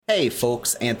Hey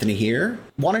folks, Anthony here.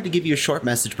 Wanted to give you a short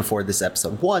message before this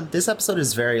episode. One, this episode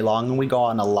is very long and we go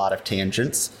on a lot of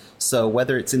tangents. So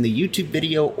whether it's in the YouTube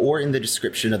video or in the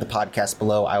description of the podcast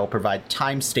below, I will provide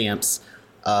timestamps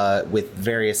with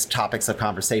various topics of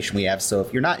conversation we have. So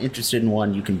if you're not interested in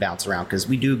one, you can bounce around because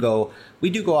we do go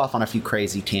off on a few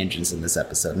crazy tangents in this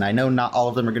episode. And I know not all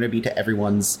of them are going to be to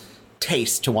everyone's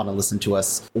taste to want to listen to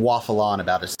us waffle on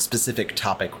about a specific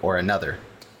topic or another.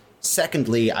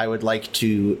 Secondly, I would like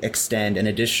to extend an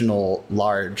additional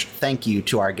large thank you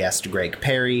to our guest, Greg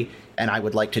Perry, and I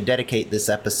would like to dedicate this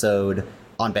episode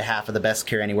on behalf of the Best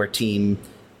Care Anywhere team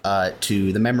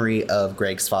to the memory of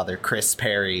Greg's father, Chris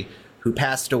Perry, who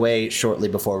passed away shortly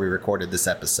before we recorded this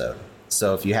episode.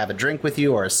 So if you have a drink with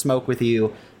you or a smoke with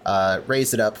you,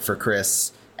 raise it up for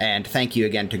Chris, and thank you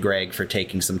again to Greg for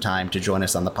taking some time to join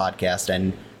us on the podcast,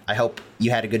 and I hope you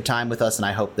had a good time with us, and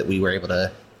I hope that we were able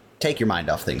to take your mind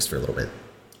off things for a little bit.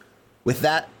 With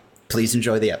that, please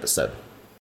enjoy the episode.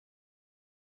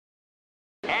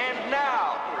 And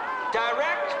now,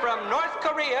 direct from North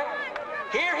Korea,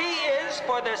 here he is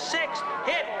for the 6th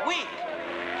hit week.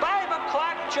 5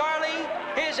 o'clock Charlie,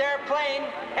 his airplane,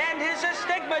 and his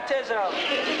astigmatism.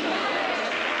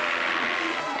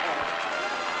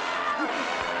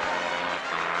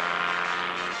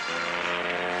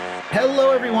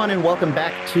 Hello, everyone, and welcome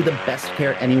back to the Best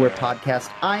Care Anywhere podcast.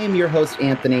 I am your host,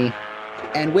 Anthony,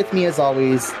 and with me, as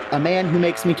always, a man who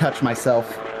makes me touch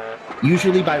myself,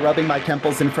 usually by rubbing my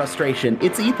temples in frustration.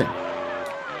 It's Ethan.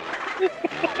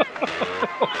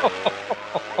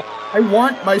 I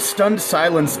want my stunned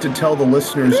silence to tell the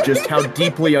listeners just how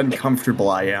deeply uncomfortable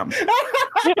I am.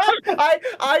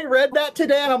 I read that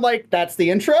today, and I'm like, that's the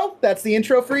intro? That's the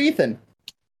intro for Ethan.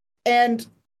 And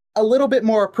a little bit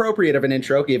more appropriate of an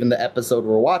intro, given the episode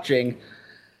we're watching.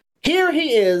 Here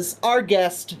he is, our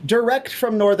guest, direct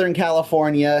from Northern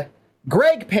California,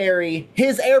 Greg Perry,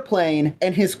 his airplane,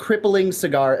 and his crippling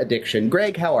cigar addiction.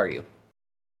 Greg, how are you?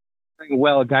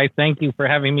 Well, guys, thank you for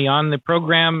having me on the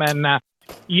program. And, as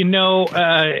you know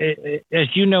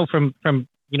from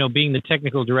being the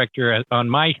technical director on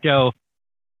my show,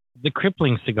 the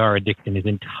crippling cigar addiction is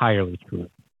entirely true.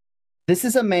 This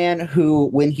is a man who,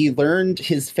 when he learned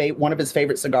one of his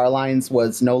favorite cigar lines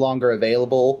was no longer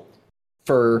available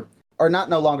would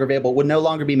no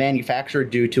longer be manufactured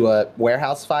due to a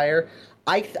warehouse fire.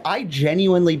 I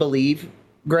genuinely believe,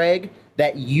 Greg,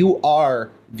 that you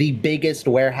are the biggest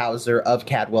warehouser of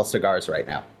Cadwell cigars right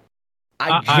now.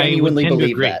 I genuinely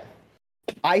believe that.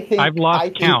 I've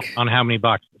lost count on how many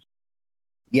boxes.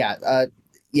 Yeah,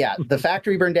 the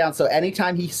factory burned down, so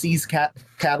anytime he sees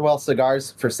Cadwell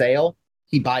cigars for sale,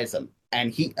 he buys them.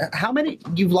 And how many?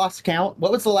 You've lost count?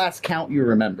 What was the last count you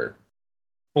remember?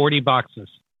 40 boxes.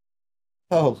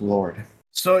 Oh, Lord.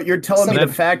 So you're telling me the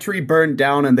factory burned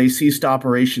down and they ceased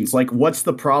operations. Like, what's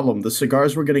the problem? The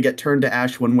cigars were going to get turned to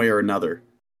ash one way or another.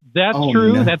 That's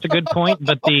true. No. That's a good point.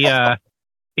 But it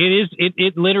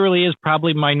literally is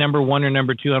probably my number one or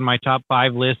number two on my top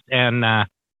 5 list. And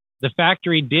the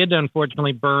factory did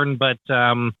unfortunately burn, but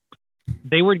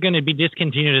they were going to be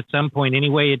discontinued at some point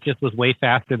anyway. It just was way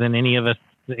faster than any of us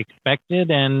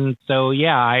expected. And so,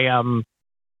 yeah, I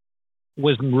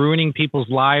was ruining people's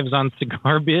lives on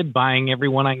Cigar Bid, buying every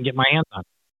one I can get my hands on.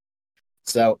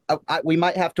 So we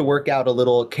might have to work out a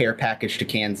little care package to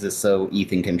Kansas so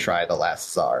Ethan can try the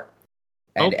last Czar.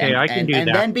 I can do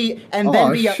that. Then be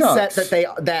upset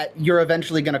that you're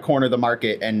eventually going to corner the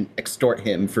market and extort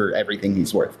him for everything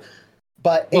he's worth.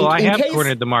 But I have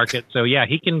cornered the market, so yeah,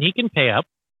 he can pay up.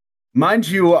 Mind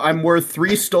you, I'm worth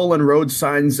 3 stolen road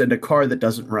signs and a car that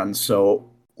doesn't run. So,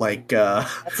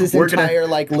 that's his entire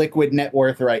liquid net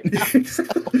worth right now. So.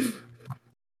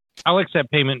 I'll accept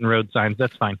payment in road signs.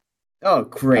 That's fine. Oh,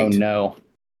 great! Oh no.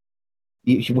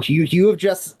 You have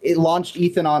just launched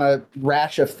Ethan on a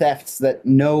rash of thefts that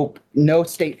no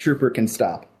state trooper can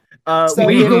stop.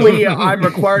 Legally, I'm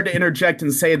required to interject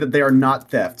and say that they are not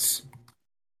thefts.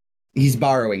 He's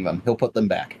borrowing them. He'll put them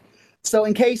back. So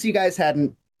in case you guys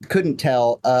couldn't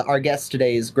tell, our guest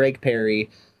today is Greg Perry,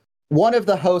 one of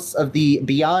the hosts of the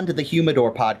Beyond the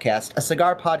Humidor podcast, a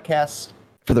cigar podcast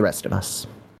for the rest of us.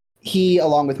 He,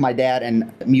 along with my dad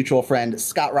and mutual friend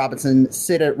Scott Robinson,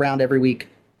 sit around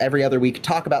every other week,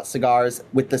 talk about cigars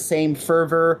with the same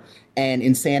fervor and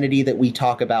insanity that we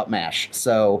talk about MASH.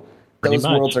 So those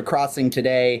worlds are crossing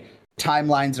today.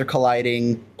 Timelines are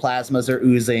colliding. Plasmas are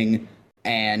oozing.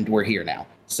 And we're here now.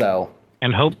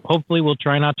 And hopefully we'll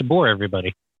try not to bore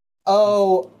everybody.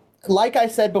 Oh, like I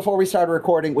said before we started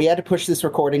recording, we had to push this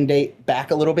recording date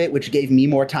back a little bit, which gave me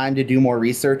more time to do more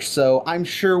research. So I'm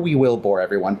sure we will bore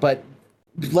everyone. But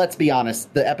let's be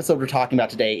honest, the episode we're talking about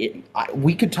today,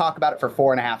 we could talk about it for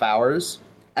 4.5 hours,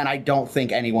 and I don't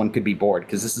think anyone could be bored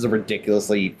because this is a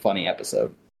ridiculously funny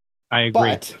episode. I agree.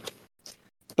 But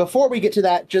before we get to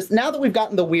that, just now that we've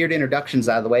gotten the weird introductions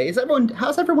out of the way,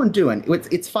 how's everyone doing?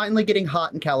 It's finally getting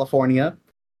hot in California.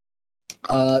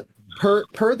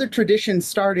 Per the tradition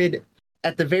started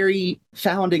at the very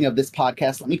founding of this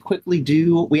podcast, let me quickly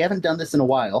do, we haven't done this in a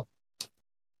while.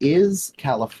 Is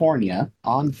California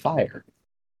on fire.com.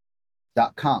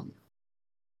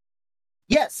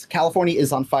 Yes, California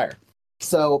is on fire.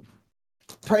 So,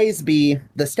 praise be,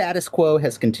 the status quo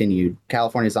has continued.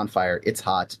 California's on fire. It's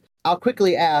hot. I'll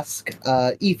quickly ask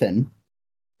Ethan,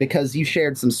 because you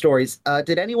shared some stories.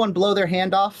 Did anyone blow their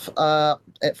hand off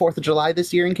at 4th of July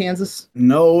this year in Kansas?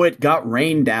 No, it got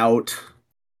rained out.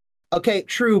 Okay,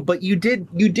 true, but you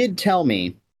did tell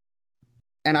me,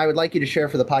 and I would like you to share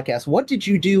for the podcast, what did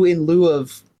you do in lieu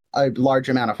of a large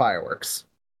amount of fireworks?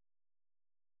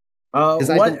 Because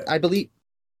I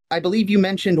believe you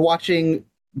mentioned watching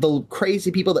the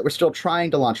crazy people that were still trying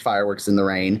to launch fireworks in the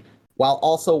rain, while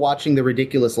also watching the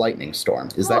ridiculous lightning storm.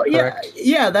 Is that correct?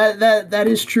 Yeah, that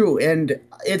is true. And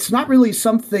it's not really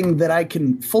something that I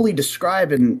can fully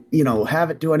describe and, have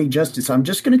it do any justice. I'm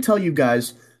just going to tell you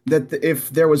guys that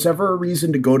if there was ever a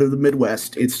reason to go to the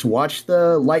Midwest, it's to watch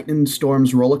the lightning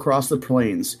storms roll across the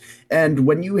plains. And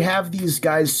when you have these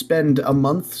guys spend a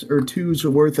month or two's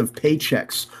worth of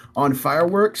paychecks on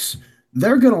fireworks,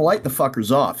 they're going to light the fuckers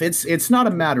off. It's not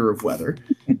a matter of weather.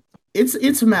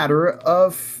 It's a matter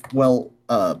of,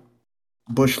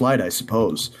 bush light, I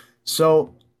suppose.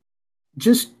 So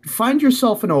just find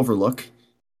yourself an overlook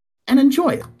and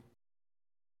enjoy it.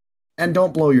 And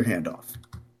don't blow your hand off.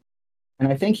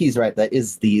 And I think he's right. That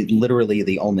is literally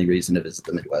the only reason to visit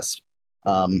the Midwest.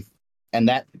 And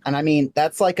I mean,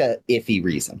 that's like a iffy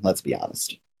reason, let's be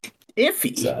honest.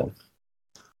 Iffy? So,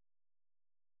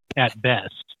 at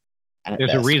best.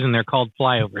 There's a reason they're called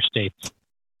flyover states.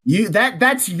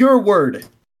 That's your word.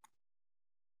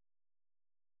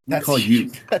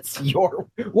 That's your.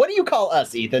 What do you call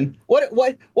us, Ethan?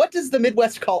 What does the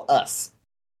Midwest call us?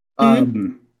 I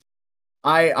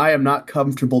am not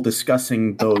comfortable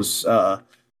discussing those. The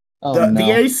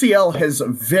ACL has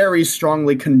very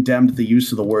strongly condemned the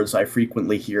use of the words I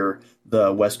frequently hear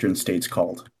the Western states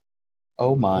called.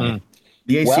 Oh my!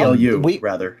 The ACLU,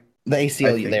 rather. The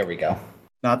ACLU. There we go.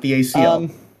 Not the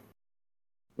ACL.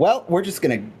 Well, we're just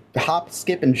gonna hop,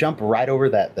 skip, and jump right over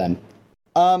that then.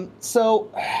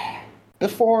 So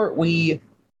before we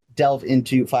delve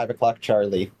into 5 o'clock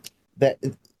Charlie,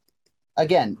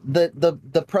 again,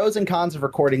 the pros and cons of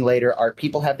recording later are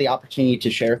people have the opportunity to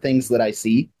share things that I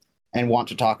see and want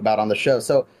to talk about on the show.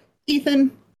 So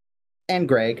Ethan and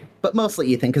Greg, but mostly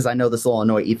Ethan, because I know this will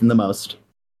annoy Ethan the most.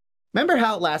 Remember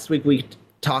how last week we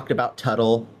talked about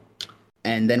Tuttle?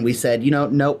 And then we said,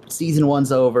 nope, season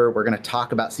 1's over. We're going to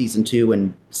talk about season 2,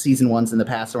 and season 1's in the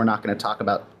past, so we're not going to talk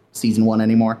about season 1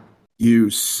 anymore. You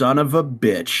son of a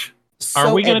bitch.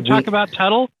 Are we going to talk about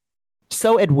Tuttle?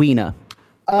 So Edwina.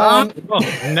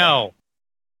 No.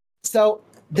 So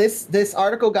this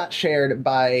article got shared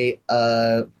by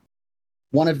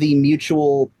one of the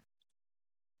mutual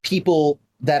people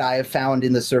that I have found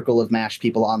in the circle of MASH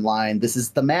people online. This is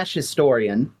the MASH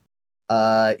historian.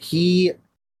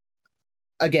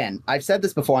 Again, I've said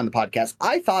this before on the podcast.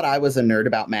 I thought I was a nerd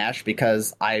about MASH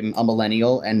because I'm a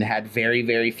millennial and had very,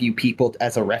 very few people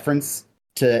as a reference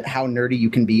to how nerdy you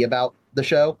can be about the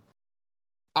show.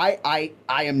 I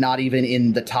am not even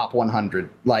in the top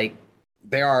 100. Like,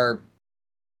 I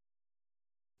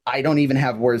don't even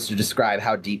have words to describe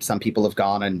how deep some people have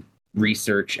gone and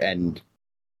research and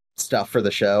stuff for the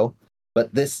show.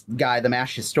 But this guy, the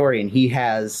MASH historian, he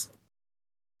has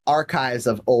archives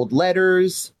of old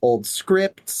letters, old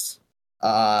scripts,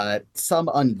 some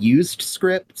unused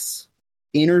scripts,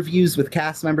 interviews with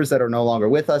cast members that are no longer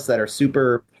with us that are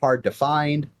super hard to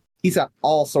find. He's got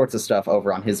all sorts of stuff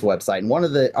over on his website. And one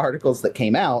of the articles that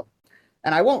came out,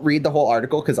 and I won't read the whole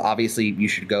article because obviously you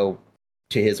should go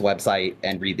to his website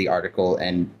and read the article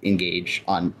and engage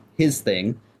on his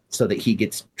thing so that he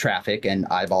gets traffic and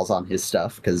eyeballs on his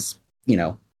stuff because,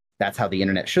 that's how the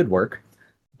internet should work.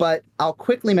 But I'll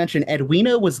quickly mention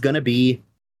Edwina was going to be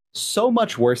so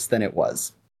much worse than it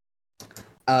was.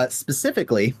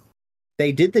 Specifically,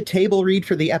 they did the table read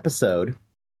for the episode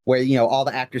where, all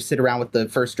the actors sit around with the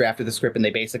first draft of the script and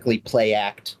they basically play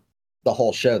act the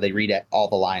whole show. They read all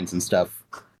the lines and stuff.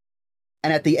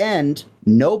 And at the end,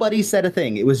 nobody said a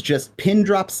thing. It was just pin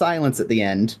drop silence at the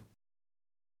end.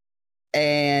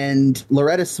 And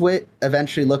Loretta Swit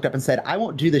eventually looked up and said, I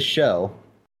won't do this show.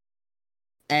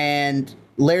 And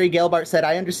Larry Gelbart said,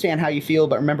 I understand how you feel,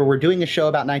 but remember, we're doing a show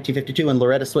about 1952. And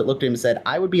Loretta Swit looked at him and said,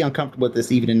 I would be uncomfortable with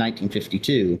this even in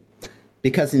 1952.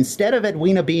 Because instead of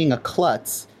Edwina being a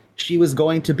klutz, she was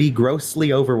going to be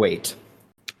grossly overweight.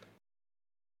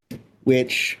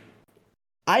 Which,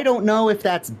 I don't know if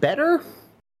that's better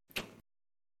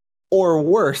or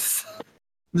worse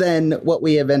than what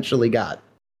we eventually got.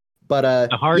 But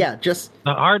the hard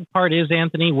part is,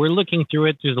 Anthony, we're looking through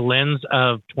it through the lens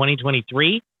of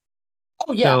 2023.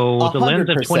 Oh yeah, so 100%. The lens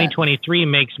of 2023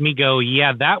 makes me go,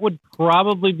 yeah, that would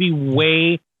probably be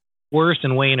way worse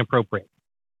and way inappropriate.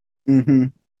 Mm-hmm.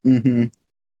 Mm-hmm.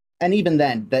 And even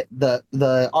then,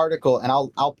 the article, and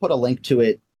I'll put a link to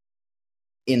it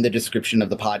in the description of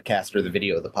the podcast or the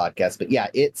video of the podcast. But yeah,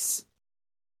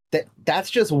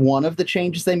 that's just one of the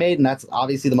changes they made, and that's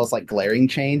obviously the most like glaring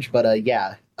change. But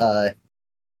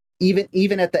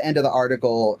even at the end of the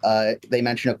article, they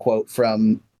mention a quote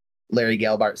from Larry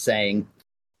Gelbart saying,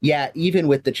 yeah, even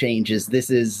with the changes, this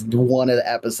is one of the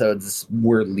episodes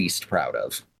we're least proud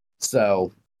of.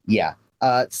 So yeah.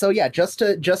 Just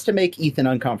to make Ethan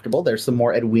uncomfortable, there's some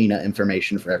more Edwina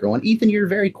information for everyone. Ethan, you're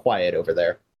very quiet over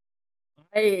there.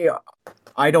 I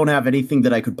don't have anything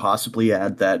that I could possibly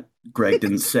add that Greg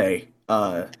didn't say.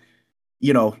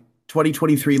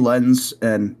 2023 lens,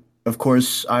 and of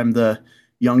course I'm the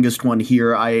youngest one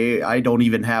here. I don't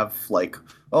even have like,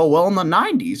 oh well, in the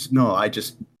 90s. No,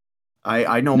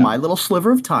 I know my little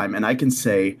sliver of time, and I can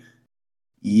say,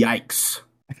 yikes.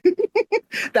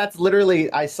 That's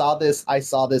literally, I saw this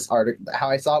article. How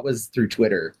I saw it was through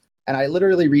Twitter, and I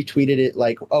literally retweeted it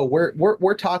like, oh,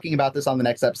 we're talking about this on the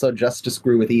next episode just to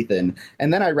screw with Ethan.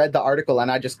 And then I read the article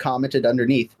and I just commented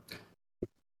underneath.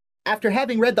 After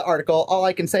having read the article, all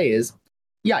I can say is,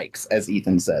 yikes, as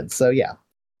Ethan said. So yeah,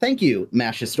 thank you,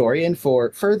 MASH historian,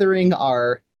 for furthering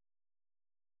our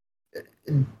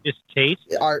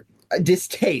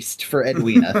distaste for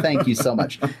Edwina. Thank you so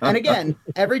much. And again,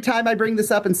 every time I bring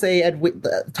this up and say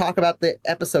talk about the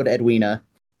episode Edwina,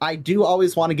 I do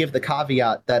always want to give the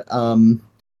caveat that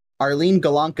Arlene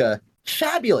Galanka,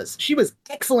 fabulous. She was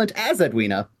excellent as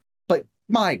Edwina, but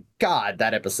my God,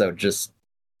 that episode just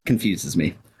confuses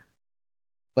me.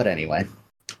 But anyway,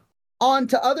 on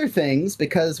to other things,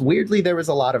 because weirdly there was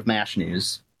a lot of MASH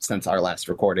news since our last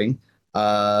recording.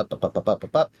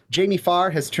 Jamie Farr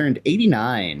has turned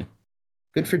 89.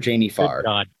 Good for Jamie Farr. Good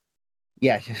God.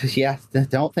 Yeah.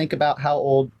 Don't think about how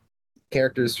old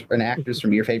characters and actors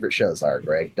from your favorite shows are,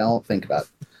 Greg. Don't think about it.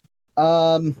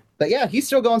 But yeah, he's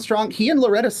still going strong. He and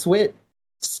Loretta Swit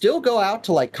still go out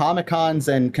to like Comic-Cons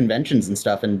and conventions and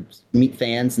stuff and meet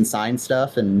fans and sign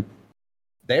stuff, and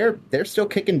they're still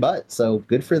kicking butt, so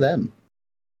good for them.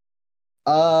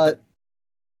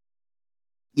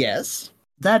 Yes.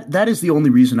 That is the only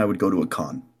reason I would go to a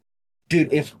con.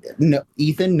 Dude,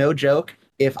 Ethan, no joke.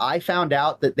 If I found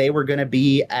out that they were going to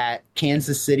be at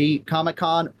Kansas City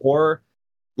Comic-Con, or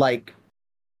like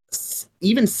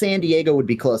even San Diego would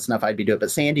be close enough, I'd be doing it. But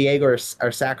San Diego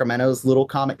or Sacramento's little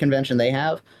comic convention they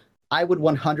have, I would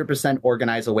 100%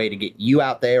 organize a way to get you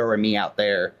out there or me out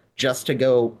there just to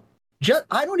go.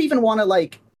 I don't even want to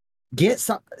like get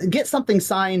something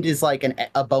signed is like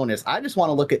a bonus. I just want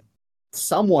to look at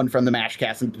someone from the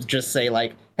MASHcast and just say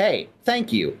like, hey,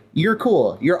 thank you. You're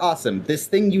cool. You're awesome. This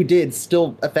thing you did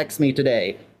still affects me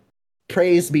today.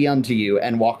 Praise be unto you,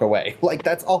 and walk away. Like,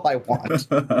 that's all I want.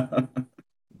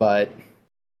 But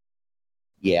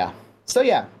yeah. So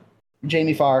yeah,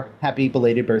 Jamie Farr, happy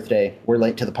belated birthday. We're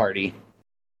late to the party.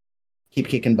 Keep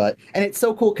kicking butt. And it's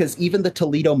so cool because even the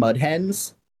Toledo Mud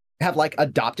Hens have like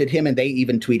adopted him, and they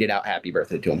even tweeted out happy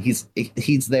birthday to him.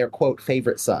 He's their quote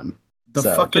favorite son.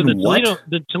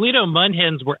 The Toledo Mud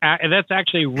Hens were that's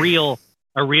actually a real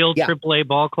AAA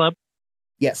ball club.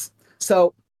 Yes.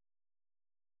 So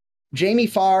Jamie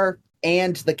Farr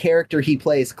and the character he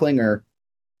plays, Klinger.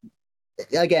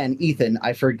 Again, Ethan,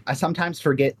 I sometimes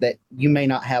forget that you may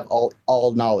not have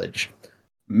all knowledge.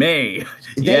 They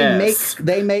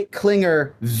make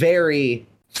Klinger very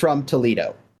from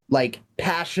Toledo, like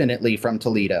passionately from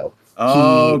Toledo.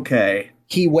 Okay.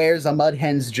 He wears a Mud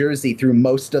Hens jersey through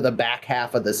most of the back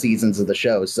half of the seasons of the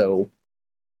show. So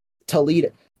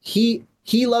Toledo, he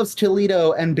loves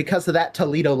Toledo, and because of that,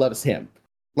 Toledo loves him.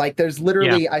 Like, there's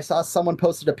literally, I saw someone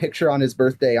posted a picture on his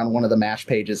birthday on one of the MASH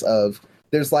pages of,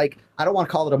 there's like, I don't want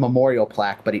to call it a memorial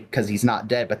plaque, but because he's not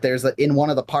dead, but there's in one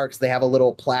of the parks, they have a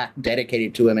little plaque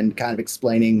dedicated to him and kind of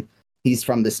explaining he's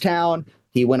from this town.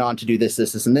 He went on to do this,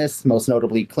 and this, most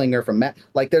notably Klinger from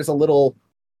like, there's a little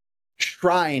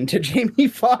shrine to Jamie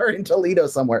Farr in Toledo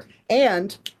somewhere.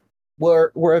 And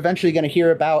we're eventually going to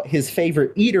hear about his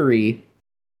favorite eatery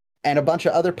and a bunch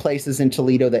of other places in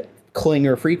Toledo that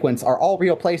Klinger frequents are all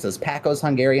real places. Paco's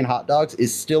Hungarian Hot Dogs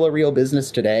is still a real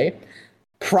business today.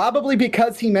 Probably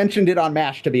because he mentioned it on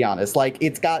MASH, to be honest. Like,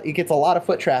 it gets a lot of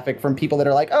foot traffic from people that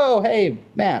are like, oh, hey,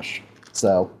 MASH.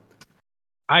 So,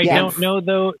 I don't know,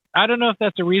 though. I don't know if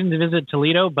that's a reason to visit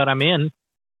Toledo, but I'm in.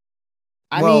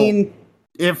 I mean,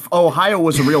 if Ohio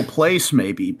was a real place,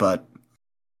 maybe, but...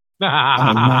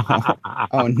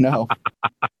 Oh, no.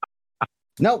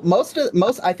 No, most,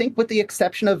 I think with the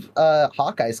exception of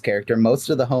Hawkeye's character, most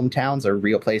of the hometowns are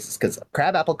real places, because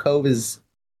Crabapple Cove is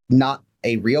not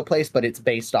a real place, but it's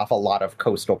based off a lot of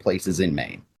coastal places in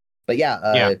Maine. But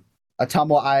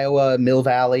Ottumwa, Iowa, Mill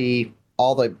Valley,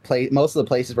 most of the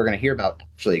places we're going to hear about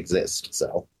actually exist.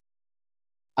 So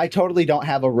I totally don't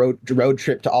have a road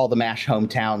trip to all the MASH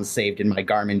hometowns saved in my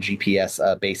Garmin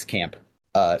GPS base camp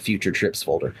future trips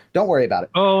folder. Don't worry about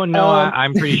it. Oh, no,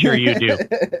 I'm pretty sure you do.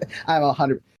 I'm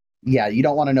 100. Yeah, you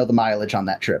don't want to know the mileage on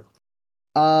that trip.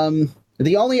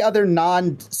 The only other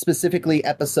non-specifically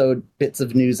episode bits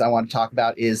of news I want to talk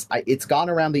about is it's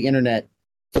gone around the internet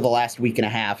for the last week and a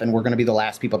half, and we're going to be the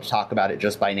last people to talk about it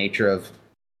just by nature of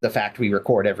the fact we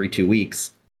record every 2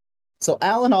 weeks. So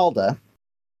Alan Alda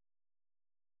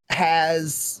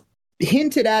has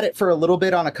hinted at it for a little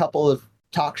bit on a couple of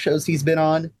talk shows he's been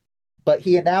on, but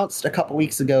he announced a couple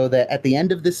weeks ago that at the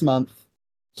end of this month,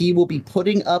 he will be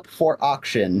putting up for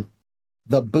auction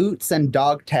the boots and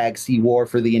dog tags he wore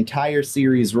for the entire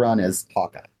series run as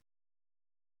Hawkeye.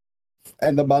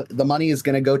 And the money is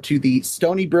going to go to the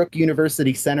Stony Brook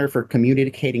University Center for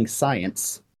Communicating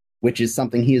Science, which is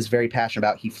something he is very passionate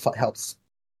about. He helps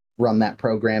run that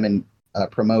program and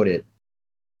promote it.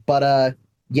 But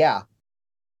yeah,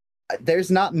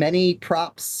 there's not many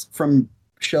props from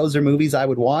shows or movies I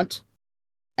would want.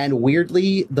 And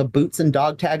weirdly, the boots and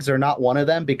dog tags are not one of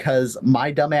them, because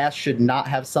my dumbass should not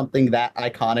have something that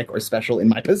iconic or special in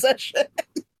my possession.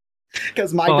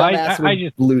 Because my dumbass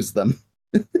would lose them.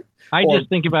 I just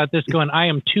think about this going, I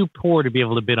am too poor to be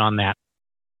able to bid on that.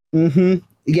 Mm-hmm.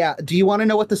 Yeah. Do you want to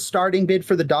know what the starting bid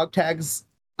for the dog tags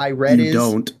I read is? You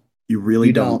don't. You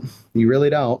really don't. You really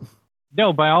don't.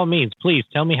 No, by all means, please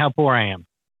tell me how poor I am.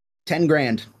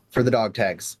 $10,000 for the dog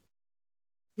tags.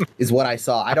 Is what I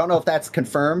saw. I don't know if that's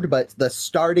confirmed, but the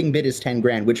starting bid is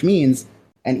 $10,000, which means,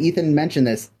 and Ethan mentioned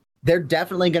this, they're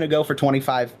definitely going to go for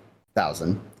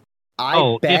 $25,000.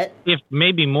 I bet if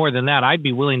maybe more than that, I'd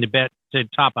be willing to bet to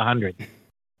top 100.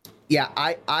 Yeah,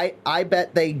 I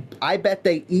bet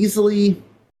they easily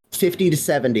 50 to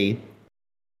 70,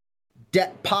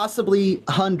 possibly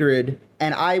 100,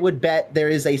 and I would bet there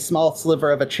is a small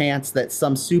sliver of a chance that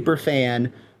some super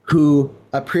fan who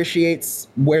appreciates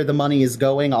where the money is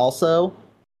going also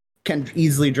can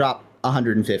easily drop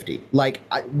 150,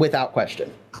 without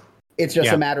question. It's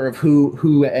just a matter of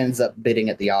who ends up bidding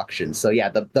at the auction. So yeah,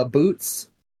 the boots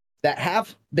that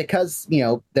have, because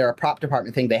they're a prop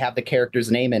department thing, they have the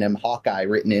character's name in them, Hawkeye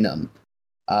written in them.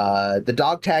 The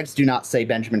dog tags do not say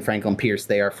Benjamin Franklin Pierce.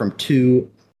 They are from two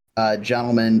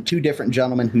different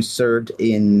gentlemen who served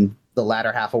in the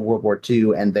latter half of World War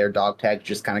II, and their dog tags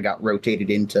just kind of got rotated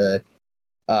into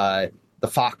the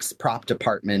Fox prop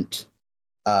department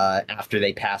after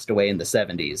they passed away in the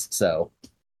 70s. So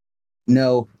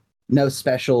no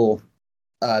special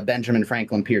Benjamin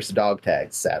Franklin Pierce dog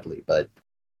tags, sadly. But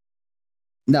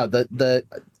no, the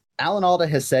Alan Alda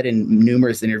has said in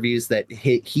numerous interviews that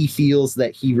he feels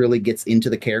that he really gets into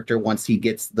the character once he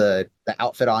gets the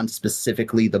outfit on,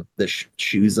 specifically the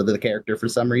shoes of the character for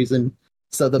some reason.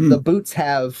 So the boots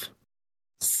have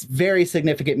very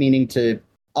significant meaning to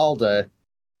Alda,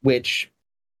 which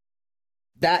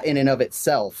that in and of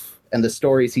itself, and the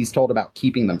stories he's told about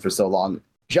keeping them for so long,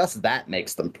 just that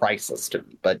makes them priceless to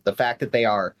me. But the fact that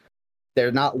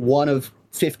they're not one of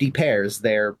 50 pairs,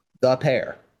 they're the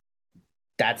pair.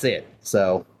 That's it.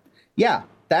 So yeah,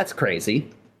 that's crazy.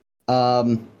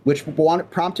 Which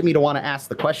prompted me to want to ask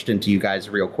the question to you guys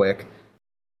real quick.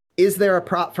 Is there a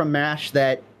prop from MASH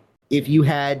that, if you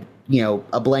had,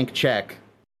 a blank check,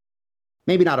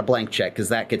 maybe not a blank check because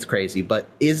that gets crazy, but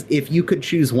if you could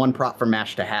choose one prop from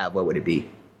MASH to have, what would it be?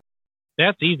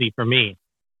 That's easy for me.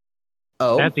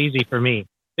 Oh? That's easy for me.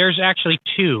 There's actually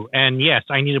two, and yes,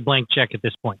 I need a blank check at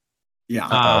this point.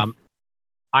 Yeah.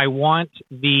 I want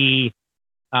the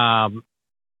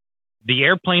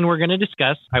airplane we're going to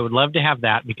discuss. I would love to have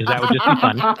that because that would just be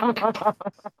fun.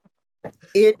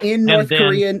 In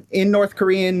North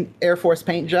Korean Air Force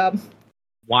paint job?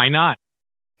 Why not?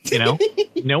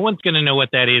 No one's going to know what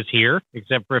that is here,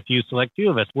 except for a select few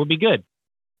of us. We'll be good.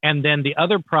 And then the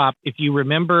other prop, if you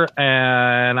remember,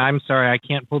 and I'm sorry, I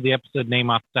can't pull the episode name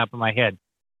off the top of my head,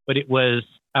 but it was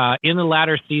in the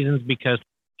latter seasons because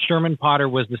Sherman Potter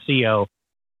was the CO.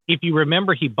 If you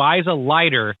remember, he buys a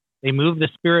lighter. They move the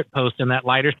spirit post, and that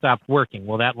lighter stops working.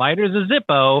 Well, that lighter is a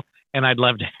Zippo, and I'd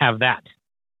love to have that.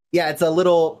 Yeah, it's a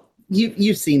little.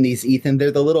 You've seen these, Ethan.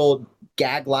 They're the little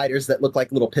gag lighters that look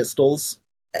like little pistols.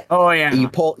 Oh yeah. You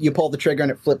pull the trigger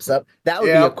and it flips up. That would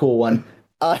be a cool one.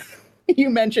 You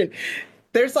mentioned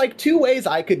there's like two ways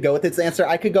I could go with this answer.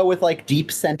 I could go with like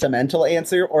deep sentimental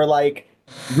answer or like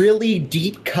really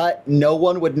deep cut. No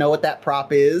one would know what that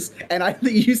prop is. And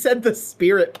you said the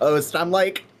spirit post. I'm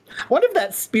like, what if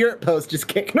that spirit post is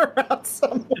kicking around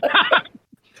somewhere?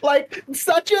 Like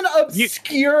such an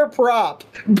obscure prop.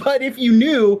 But if you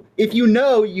know,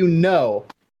 you know.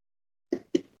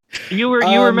 You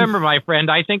remember, my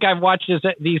friend. I think I've watched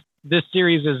this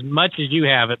series as much as you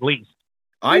have, at least.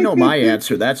 I know my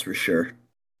answer, that's for sure.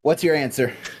 What's your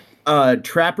answer?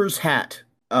 Trapper's hat.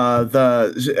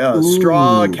 The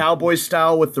straw cowboy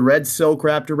style with the red silk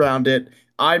wrapped around it.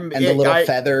 The little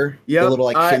feather. Yep, the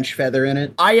little finch feather in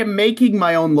it. I am making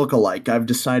my own look-alike. I've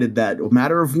decided that a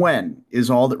matter of when is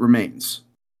all that remains.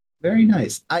 Very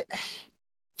nice.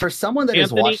 For someone that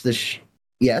has watched this...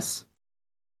 Yes?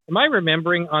 Am I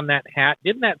remembering on that hat?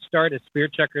 Didn't that start as Spear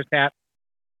Chucker's hat?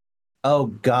 Oh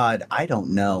God, I don't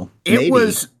know. It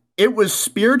was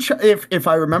Spear if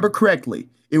I remember correctly,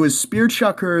 it was Spear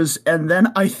Chuckers, and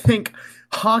then I think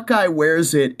Hawkeye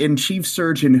wears it in Chief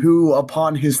Surgeon Who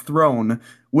upon his throne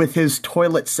with his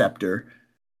toilet scepter.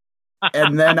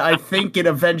 And then I think it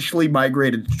eventually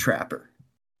migrated to Trapper.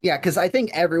 Yeah, because I think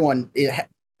everyone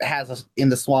in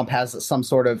the swamp has some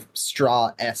sort of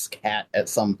straw-esque hat at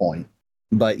some point.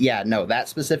 But yeah, no, that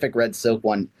specific red silk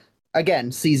one,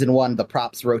 again, season 1, the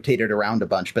props rotated around a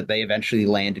bunch, but they eventually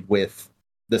landed with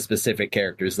the specific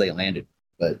characters they landed.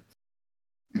 But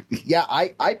yeah,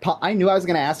 I knew I was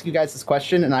going to ask you guys this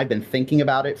question, and I've been thinking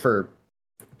about it for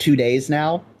 2 days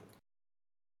now.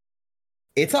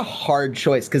 It's a hard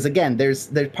choice, because again, there's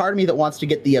part of me that wants to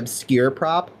get the obscure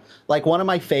prop. Like one of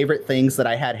my favorite things that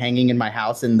I had hanging in my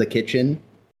house in the kitchen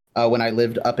when I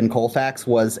lived up in Colfax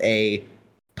was a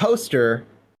poster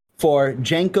for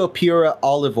Genco Pura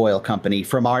Olive Oil Company,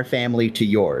 From Our Family to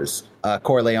Yours,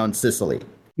 Corleone, Sicily.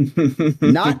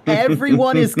 Not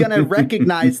everyone is going to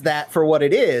recognize that for what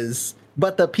it is,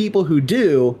 but the people who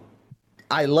do,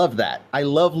 I love that. I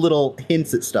love little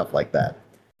hints at stuff like that.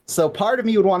 So part of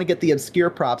me would want to get the obscure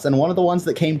props, and one of the ones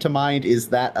that came to mind is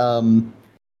that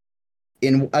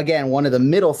in, again, one of the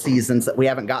middle seasons that we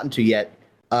haven't gotten to yet,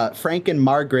 Frank and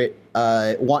Margaret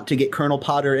want to get Colonel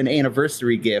Potter an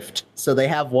anniversary gift, so they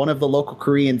have one of the local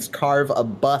Koreans carve a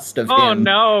bust of him. Oh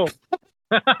no!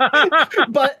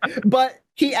 but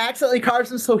he accidentally carves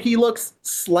him so he looks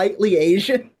slightly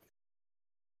Asian.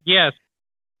 Yes.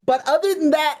 But other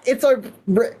than that,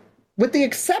 with the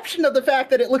exception of the fact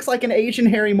that it looks like an Asian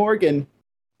Harry Morgan,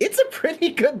 it's a pretty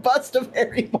good bust of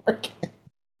Harry Morgan.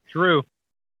 True.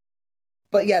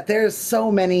 But yeah, there's so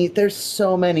many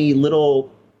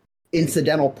little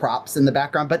incidental props in the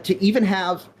background. But to even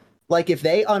have, like, if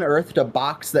they unearthed a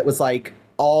box that was like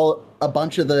a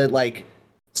bunch of the like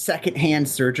secondhand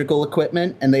surgical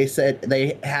equipment, and they said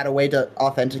they had a way to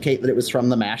authenticate that it was from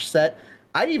the MASH set,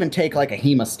 I'd even take like a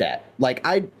hemostat. Like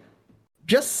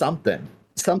just something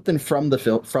from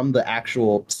the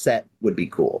actual set would be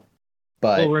cool.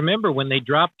 But well, remember when they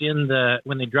dropped in the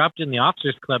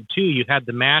Officers Club too, you had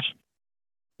the MASH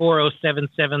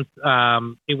 4077.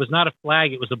 It was not a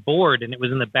flag; it was a board, and it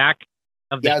was in the back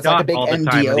of the shop like a big all the MDO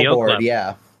time in the O board. Club.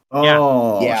 Yeah.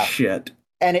 Oh yeah. Shit!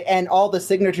 And all the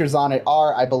signatures on it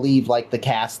are, I believe, like the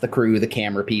cast, the crew, the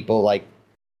camera people. Like,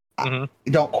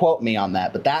 don't quote me on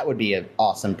that, but that would be an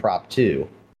awesome prop too.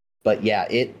 But yeah,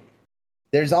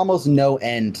 there's almost no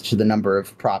end to the number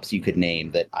of props you could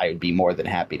name that I would be more than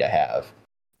happy to have.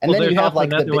 And then you have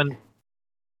like another one.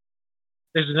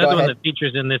 There's another one that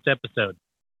features in this episode.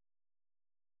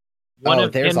 One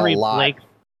of Henry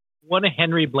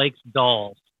Blake's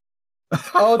dolls.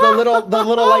 Oh, the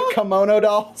little like kimono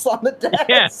dolls on the desk.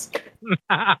 Yes.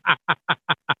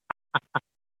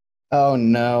 Oh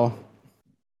no.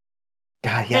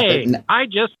 God, yeah. Hey, I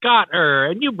just got her,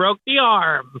 and you broke the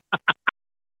arm.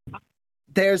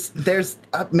 There's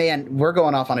man, we're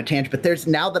going off on a tangent, but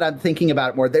now that I'm thinking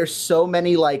about it more, there's so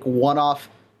many like one-off.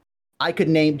 I could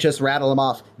just rattle them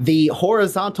off. The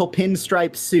horizontal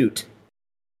pinstripe suit.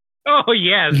 Oh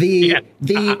yes.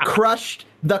 The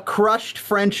crushed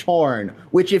French horn,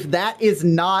 which if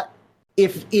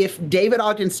David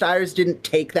Ogden Stiers didn't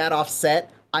take that off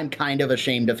set, I'm kind of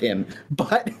ashamed of him.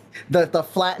 But the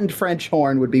flattened French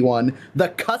horn would be one. The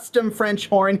custom French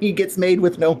horn he gets made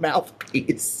with no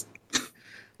mouthpiece.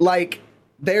 Like,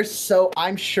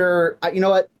 I'm sure, you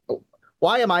know what?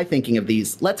 Why am I thinking of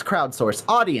these? Let's crowdsource.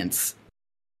 Audience,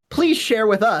 please share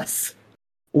with us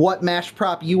what MASH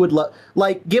prop you would love.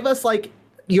 Like, give us like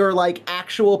your like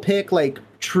actual pick, like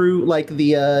true, like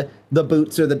the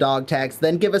boots or the dog tags.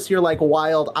 Then give us your like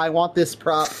wild, I want this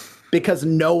prop because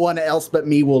no one else but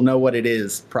me will know what it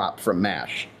is prop from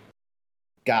MASH.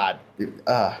 God,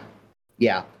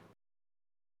 yeah.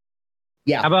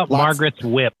 How about Margaret's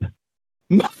whip?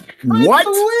 What?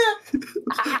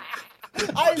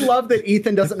 I love that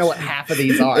Ethan doesn't know what half of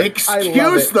these are.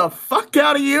 Excuse the fuck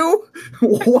out of you?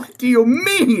 What do you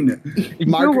mean?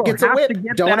 Margaret gets a whip.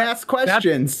 Don't ask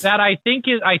questions. That I think,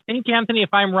 Anthony,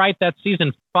 if I'm right, that's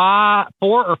season 4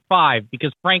 or 5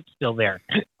 because Frank's still there.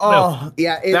 Oh,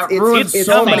 yeah, that ruins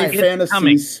so many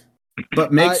fantasies,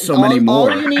 but makes so many more.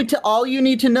 All you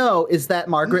need to know is that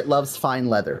Margaret loves fine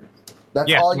leather. That's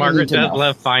all you Margaret need to know. does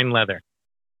love fine leather.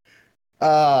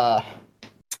 Well,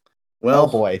 oh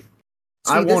boy.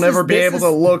 See, I won't ever be able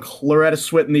to look Loretta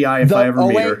Swit in the eye if I ever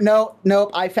meet her. No,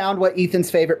 I found what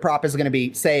Ethan's favorite prop is going to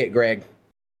be. Say it, Greg.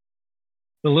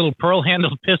 The little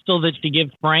pearl-handled pistol that she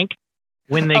gives Frank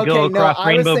when they go across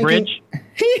Rainbow Bridge.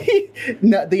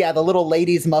 The little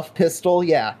ladies' muff pistol.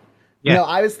 Yeah. No,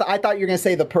 I thought you were going to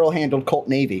say the pearl-handled Colt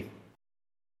Navy.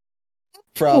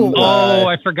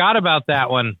 I forgot about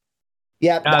that one.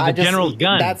 Yeah, the General's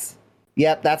gun. That's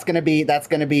going to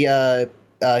be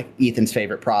Ethan's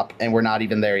favorite prop, and we're not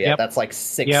even there yet. That's like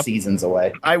 6 seasons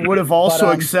away. I would have also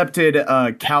accepted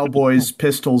Cowboys,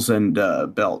 pistols, and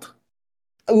belt.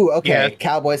 Ooh, okay. Yes.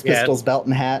 Cowboys, pistols, belt,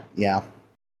 and hat. Yeah.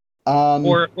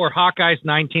 Or Hawkeye's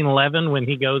 1911 when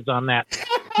he goes on that.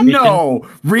 No,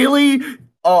 really?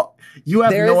 Oh, you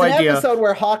have no idea. There's an episode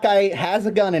where Hawkeye has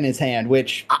a gun in his hand,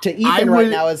 which to Ethan right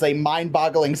now is a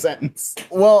mind-boggling sentence.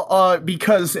 Well,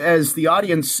 because as the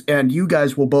audience and you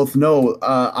guys will both know,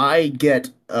 I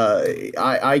get horny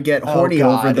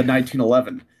over the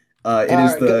 1911.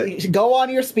 It is go on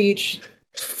your speech.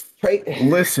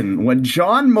 Listen, when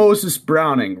John Moses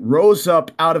Browning rose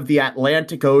up out of the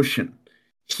Atlantic Ocean,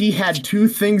 he had 2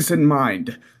 things in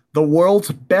mind: the world's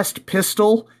best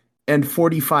pistol and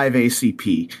 45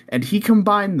 ACP, and he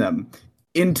combined them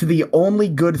into the only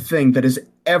good thing that has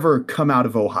ever come out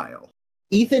of Ohio.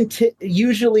 Ethan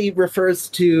usually refers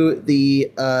to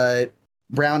the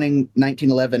Browning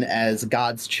 1911 as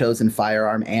God's chosen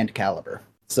firearm and caliber.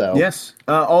 So yes,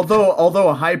 although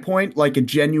a high point, like a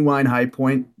genuine high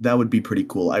point, that would be pretty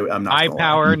cool. I'm not high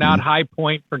power, not high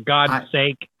point, for God's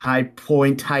sake. High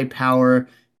point, high power,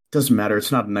 doesn't matter.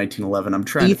 It's not a 1911. I'm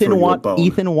trying to throw you a bone.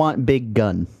 Ethan want big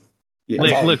gun.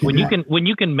 Yeah. Look, when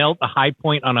you can melt a high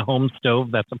point on a home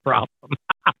stove, that's a problem.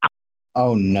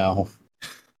 Oh no.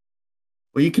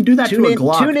 Well, you can do that to a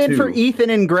Glock. Tune in for Ethan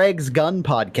and Greg's gun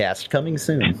podcast coming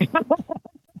soon.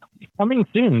 Coming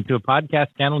soon to a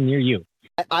podcast channel near you.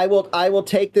 I will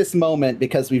take this moment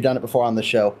because we've done it before on the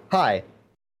show. Hi.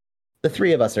 The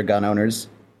 3 of us are gun owners,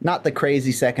 not the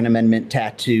crazy Second Amendment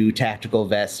tattoo, tactical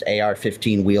vest,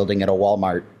 AR-15 wielding at a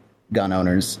Walmart gun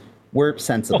owners. We're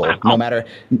sensible, no matter.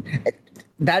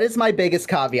 That is my biggest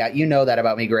caveat. You know that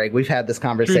about me, Greg. We've had this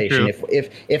conversation. True.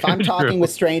 If I'm talking with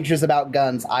strangers about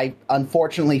guns, I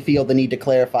unfortunately feel the need to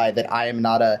clarify that I am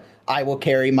not I will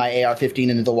carry my AR-15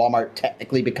 into the Walmart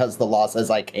technically because the law says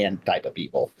I can type of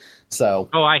people. So.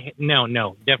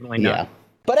 No, definitely not. Yeah.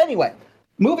 But anyway,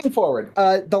 moving forward,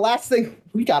 the last thing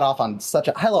we got off on such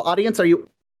a hello audience. Are you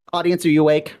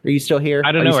awake? Are you still here?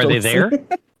 I don't know. Are they there?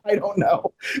 I don't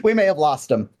know. We may have lost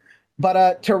them.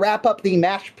 But to wrap up the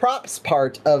MASH props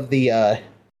part of the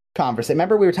conversation,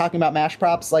 remember we were talking about MASH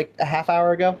props like a half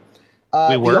hour ago?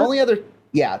 We were?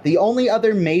 The only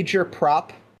other major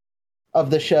prop of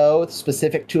the show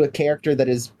specific to a character that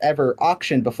is ever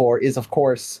auctioned before is, of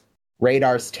course,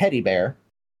 Radar's teddy bear.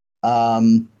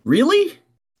 Really?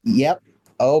 Yep.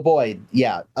 Oh boy.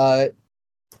 Yeah.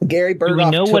 Gary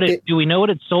Berghoff Do we know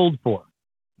what it sold for?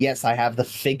 Yes, I have the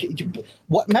figure.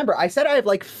 What? Remember, I said I have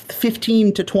like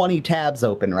 15 to 20 tabs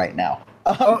open right now.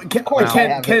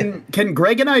 Can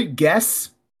Greg and I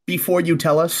guess before you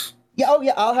tell us? Yeah. Oh,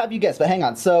 yeah. I'll have you guess. But hang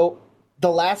on. So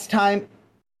the last time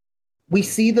we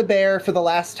see the bear for the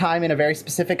last time in a very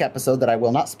specific episode that I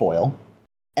will not spoil,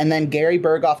 and then Gary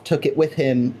Berghoff took it with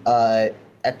him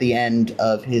at the end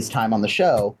of his time on the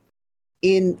show.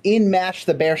 In MASH,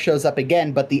 the bear shows up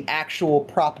again, but the actual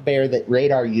prop bear that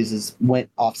Radar uses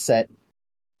went offset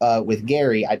with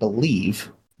Gary, I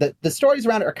believe. The stories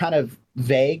around it are kind of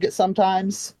vague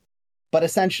sometimes, but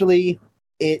essentially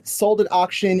it sold at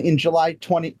auction on July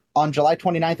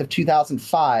 29th of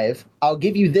 2005. I'll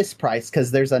give you this price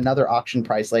because there's another auction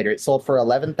price later. It sold for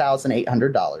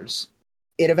 $11,800.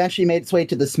 It eventually made its way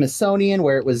to the Smithsonian,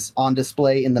 where it was on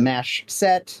display in the MASH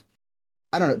set.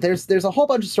 I don't know. There's a whole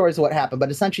bunch of stories of what happened,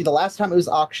 but essentially the last time it was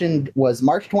auctioned was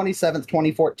March 27th,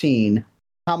 2014.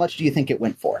 How much do you think it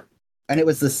went for? And it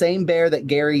was the same bear that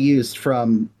Gary used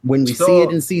from when we see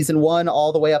it in season 1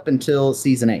 all the way up until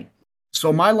season 8.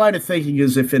 So my line of thinking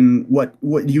is if in what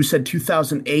you said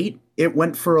 2008 it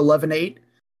went for 11.8,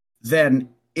 then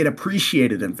it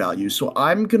appreciated in value. So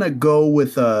I'm going to go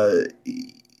with a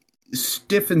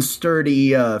stiff and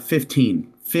sturdy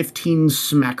 15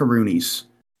 smackaroonies.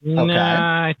 Okay.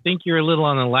 Nah, I think you're a little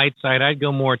on the light side. I'd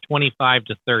go more 25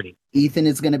 to 30. Ethan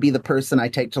is going to be the person I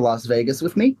take to Las Vegas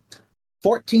with me.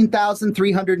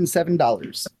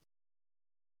 $14,307.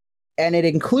 And it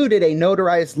included a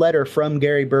notarized letter from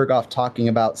Gary Berghoff talking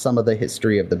about some of the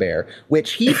history of the bear,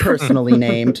 which he personally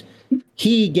named.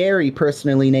 Gary,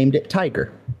 personally named it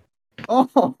Tiger.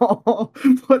 Oh,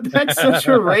 but that's such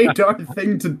a radar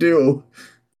thing to do.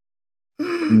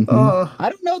 Mm-hmm. I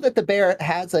don't know that the bear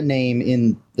has a name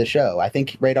in the show. I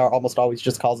think Radar almost always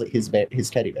just calls it his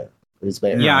teddy bear. His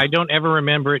bear. Yeah, I don't ever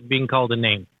remember it being called a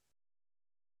name.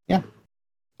 Yeah.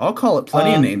 I'll call it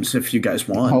plenty of names if you guys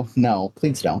want. Oh, no,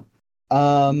 please don't.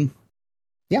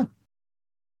 Yeah.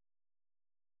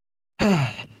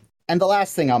 And the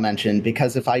last thing I'll mention,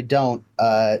 because if I don't,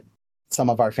 some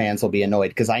of our fans will be annoyed,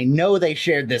 because I know they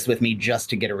shared this with me just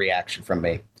to get a reaction from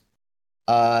me.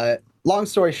 Long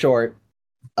story short,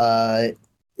 it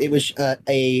was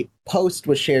a post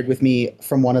was shared with me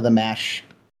from one of the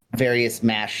various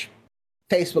MASH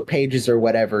Facebook pages or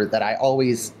whatever that I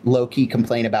always low-key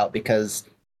complain about because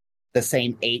the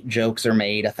same 8 jokes are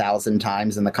made 1,000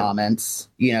 times in the comments.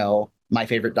 You know, my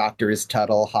favorite doctor is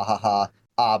Tuttle, ha ha ha,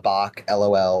 ah Bach,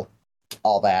 LOL,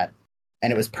 all that.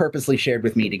 And it was purposely shared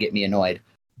with me to get me annoyed.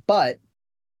 But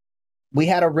we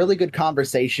had a really good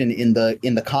conversation in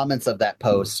the comments of that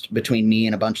post between me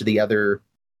and a bunch of the other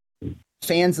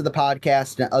fans of the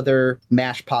podcast and other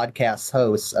MASH podcast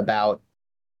hosts about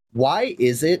why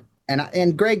is it,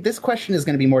 and Greg, this question is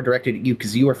going to be more directed at you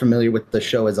because you are familiar with the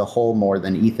show as a whole more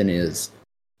than Ethan is.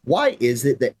 Why is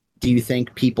it that do you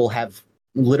think people have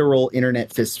literal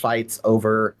internet fistfights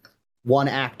over one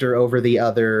actor over the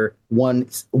other, one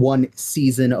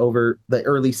season over the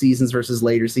early seasons versus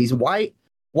later seasons? Why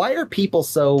are people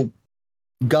so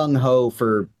gung-ho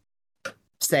for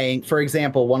saying, for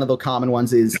example, one of the common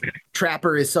ones is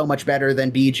Trapper is so much better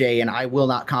than BJ and I will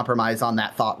not compromise on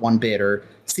that thought one bit, or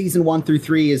season 1 through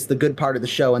 3 is the good part of the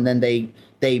show and then they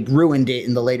ruined it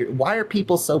in the later. Why are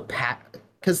people so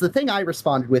because the thing I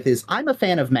responded with is I'm a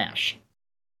fan of MASH.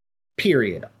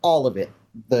 Period. All of it.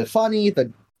 The funny,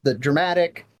 the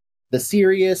dramatic, the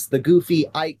serious, the goofy.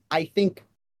 I think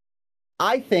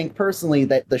personally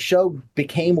that the show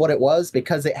became what it was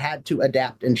because it had to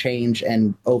adapt and change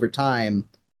and over time,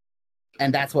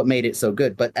 and that's what made it so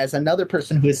good. But as another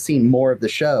person who has seen more of the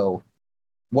show,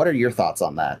 what are your thoughts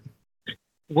on that?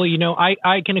 Well, you know,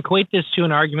 I can equate this to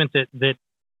an argument that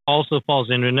also falls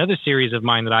into another series of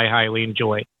mine that I highly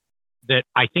enjoy, that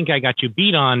I think I got you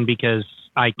beat on because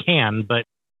I can, but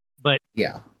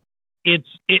yeah,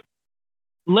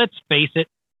 let's face it,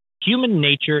 human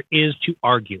nature is to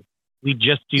argue. We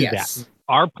just do that.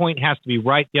 Our point has to be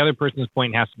right. The other person's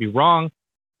point has to be wrong.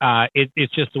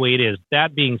 It's just the way it is.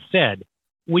 That being said,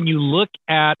 when you look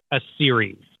at a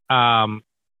series,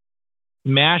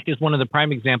 MASH is one of the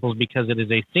prime examples because it is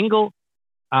a single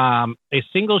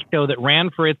show that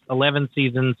ran for its 11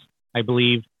 seasons, I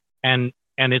believe, and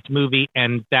its movie,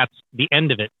 and that's the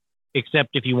end of it. Except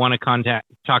if you want to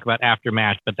talk about After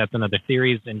MASH, but that's another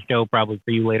series and show probably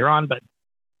for you later on. But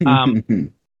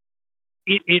the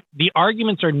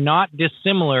arguments are not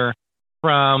dissimilar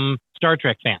from Star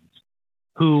Trek fans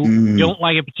who don't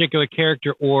like a particular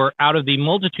character, or out of the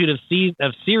multitude of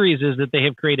series that they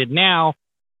have created now,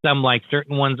 some like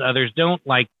certain ones, others don't,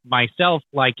 like myself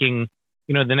liking,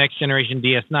 you know, the Next Generation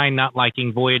DS9, not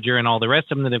liking Voyager and all the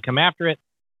rest of them that have come after it.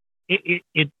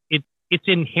 It's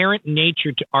inherent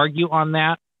nature to argue on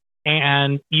that,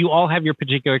 and you all have your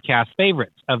particular cast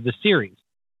favorites of the series.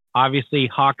 Obviously,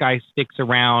 Hawkeye sticks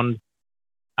around.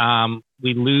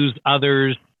 We lose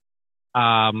others.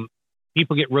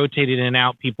 People get rotated in and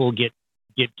out. People get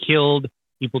killed.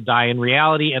 People die in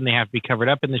reality, and they have to be covered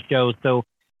up in the show. So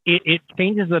it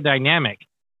changes the dynamic.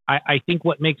 I think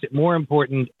what makes it more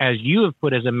important, as you have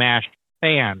put as a MASH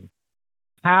fan,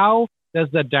 how does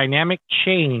the dynamic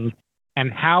change, and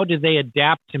how do they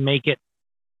adapt to make it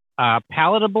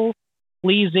palatable,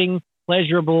 pleasing,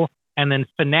 pleasurable, and then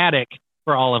fanatic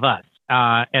for all of us?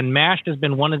 And MASH has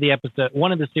been one of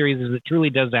the series that truly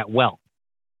does that well.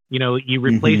 You know, you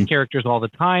replace characters all the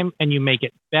time, and you make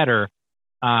it better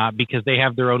because they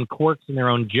have their own quirks and their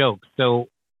own jokes. So,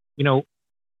 you know,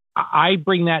 I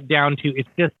bring that down to, it's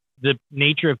just the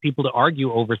nature of people to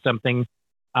argue over something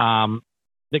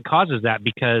that causes that,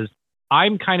 because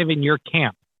I'm kind of in your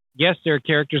camp. Yes, there are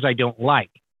characters I don't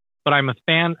like, but I'm a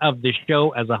fan of the show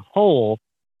as a whole.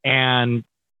 And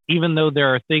even though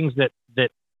there are things that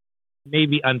may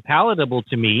be unpalatable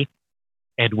to me,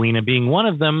 Edwina being one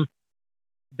of them,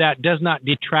 that does not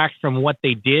detract from what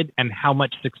they did and how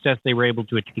much success they were able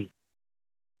to achieve.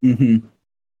 Mm-hmm.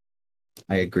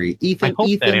 I agree. Ethan, I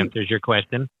hope that answers your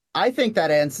question. I think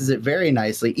that answers it very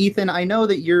nicely. Ethan, I know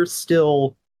that you're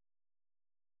still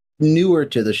newer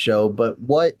to the show, but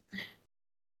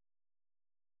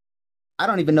I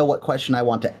don't even know what question I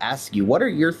want to ask you. What are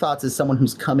your thoughts as someone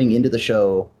who's coming into the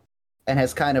show and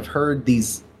has kind of heard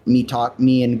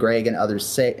me and Greg and others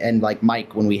say, and like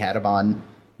Mike, when we had him on,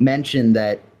 mention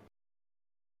that,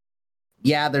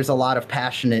 yeah, there's a lot of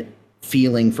passionate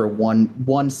feeling for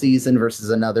one season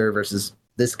versus another, versus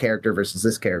this character versus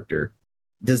this character.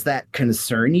 Does that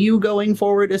concern you going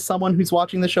forward as someone who's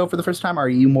watching the show for the first time? Or are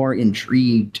you more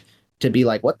intrigued to be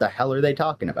like, what the hell are they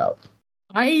talking about?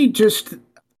 I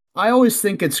always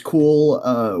think it's cool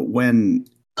when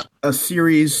a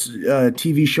series,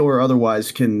 TV show or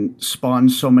otherwise, can spawn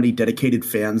so many dedicated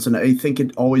fans. And I think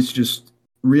it always just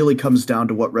really comes down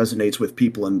to what resonates with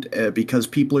people. And because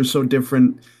people are so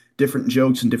different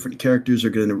jokes and different characters are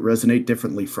going to resonate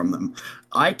differently from them.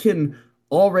 I can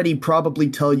already probably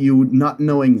tell you, not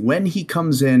knowing when he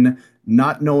comes in,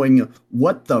 not knowing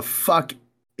what the fuck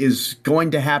is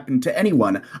going to happen to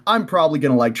anyone, I'm probably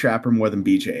going to like Trapper more than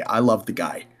BJ. I love the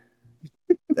guy.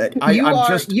 You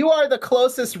are the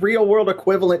closest real world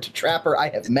equivalent to Trapper I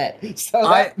have met. So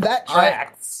that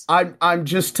tracks. I'm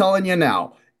just telling you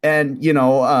now. And,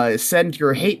 send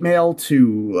your hate mail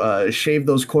to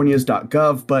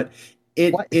shavethosecorneas.gov, but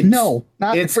we're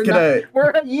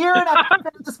a year and a half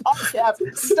into this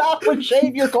podcast. Stop with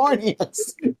shave your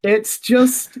corneas. It's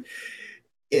just,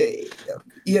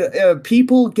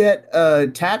 people get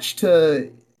attached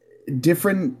to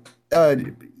different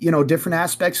different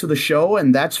aspects of the show,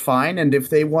 and that's fine. And if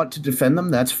they want to defend them,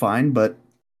 that's fine. But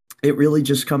it really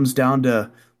just comes down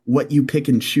to what you pick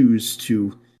and choose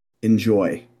to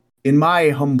enjoy, in my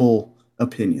humble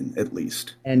opinion, at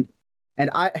least. And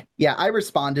I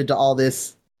responded to all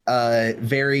this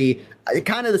very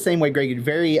kind of the same way Greg did,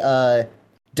 very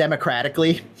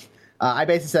democratically. I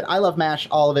basically said, I love MASH,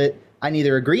 all of it. I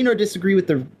neither agree nor disagree with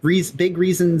the big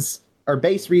reasons or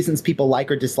base reasons people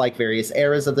like or dislike various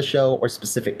eras of the show or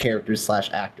specific characters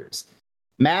 / actors.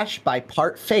 MASH, by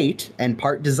part fate and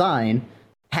part design,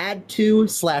 had to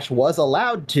 / was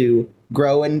allowed to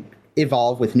grow and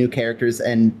evolve with new characters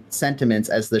and sentiments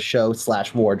as the show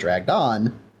 / war dragged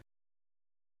on.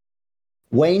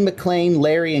 Wayne, McClane,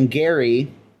 Larry, and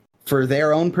Gary, for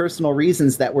their own personal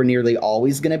reasons that were nearly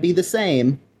always going to be the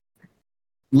same,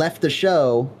 left the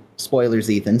show. Spoilers,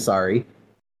 Ethan, sorry.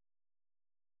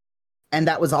 And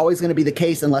that was always going to be the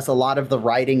case unless a lot of the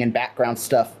writing and background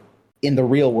stuff in the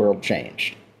real world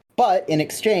changed. But in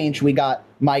exchange, we got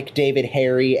Mike, David,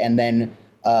 Harry, and then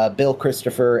Bill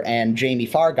Christopher and Jamie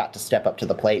Farr got to step up to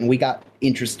the plate, and we got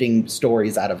interesting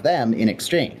stories out of them in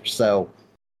exchange. So,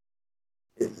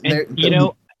 it's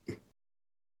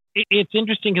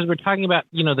interesting because we're talking about,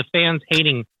 the fans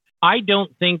hating. I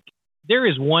don't think there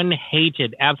is one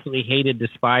absolutely hated,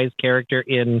 despised character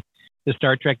in the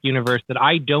Star Trek universe that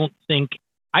I don't think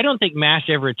MASH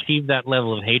ever achieved that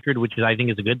level of hatred, which I think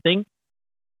is a good thing.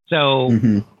 So,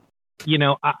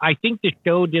 I think the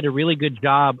show did a really good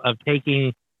job of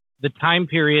taking the time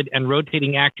period and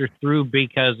rotating actors through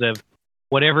because of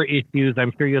whatever issues.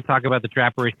 I'm sure you'll talk about the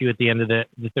Trapper issue at the end of the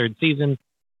third season,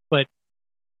 but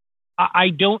I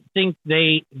don't think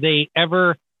they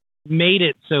ever made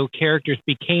it so characters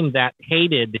became that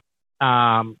hated,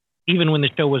 even when the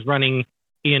show was running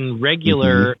in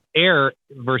regular air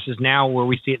versus now where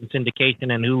we see it in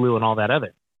syndication and Hulu and all that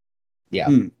other. Yeah.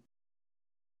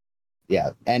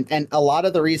 Yeah. And a lot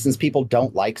of the reasons people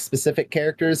don't like specific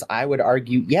characters, I would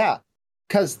argue,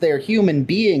 because they're human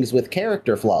beings with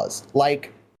character flaws,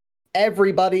 like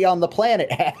everybody on the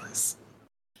planet has.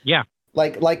 Yeah.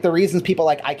 Like the reasons people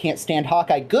I can't stand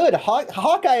Hawkeye. Good.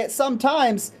 Hawkeye at some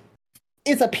times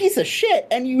is a piece of shit,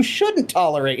 and you shouldn't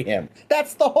tolerate him.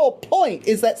 That's the whole point,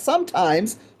 is that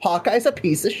sometimes Hawkeye's a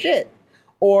piece of shit.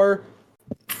 Or,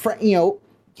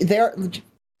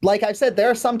 like I've said, there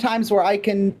are some times where I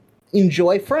can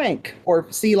enjoy Frank, or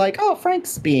see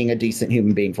Frank's being a decent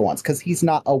human being for once, because he's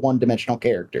not a one-dimensional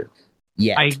character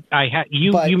yet.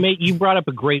 You brought up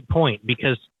a great point,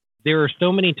 because there are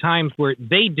so many times where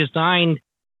they designed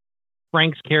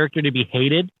Frank's character to be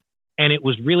hated, and it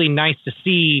was really nice to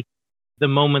see the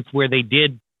moments where they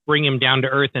did bring him down to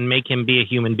earth and make him be a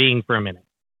human being for a minute.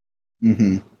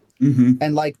 Mm-hmm. Mm-hmm.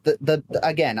 And like the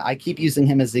again, I keep using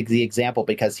him as the example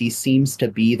because he seems to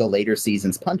be the later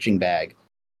season's punching bag.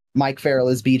 Mike Farrell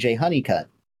is BJ Honeycutt.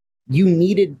 You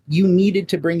needed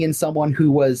to bring in someone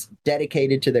who was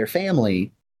dedicated to their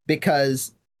family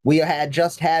because we had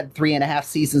just had 3.5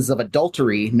 seasons of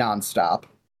adultery nonstop.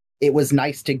 It was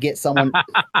nice to get someone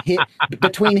hit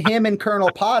between him and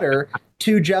Colonel Potter,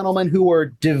 two gentlemen who were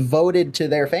devoted to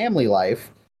their family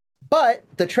life. But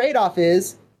the trade-off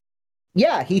is,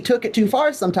 yeah, he took it too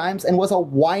far sometimes and was a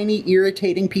whiny,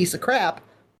 irritating piece of crap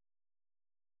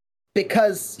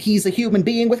because he's a human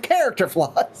being with character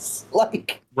flaws.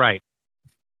 Like, right.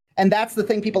 And that's the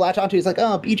thing people latch onto is like,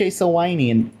 oh, BJ's so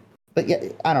whiny. But yeah,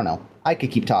 I don't know. I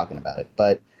could keep talking about it.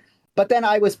 But then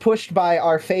I was pushed by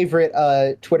our favorite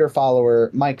Twitter follower,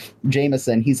 Mike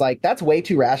Jameson. He's like, that's way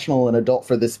too rational and adult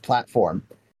for this platform.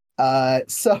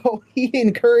 So he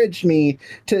encouraged me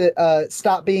to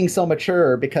stop being so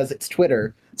mature because it's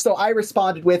Twitter. So I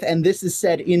responded with, and this is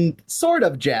said in sort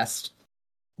of jest,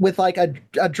 with like a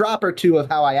drop or two of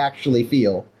how I actually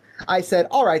feel. I said,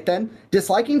 all right then,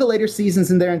 disliking the later seasons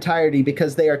in their entirety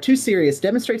because they are too serious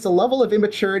demonstrates a level of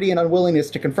immaturity and unwillingness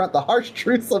to confront the harsh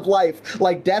truths of life,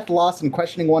 like death, loss, and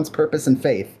questioning one's purpose and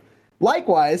faith.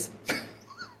 Likewise,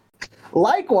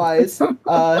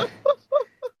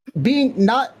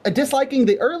 disliking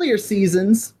the earlier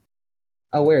seasons.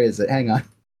 Oh, where is it? Hang on.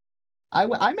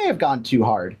 I may have gone too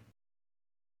hard.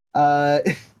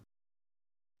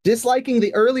 Disliking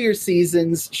the earlier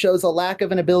seasons shows a lack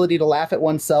of an ability to laugh at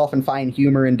oneself and find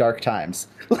humor in dark times.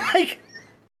 Like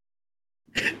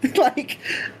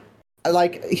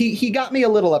he got me a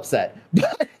little upset.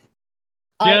 But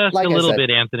just a little bit,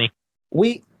 Anthony.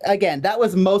 That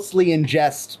was mostly in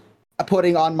jest,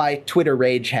 putting on my Twitter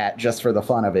rage hat just for the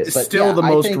fun of it. It's still the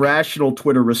most rational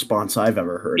Twitter response I've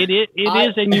ever heard. It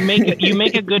is, and you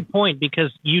make a good point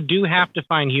because you do have to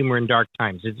find humor in dark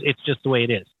times. It's just the way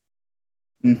it is.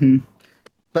 Mm-hmm.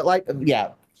 But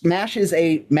MASH is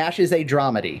a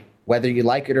dramedy, whether you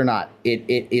like it or not.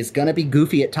 It is going to be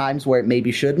goofy at times where it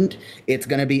maybe shouldn't. It's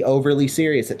going to be overly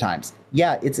serious at times.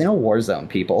 Yeah, it's in a war zone,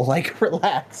 people. Like,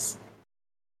 relax.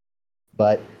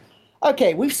 But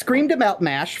okay, we've screamed about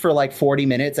MASH for like 40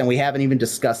 minutes, and we haven't even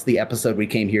discussed the episode we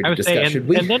came here to discuss. Should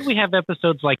we? And then we have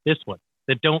episodes like this one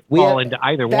that don't fall into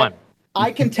either one.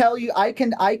 I can tell you, I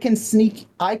can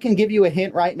give you a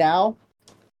hint right now.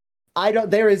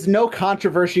 There is no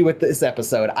controversy with this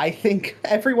episode. I think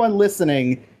everyone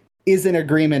listening is in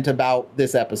agreement about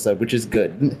this episode, which is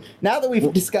good. Now that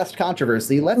we've discussed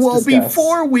controversy, let's discuss. Well,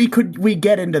 before we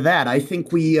get into that, I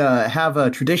think we have a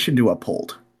tradition to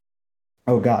uphold.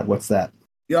 Oh God, what's that?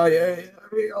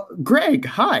 Greg,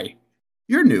 hi.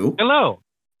 You're new. Hello.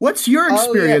 What's your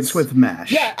experience with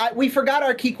MASH? Yeah, we forgot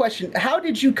our key question. How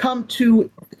did you come to...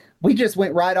 We just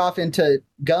went right off into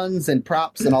guns and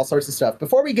props and all sorts of stuff.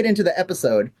 Before we get into the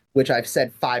episode, which I've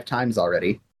said 5 times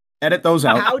already. Edit those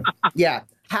out.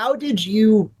 How did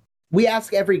you... We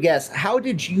ask every guest, how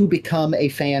did you become a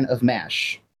fan of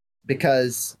MASH?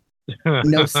 Because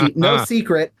no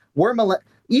secret,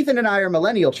 Ethan and I are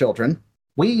millennial children.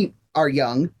 We are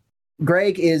young.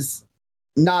 Greg is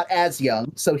not as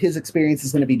young, so his experience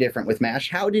is going to be different with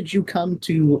MASH. How did you come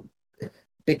to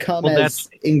become as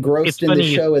engrossed in the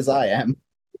show as I am?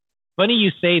 Funny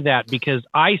you say that because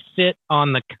I sit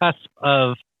on the cusp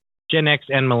of Gen X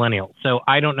and millennial, so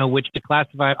I don't know which to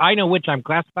classify. I know which I'm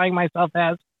classifying myself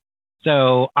as,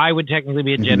 so I would technically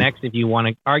be a Gen X if you want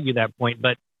to argue that point.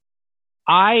 But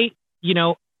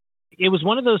it was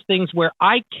one of those things where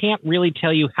I can't really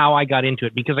tell you how I got into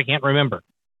it because I can't remember.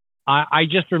 I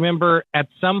just remember at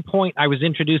some point I was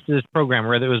introduced to this program,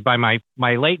 whether it was by my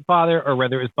late father or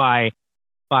whether it was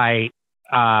by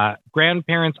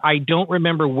grandparents. I don't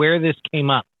remember where this came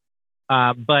up,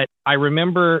 but I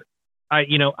remember,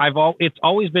 it's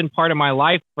always been part of my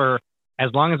life for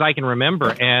as long as I can remember.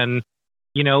 And,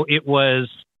 it was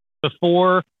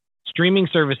before streaming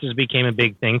services became a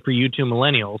big thing for you two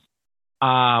millennials.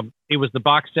 It was the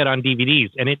box set on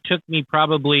DVDs, and it took me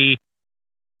probably,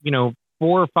 4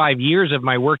 or 5 years of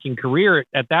my working career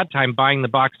at that time buying the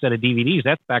box set of DVDs.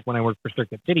 That's back when I worked for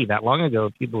Circuit City that long ago,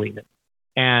 if you believe it.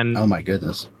 And oh my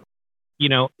goodness,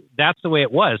 that's the way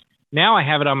it was. Now I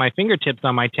have it on my fingertips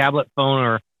on my tablet, phone,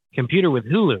 or computer with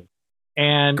Hulu.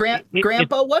 And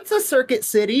Grandpa, what's a Circuit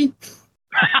City?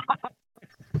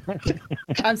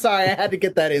 I'm sorry, I had to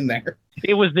get that in there.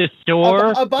 It was this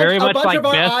store, very much like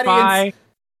Best Buy.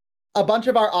 A bunch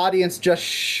of our audience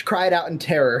just cried out in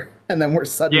terror, and then we're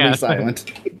suddenly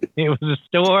silent. It was a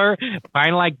store, kind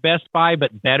of like Best Buy,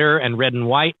 but better and red and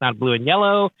white, not blue and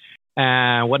yellow.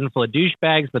 Wasn't full of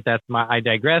douchebags, but I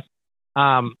digress.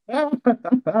 You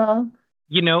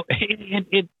know,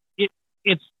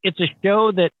 it's a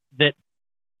show that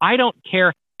I don't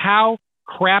care how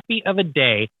crappy of a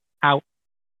day, how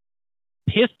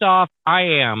pissed off I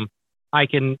am, I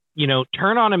can,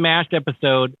 turn on a MASH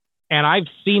episode, and I've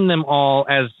seen them all,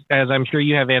 as I'm sure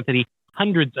you have, Anthony,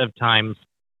 hundreds of times.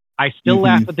 I still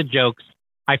laugh at the jokes.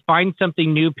 I find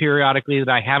something new periodically that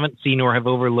I haven't seen or have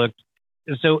overlooked.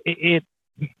 So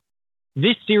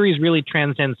this series really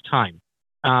transcends time.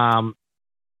 And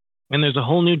there's a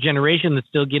whole new generation that's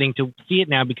still getting to see it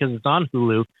now because it's on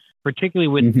Hulu, particularly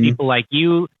with people like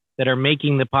you that are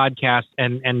making the podcast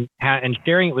and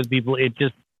sharing it with people.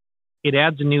 It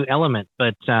adds a new element.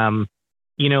 But,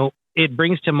 it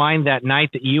brings to mind that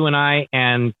night that you and I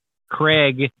and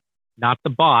Craig, not the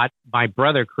bot, my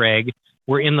brother Craig,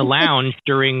 were in the lounge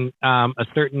during a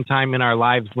certain time in our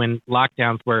lives when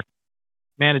lockdowns were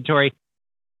mandatory,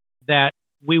 that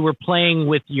we were playing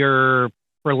with your,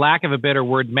 for lack of a better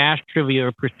word, MASH Trivia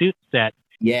Pursuit set.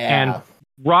 Yeah. And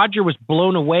Roger was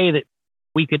blown away that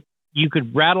you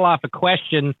could rattle off a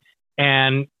question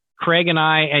and Craig and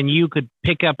I and you could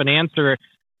pick up an answer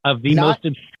of the most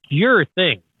obscure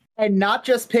thing. And not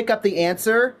just pick up the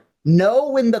answer, know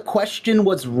when the question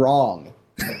was wrong.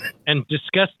 And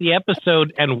discuss the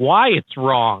episode and why it's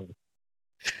wrong.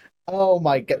 Oh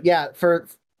my God. Yeah, for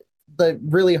the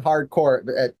really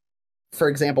hardcore, for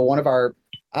example, I'll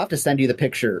have to send you the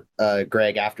picture,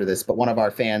 Greg, after this, but one of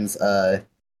our fans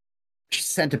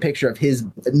sent a picture of his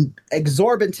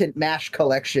exorbitant MASH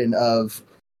collection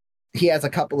he has a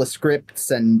couple of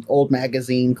scripts and old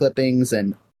magazine clippings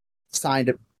and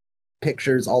signed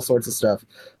pictures, all sorts of stuff.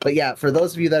 But yeah, for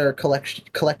those of you that are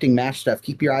collecting MASH stuff,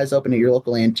 keep your eyes open at your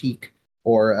local antique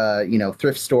or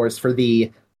thrift stores for the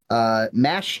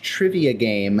MASH trivia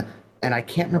game. And I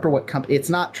can't remember what company. It's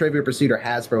not Trivia Pursuit or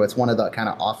Hasbro. It's one of the kind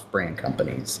of off-brand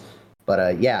companies. But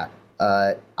I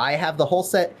have the whole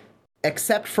set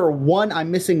except for one. I'm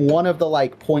missing one of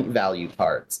the point value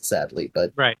cards, sadly.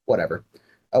 But whatever.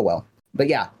 Oh well. But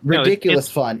yeah, ridiculous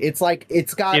fun. It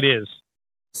is.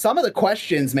 Some of the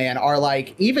questions, man, are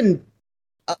even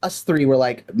us three were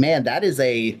like, man, that's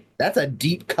a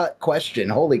deep cut question.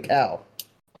 Holy cow.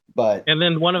 And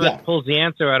then one of us pulls the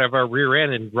answer out of our rear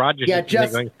end and Roger's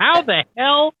just going, how the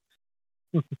hell?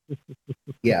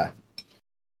 Yeah.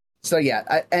 So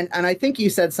yeah, and I think you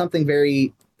said something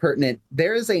very pertinent.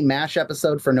 There is a MASH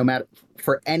episode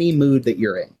for any mood that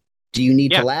you're in. Do you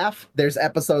need to laugh? There's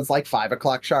episodes like 5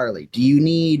 O'Clock Charlie. Do you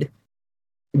need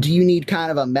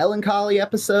kind of a melancholy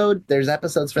episode? There's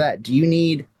episodes for that. Do you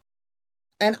need,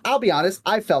 and I'll be honest,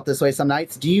 I felt this way some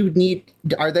nights.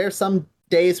 Are there some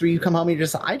days where you come home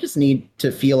and I just need to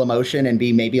feel emotion and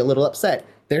be maybe a little upset?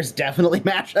 There's definitely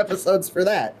MASH episodes for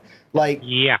that.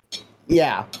 It's,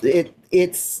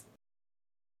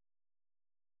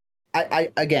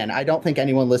 I don't think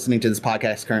anyone listening to this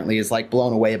podcast currently is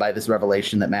blown away by this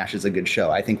revelation that MASH is a good show.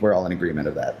 I think we're all in agreement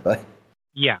of that, but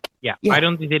yeah. I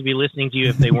don't think they'd be listening to you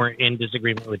if they weren't in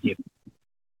disagreement with you.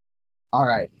 All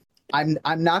right. I'm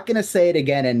not going to say it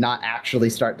again and not actually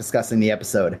start discussing the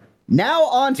episode. Now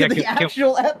on to the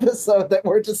actual episode that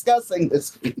we're discussing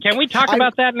this week. Can we talk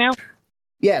about that now?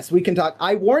 Yes, we can talk.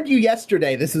 I warned you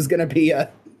yesterday this is going to be an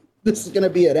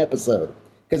episode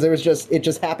because it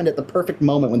just happened at the perfect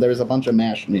moment when there was a bunch of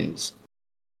MASH news.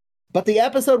 But the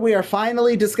episode we are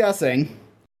finally discussing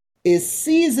is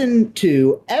Season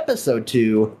 2, Episode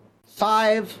 2,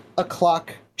 5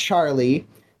 O'Clock Charlie,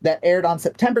 that aired on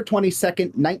September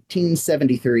 22nd,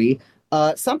 1973.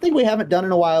 Something we haven't done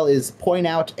in a while is point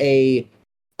out a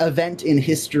event in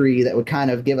history that would kind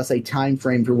of give us a time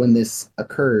frame for when this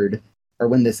occurred or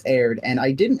when this aired. And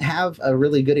I didn't have a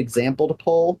really good example to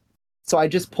pull, so I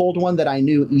just pulled one that I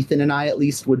knew Ethan and I at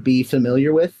least would be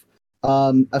familiar with.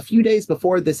 A few days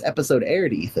before this episode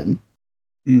aired, Ethan,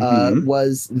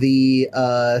 was the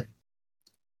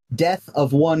death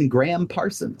of one Graham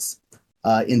Parsons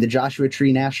in the Joshua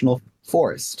Tree National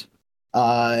Forest.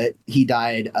 He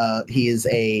died. He is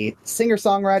a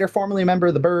singer-songwriter, formerly a member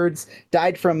of the Byrds,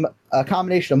 died from a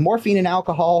combination of morphine and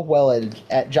alcohol while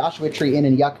at Joshua Tree Inn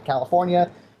in Yucca, California,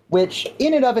 which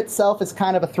in and of itself is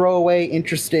kind of a throwaway,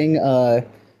 interesting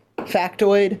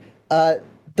factoid.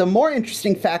 The more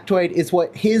interesting factoid is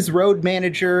what his road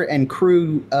manager and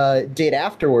crew did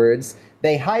afterwards.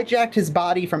 They hijacked his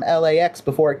body from LAX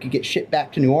before it could get shipped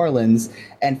back to New Orleans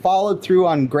and followed through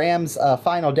on Graham's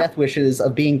final death wishes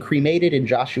of being cremated in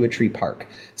Joshua Tree Park.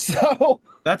 So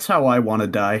that's how I want to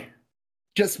die.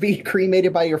 Just be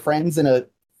cremated by your friends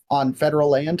on federal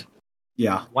land?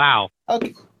 Yeah. Wow.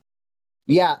 Okay.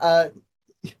 Yeah.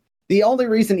 The only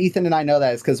reason Ethan and I know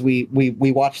that is because we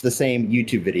watched the same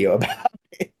YouTube video about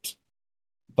it.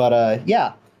 But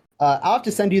yeah, I'll have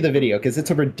to send you the video because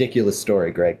it's a ridiculous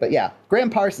story, Greg. But yeah,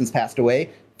 Graham Parsons passed away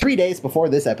 3 days before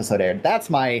this episode aired. That's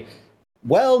my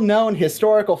well-known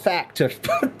historical fact to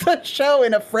put the show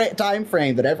in a time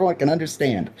frame that everyone can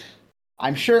understand.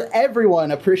 I'm sure everyone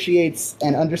appreciates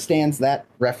and understands that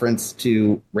reference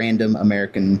to random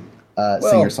American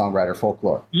singer-songwriter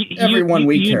folklore. Everyone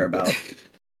we care about.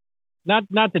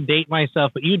 Not to date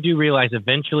myself, but you do realize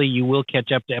eventually you will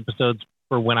catch up to episodes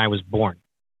for when I was born.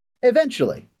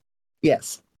 Eventually,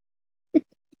 yes.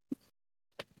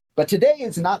 But today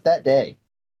is not that day.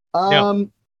 No.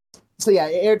 So yeah,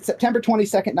 it aired September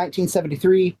 22nd,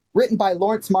 1973. Written by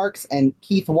Lawrence Marks and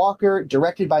Keith Walker.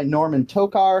 Directed by Norman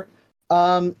Tokar.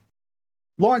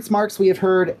 Lawrence Marks we have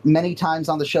heard many times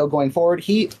on the show going forward.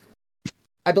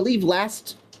 I believe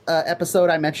last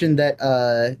episode I mentioned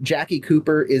that Jackie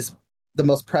Cooper is the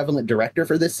most prevalent director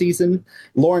for this season.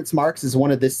 Lawrence Marks is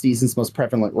one of this season's most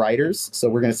prevalent writers, so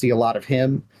we're going to see a lot of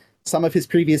him. Some of his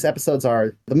previous episodes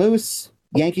are The Moose,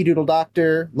 Yankee Doodle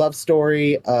Doctor, Love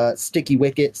Story, Sticky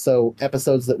Wicket, so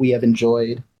episodes that we have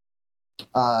enjoyed.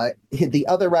 The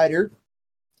other writer,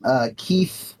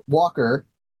 Keith Walker,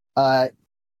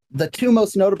 the two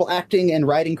most notable acting and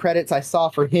writing credits I saw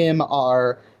for him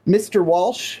are Mr.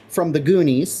 Walsh from The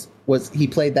Goonies, he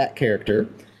played that character,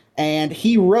 and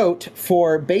he wrote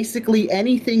for basically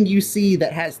anything you see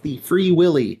that has the Free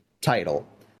Willy title.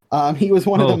 He was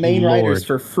one of the main writers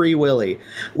for Free Willy,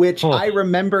 which I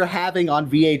remember having on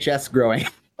VHS growing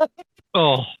up.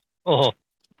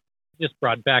 Just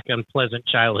brought back unpleasant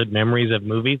childhood memories of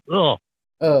movies.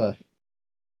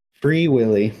 Free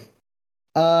Willy.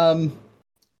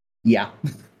 Yeah.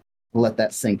 Let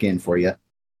that sink in for you.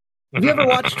 Have you ever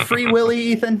watched Free Willy,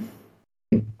 Ethan?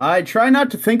 I try not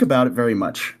to think about it very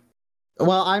much.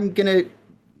 Well,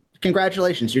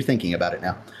 congratulations, you're thinking about it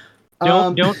now.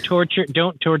 Don't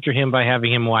torture him by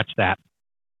having him watch that.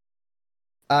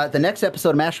 The next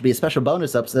episode of MASH will be a special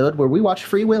bonus episode where we watch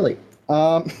Free Willy.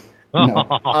 Next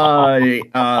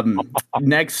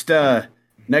Sunday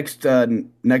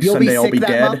I'll be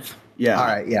dead. Month? Yeah. All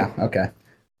right. Yeah. Okay.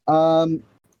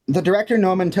 The director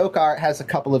Norman Tokar has a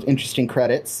couple of interesting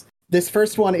credits. This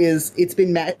first one is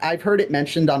I've heard it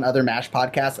mentioned on other MASH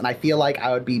podcasts, and I feel like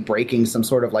I would be breaking some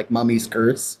sort of like mummy's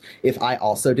curse if I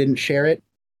also didn't share it.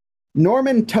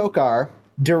 Norman Tokar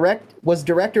was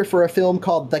director for a film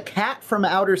called The Cat from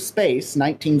Outer Space,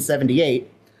 1978,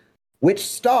 which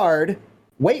starred,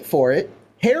 wait for it,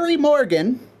 Harry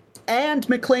Morgan and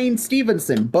McLean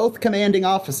Stevenson, both commanding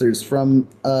officers from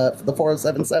the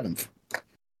 407th.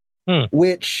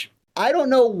 Which I don't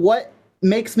know what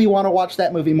makes me want to watch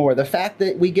that movie more. The fact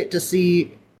that we get to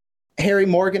see Harry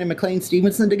Morgan and McLean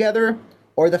Stevenson together,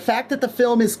 or the fact that the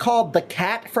film is called The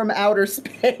Cat from Outer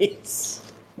Space.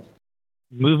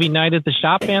 Movie night at the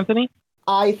shop, Anthony?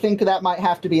 I think that might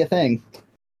have to be a thing.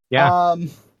 Yeah.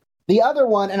 The other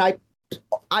one, and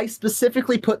I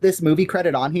specifically put this movie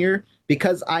credit on here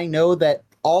because I know that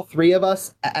all three of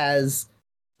us at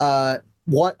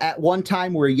one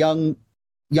time were young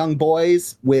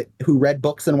boys who read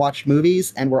books and watched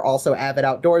movies, and were also avid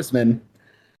outdoorsmen.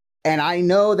 And I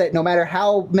know that no matter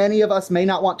how many of us may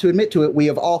not want to admit to it, we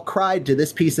have all cried to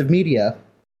this piece of media.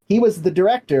 He was the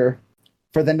director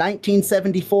for the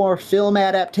 1974 film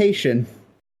adaptation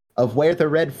of Where the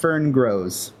Red Fern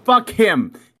Grows. Fuck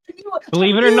him.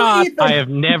 Believe it or not, I have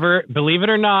never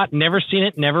seen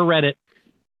it, never read it.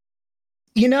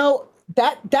 You know,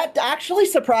 that actually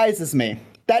surprises me.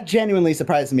 That genuinely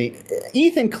surprised me.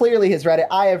 Ethan clearly has read it.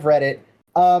 I have read it.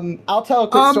 I'll tell a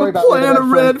quick story about plant a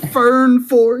red fern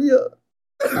for you.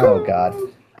 Oh, God.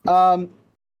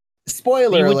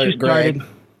 Spoiler alert, Greg.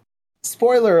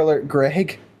 Spoiler alert,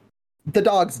 Greg. The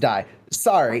dogs die.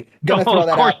 Sorry. Gonna throw that out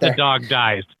there. Of course the dog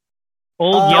dies.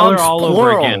 Old Yeller all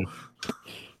over again.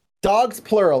 Dogs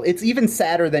plural. It's even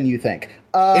sadder than you think.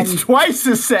 It's twice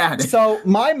as sad. So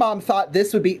my mom thought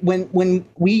this would be when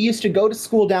we used to go to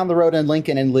school down the road in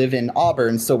Lincoln and live in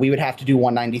Auburn, so we would have to do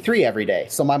 193 every day.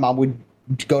 So my mom would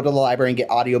go to the library and get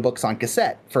audiobooks on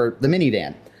cassette for the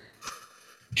minivan.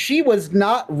 She was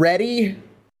not ready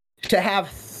to have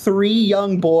 3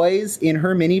 young boys in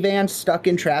her minivan stuck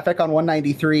in traffic on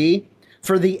 193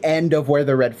 for the end of Where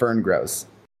the Red Fern Grows.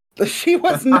 She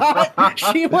was not.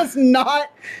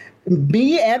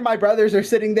 Me and my brothers are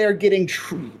sitting there getting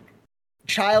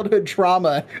childhood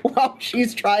trauma while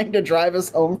she's trying to drive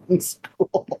us home from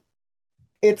school.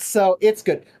 It's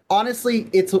good. Honestly,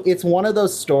 it's one of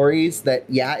those stories that,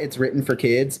 yeah, it's written for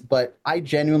kids, but I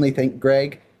genuinely think,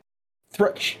 Greg,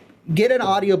 get an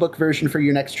audiobook version for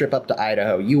your next trip up to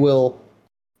Idaho. You will,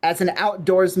 as an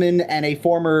outdoorsman and a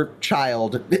former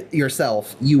child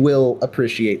yourself, you will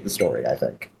appreciate the story, I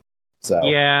think. So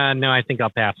yeah, no, I think I'll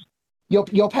pass.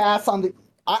 You'll pass on the.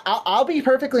 I'll be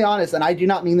perfectly honest, and I do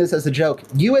not mean this as a joke.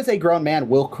 You, as a grown man,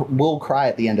 will cry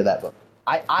at the end of that book.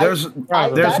 There's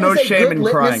no shame in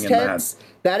crying in that.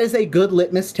 That is a good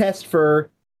litmus test for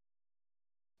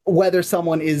whether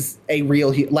someone is a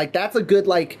real like. That's a good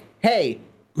like. Hey,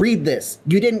 read this.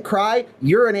 You didn't cry.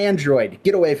 You're an android.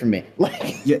 Get away from me.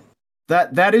 Like, yeah,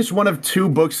 that is one of 2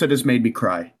 books that has made me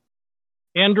cry.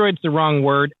 Android's the wrong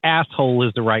word. Asshole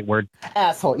is the right word.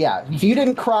 Asshole, yeah. If you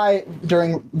didn't cry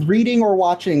during reading or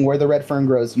watching Where the Red Fern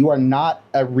Grows, you are not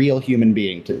a real human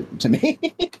being to me.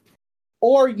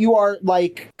 Or you are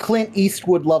like Clint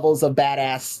Eastwood levels of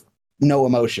badass, no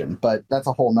emotion. But that's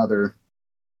a whole nother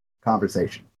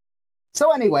conversation.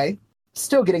 So anyway,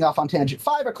 still getting off on tangent.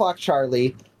 5 o'clock,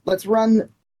 Charlie. Let's run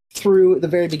through the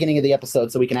very beginning of the episode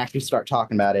so we can actually start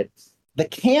talking about it. The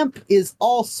camp is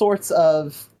all sorts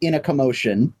of in a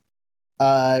commotion.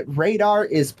 Radar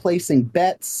is placing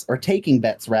bets, or taking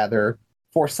bets rather,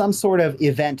 for some sort of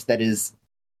event that is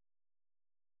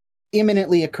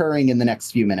imminently occurring in the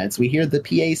next few minutes. We hear the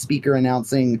PA speaker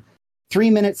announcing 3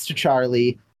 minutes to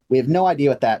Charlie. We have no idea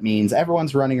what that means.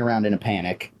 Everyone's running around in a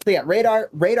panic. So yeah,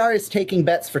 Radar is taking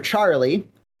bets for Charlie,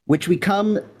 which we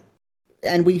come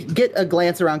and we get a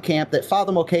glance around camp that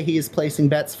Father Mulcahy is placing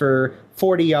bets for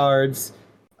 40 yards.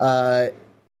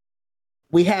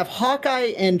 We have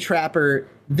Hawkeye and Trapper.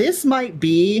 This might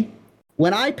be,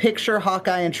 when I picture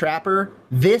Hawkeye and Trapper,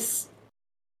 this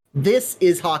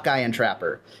is Hawkeye and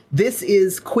Trapper. This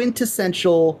is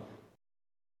quintessential.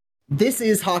 This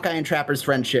is Hawkeye and Trapper's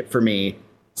friendship for me,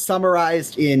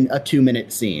 summarized in a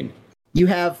 2-minute scene. You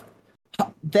have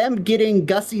them getting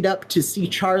gussied up to see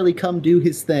Charlie come do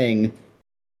his thing.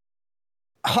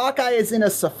 Hawkeye is in a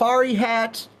safari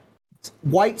hat,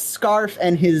 white scarf,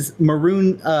 and his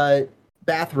maroon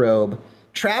bathrobe.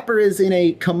 Trapper is in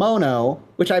a kimono,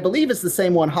 which I believe is the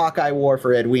same one Hawkeye wore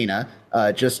for Edwina,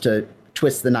 just to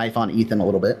twist the knife on Ethan a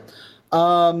little bit.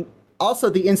 Also,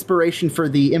 the inspiration for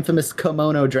the infamous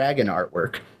kimono dragon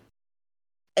artwork.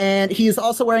 And he is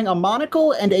also wearing a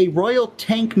monocle and a Royal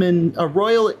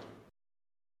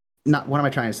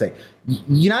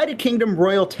United Kingdom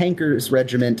Royal Tankers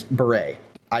Regiment beret.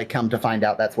 I come to find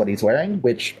out that's what he's wearing,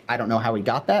 which I don't know how he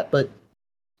got that, but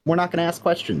we're not going to ask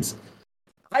questions.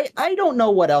 I don't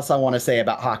know what else I want to say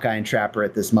about Hawkeye and Trapper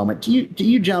at this moment. Do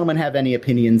you gentlemen have any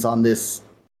opinions on this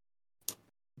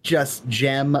just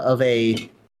gem of a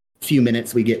few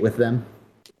minutes we get with them?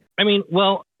 I mean,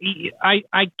 well, I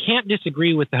can't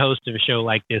disagree with the host of a show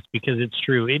like this, because it's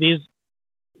true. It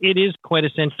is quite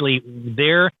essentially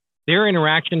their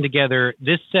interaction together.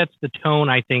 This sets the tone,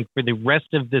 I think, for the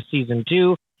rest of the season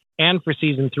 2 and for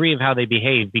season 3 of how they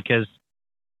behave, because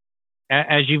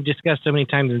as you've discussed so many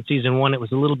times in season 1, it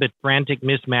was a little bit frantic,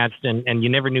 mismatched, and you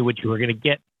never knew what you were going to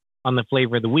get on the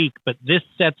flavor of the week. But this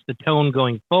sets the tone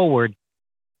going forward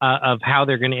of how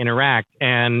they're going to interact.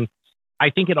 And I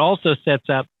think it also sets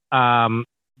up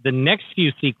the next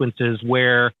few sequences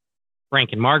where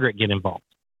Frank and Margaret get involved.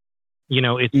 You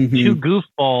know, it's 2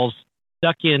 goofballs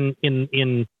stuck in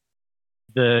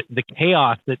the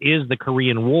chaos that is the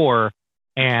Korean War,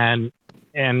 and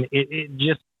it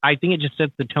just, I think it just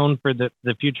sets the tone for the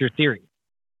future series.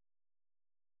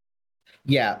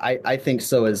 Yeah, I think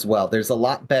so as well. There's a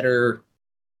lot better.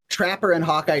 Trapper and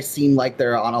Hawkeye seem like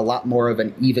they're on a lot more of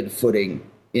an even footing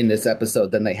in this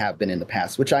episode than they have been in the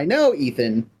past, which I know,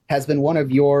 Ethan, has been one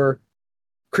of your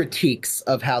critiques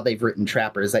of how they've written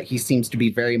Trapper, is that he seems to be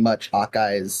very much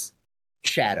Hawkeye's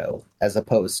shadow as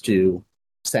opposed to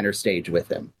center stage with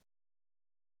him.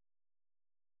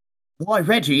 Why,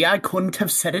 Reggie, I couldn't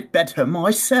have said it better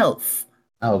myself.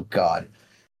 Oh, God.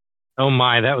 Oh,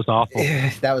 my, that was awful.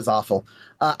 That was awful.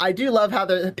 I do love how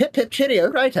the pip pip chitio,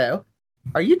 righto.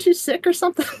 Are you too sick or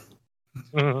something?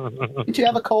 Did you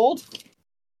have a cold?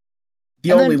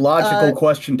 The only logical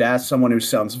question to ask someone who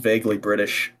sounds vaguely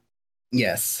British.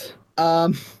 Yes.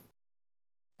 There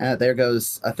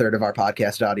goes a third of our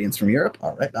podcast audience from Europe.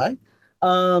 All right, bye.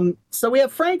 So we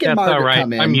have Frank and Margaret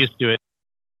come in. I'm used to it.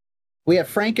 We have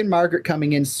Frank and Margaret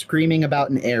coming in screaming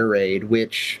about an air raid,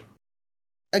 which,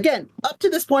 again, up to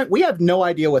this point, we have no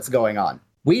idea what's going on.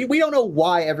 We don't know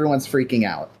why everyone's freaking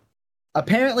out.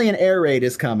 Apparently an air raid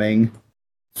is coming.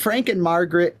 Frank and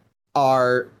Margaret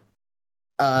are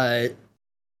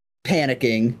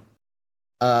panicking,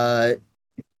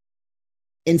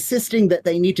 insisting that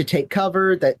they need to take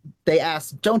cover, that they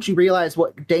ask, don't you realize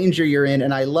what danger you're in?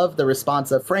 And I love the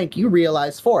response of, Frank, you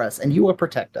realize for us, and you will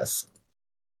protect us.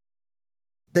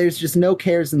 There's just no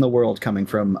cares in the world coming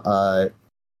from Hawkeye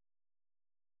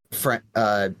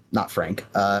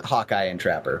and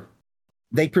Trapper.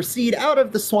 they proceed out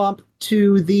of the swamp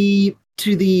to the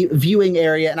viewing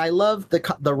area, and I love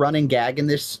the running gag in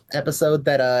this episode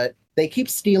that they keep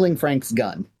stealing Frank's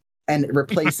gun and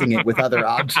replacing it with other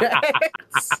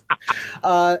objects.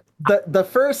 The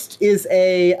first is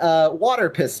a water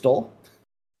pistol.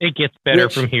 It gets better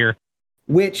from here.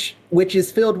 Which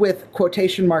is filled with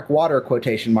quotation mark water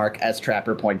quotation mark, as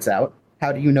Trapper points out.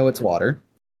 How do you know it's water?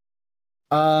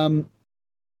 I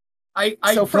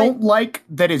don't like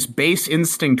that his base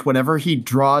instinct whenever he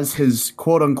draws his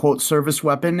quote-unquote service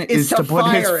weapon is to put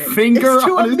his finger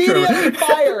on his trigger. Immediately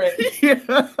fire it. Yeah.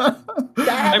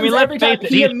 I mean, let's face it.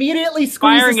 He immediately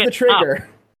squeezes the trigger.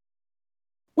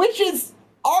 Which is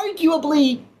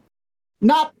arguably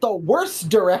not the worst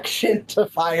direction to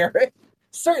fire it.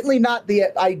 Certainly not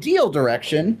the ideal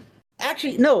direction.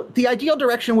 Actually, no, the ideal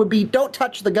direction would be don't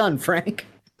touch the gun, Frank.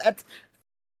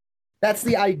 That's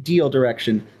the ideal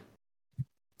direction.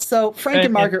 So Frank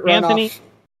and Margaret run off.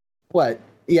 What?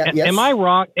 Yeah. Yes. Am I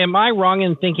wrong? Am I wrong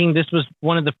in thinking this was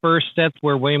one of the first sets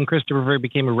where William Christopher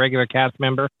became a regular cast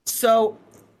member? So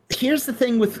here's the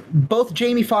thing with both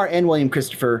Jamie Farr and William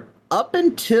Christopher. Up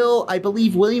until I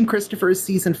believe William Christopher is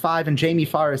season 5 and Jamie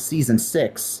Farr is season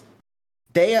 6,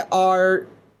 they are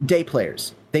day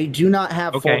players. They do not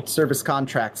have full service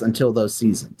contracts until those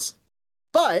seasons.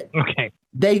 But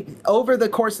they, over the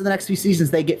course of the next few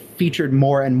seasons, they get featured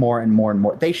more and more and more and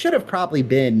more. They should have probably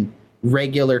been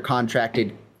regular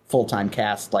contracted full-time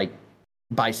cast like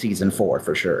by season 4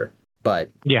 for sure. But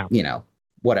you know,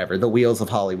 whatever. The wheels of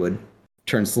Hollywood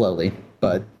turn slowly.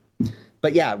 But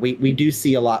yeah, we do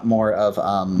see a lot more of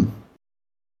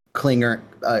Klinger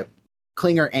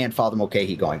and Father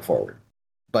Mulcahy going forward.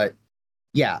 But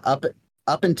yeah, up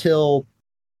until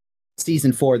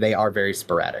season 4, they are very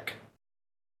sporadic.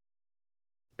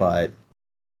 But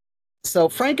so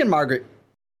Frank and Margaret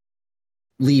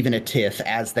leave in a tiff,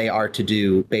 as they are to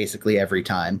do basically every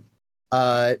time.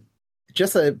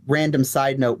 Just a random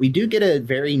side note, we do get a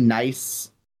very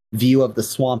nice view of the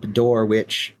swamp door,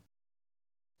 which,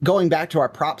 going back to our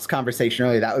props conversation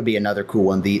earlier, that would be another cool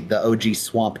one. The OG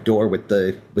swamp door with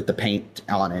the paint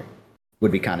on it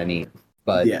would be kind of neat.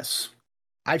 But yes,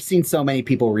 I've seen so many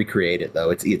people recreate it though.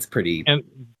 It's pretty.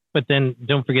 But then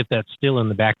don't forget that still in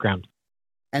the background.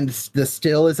 And the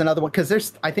still is another one,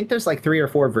 because I think there's like 3 or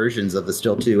 4 versions of the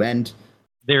still too. And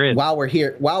there is. While we're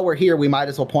here, we might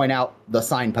as well point out the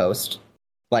signpost.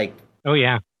 Like, oh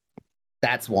yeah,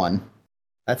 that's one.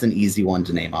 That's an easy one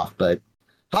to name off. But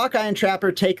Hawkeye and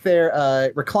Trapper take their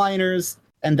recliners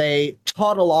and they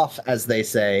toddle off, as they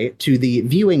say, to the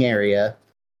viewing area.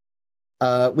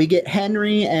 We get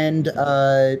Henry and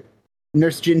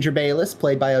Nurse Ginger Bayless,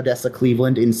 played by Odessa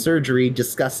Cleveland, in surgery,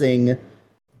 discussing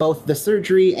both the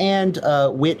surgery and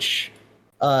which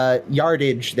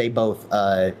yardage they both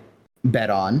bet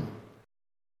on.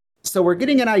 So we're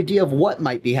getting an idea of what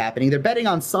might be happening. They're betting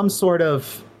on some sort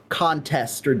of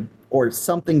contest or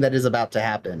something that is about to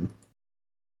happen.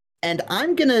 And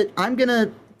I'm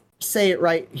gonna say it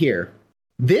right here.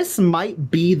 This might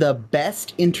be the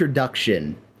best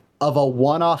introduction of a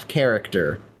one-off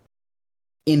character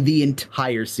in the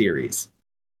entire series.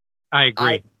 I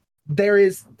agree. There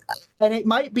is, and it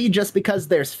might be just because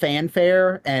there's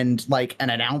fanfare and like an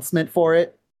announcement for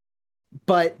it,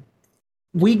 but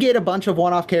we get a bunch of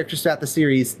one-off characters throughout the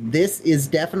series. This is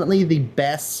definitely the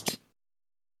best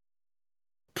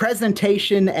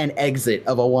presentation and exit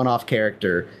of a one-off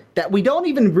character that we don't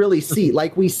even really see.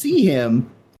 Like, we see him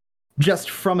just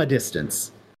from a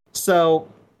distance.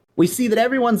 So we see that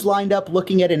everyone's lined up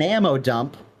looking at an ammo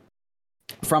dump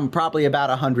from probably about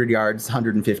 100 yards,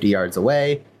 150 yards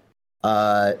away.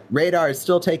 Radar is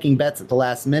still taking bets at the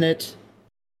last minute.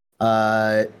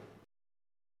 Frank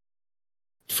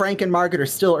and Margaret are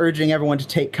still urging everyone to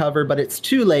take cover, but it's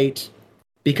too late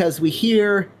because we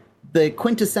hear the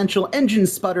quintessential engine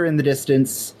sputter in the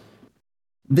distance.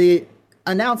 The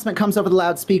announcement comes over the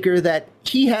loudspeaker that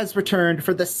he has returned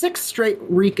for the 6th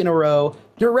straight week in a row,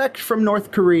 direct from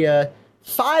North Korea,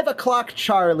 5 o'clock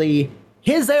Charlie,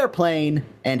 his airplane,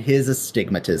 and his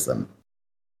astigmatism.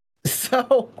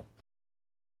 So,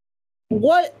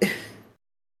 what?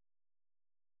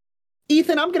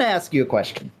 Ethan, I'm going to ask you a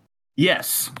question.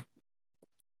 Yes.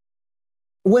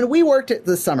 When we worked at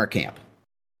the summer camp,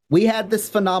 we had this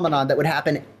phenomenon that would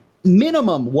happen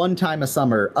minimum 1 time a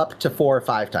summer, up to 4 or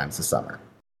 5 times a summer.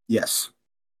 Yes.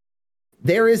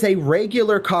 There is a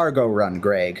regular cargo run,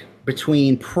 Greg,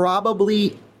 between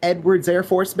probably Edwards Air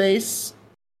Force Base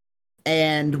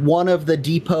and one of the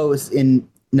depots in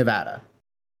Nevada.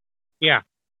 Yeah.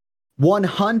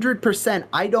 100%.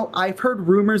 I've heard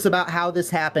rumors about how this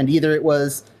happened. Either it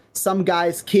was some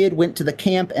guy's kid went to the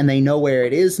camp and they know where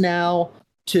it is now,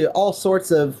 to all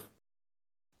sorts of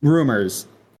rumors.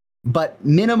 But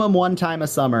minimum one time a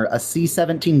summer, a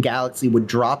C-17 Galaxy would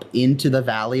drop into the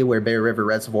valley where Bear River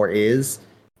Reservoir is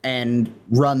and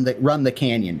run the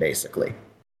canyon, basically,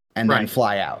 and then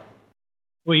fly out.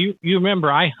 Well, you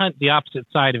remember I hunt the opposite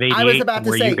side of 88 I was about from to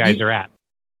where say, you guys are at.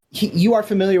 You are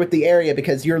familiar with the area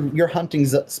because your hunting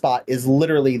spot is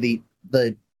literally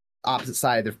the opposite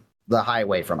side of the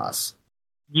highway from us.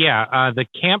 Yeah, the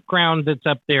campground that's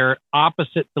up there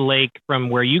opposite the lake from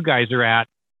where you guys are at,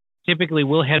 typically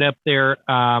we'll head up there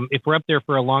if we're up there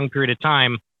for a long period of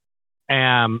time.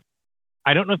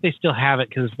 I don't know if they still have it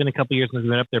because it's been a couple years since we've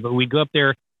been up there, but we go up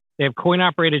there. They have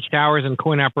coin-operated showers and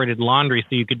coin-operated laundry,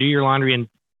 so you could do your laundry and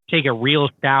take a real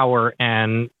shower.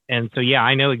 And so, yeah,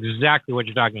 I know exactly what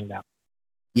you're talking about.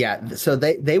 Yeah, so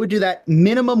they would do that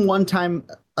minimum one time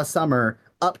a summer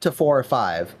up to 4 or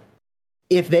 5.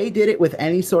 If they did it with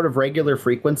any sort of regular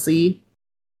frequency,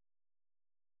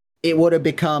 it would have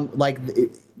become like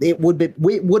it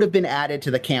would have been added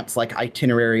to the camp's like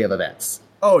itinerary of events.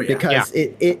 Oh yeah, because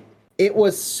it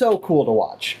was so cool to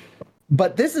watch.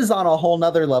 But this is on a whole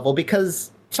nother level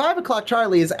because 5 o'clock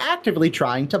Charlie is actively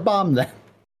trying to bomb them.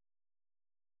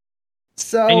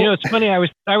 So, and it's funny. I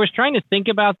was trying to think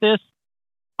about this.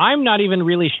 I'm not even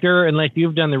really sure unless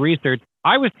you've done the research.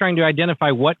 I was trying to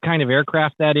identify what kind of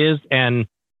aircraft that is, and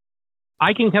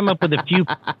I can come up with a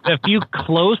few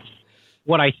close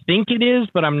what I think it is,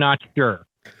 but I'm not sure.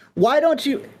 Why don't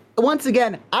you? Once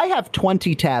again, I have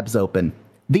 20 tabs open.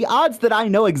 The odds that I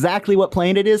know exactly what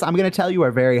plane it is, I'm going to tell you,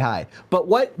 are very high. But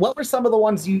what were some of the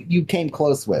ones you came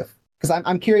close with? Because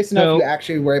I'm curious to know if you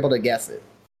actually were able to guess it.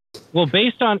 Well,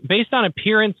 based on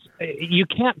appearance, you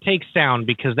can't take sound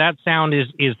because that sound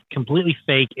is completely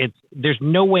fake. There's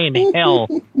no way in hell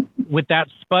with that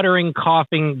sputtering,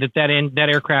 coughing that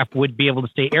aircraft would be able to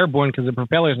stay airborne because the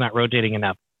propeller's not rotating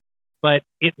enough. But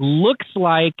it looks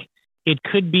like it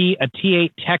could be a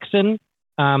T-8 Texan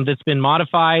that's been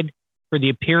modified for the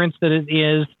appearance that it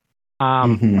is.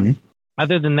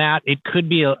 Other than that, it could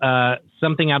be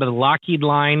something out of the Lockheed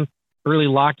line. Early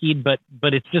Lockheed, but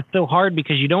it's just so hard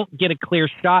because you don't get a clear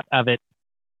shot of it,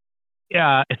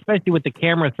 especially with the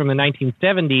cameras from the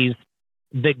 1970s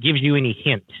that gives you any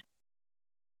hint.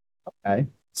 Okay,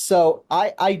 so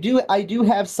I do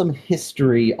have some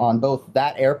history on both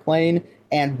that airplane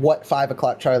and what 5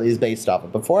 o'clock Charlie is based off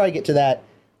of. Before I get to that,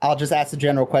 I'll just ask a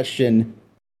general question.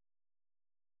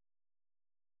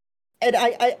 And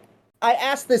I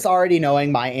asked this already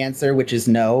knowing my answer, which is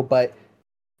no, but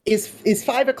Is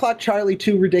 5 o'clock Charlie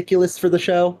too ridiculous for the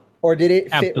show, or did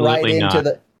it fit right into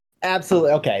the?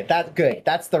 Absolutely. Okay, that's good.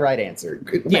 That's the right answer.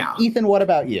 Yeah, Ethan, what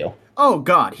about you? Oh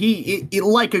God, he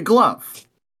like a glove.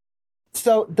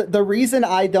 So the reason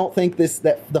I don't think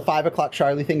that the 5 o'clock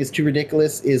Charlie thing is too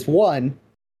ridiculous is, one,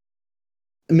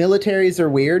 militaries are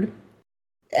weird,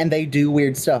 and they do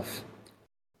weird stuff.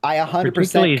 I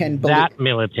 100% can believe that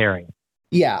military.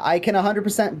 Yeah, I can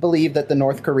 100% believe that the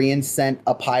North Koreans sent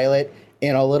a pilot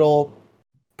in a little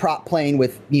prop plane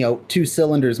with, 2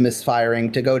 cylinders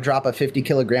misfiring to go drop a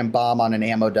 50-kilogram bomb on an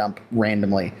ammo dump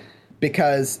randomly.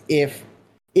 Because if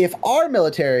our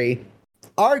military,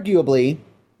 arguably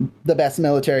the best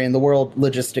military in the world,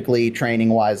 logistically,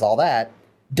 training-wise, all that,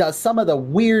 does some of the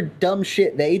weird, dumb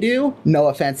shit they do, no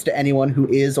offense to anyone who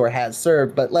is or has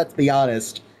served, but let's be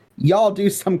honest, y'all do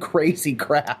some crazy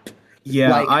crap.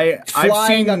 Yeah, like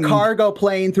flying a cargo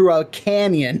plane through a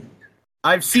canyon.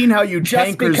 I've seen how you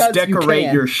tankers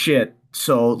decorate your shit,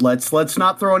 so let's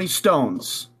not throw any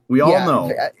stones. We all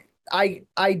know.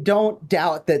 I don't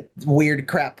doubt that weird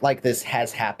crap like this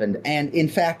has happened, and in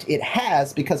fact, it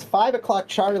has, because 5 o'clock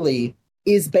Charlie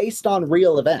is based on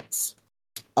real events.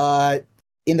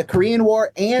 In the Korean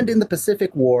War and in the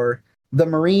Pacific War, the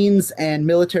Marines and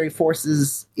military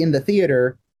forces in the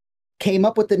theater came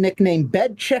up with the nickname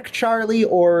Bed Check Charlie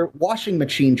or Washing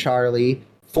Machine Charlie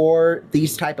for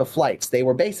these type of flights. They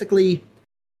were basically,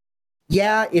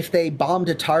 if they bombed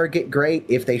a target, great.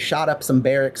 If they shot up some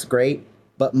barracks, great.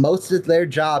 But most of their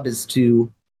job is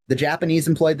the Japanese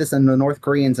employed this and the North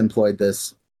Koreans employed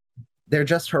this. They're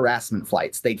just harassment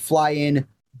flights. They'd fly in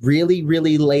really,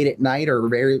 really late at night or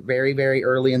very, very, very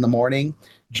early in the morning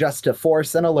just to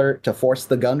force an alert, to force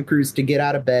the gun crews to get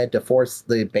out of bed, to force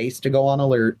the base to go on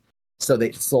alert so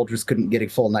that soldiers couldn't get a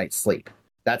full night's sleep.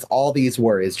 That's all these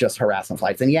were, is just harassment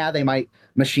flights. And they might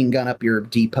machine gun up your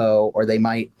depot, or they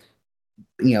might,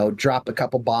 drop a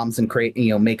couple bombs and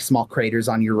make small craters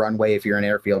on your runway if you're an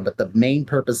airfield. But the main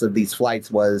purpose of these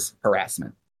flights was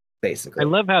harassment, basically. I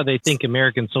love how they think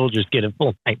American soldiers get a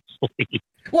full night's sleep.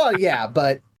 Well, yeah,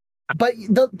 but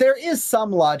there is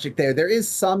some logic there. There is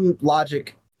some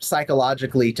logic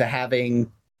psychologically to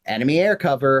having enemy air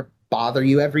cover bother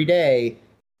you every day,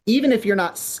 even if you're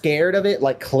not scared of it,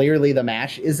 like clearly the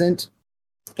MASH isn't.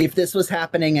 If this was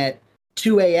happening at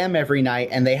 2 a.m. every night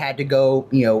and they had to go,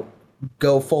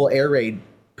 go full air raid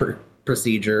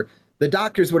procedure, the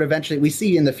doctors would eventually, we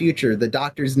see in the future, the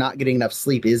doctors not getting enough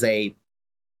sleep is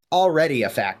already a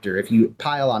factor. If you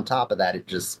pile on top of that,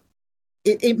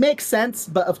 it makes sense,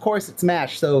 but of course it's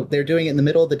MASH, so they're doing it in the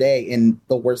middle of the day in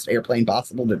the worst airplane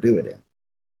possible to do it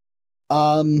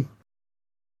in.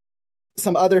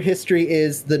 Some other history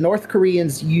is the North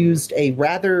Koreans used a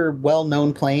rather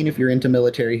well-known plane, if you're into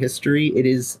military history.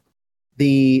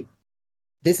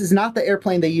 This is not the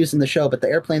airplane they use in the show, but the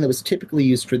airplane that was typically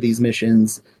used for these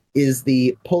missions is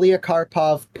the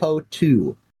Polikarpov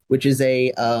Po-2, which is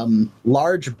a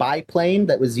large biplane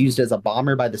that was used as a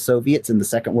bomber by the Soviets in the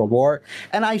Second World War.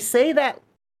 And I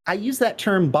use that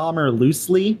term bomber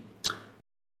loosely.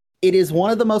 It is one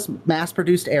of the most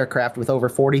mass-produced aircraft with over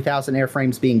 40,000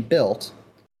 airframes being built,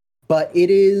 but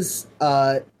it is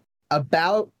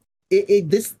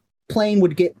this plane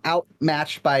would get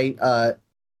outmatched by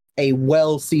a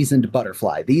well-seasoned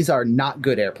butterfly. These are not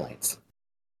good airplanes,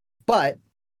 but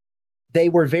they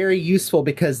were very useful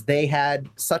because they had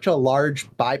such a large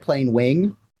biplane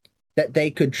wing that they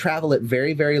could travel at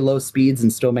very, very low speeds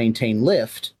and still maintain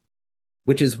lift,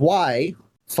 which is why,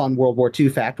 fun World War II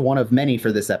fact, one of many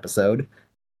for this episode,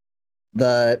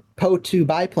 the Po-2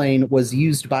 biplane was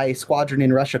used by a squadron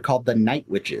in Russia called the Night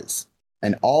Witches,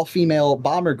 an all-female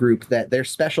bomber group that their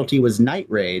specialty was night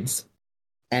raids,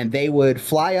 and they would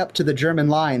fly up to the German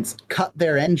lines, cut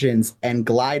their engines, and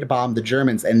glide bomb the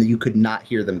Germans, and you could not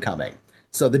hear them coming.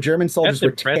 So the German soldiers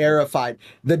were terrified.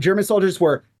 The German soldiers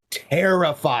were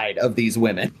terrified of these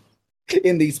women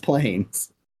in these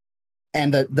planes.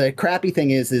 And the crappy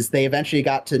thing is they eventually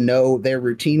got to know their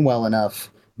routine well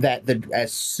enough that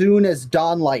as soon as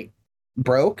dawn light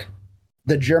broke,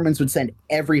 the Germans would send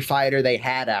every fighter they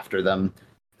had after them.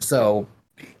 So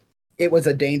it was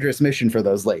a dangerous mission for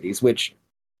those ladies, which,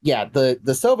 yeah, the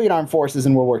Soviet armed forces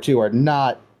in World War II are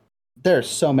not... There are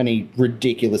so many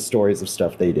ridiculous stories of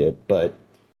stuff they did, but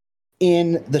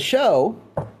in the show,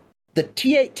 the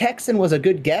T-8 Texan was a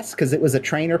good guess because it was a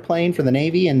trainer plane for the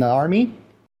Navy and the Army.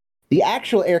 The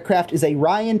actual aircraft is a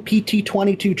Ryan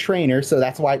PT-22 trainer, so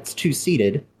that's why it's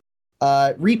two-seated,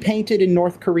 repainted in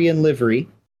North Korean livery.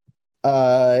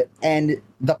 And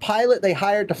the pilot they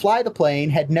hired to fly the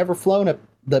plane had never flown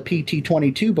the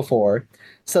PT-22 before,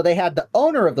 so they had the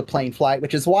owner of the plane fly it,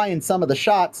 which is why in some of the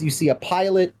shots you see a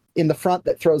pilot in the front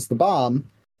that throws the bomb.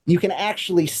 You can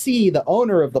actually see the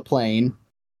owner of the plane,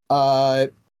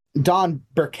 Don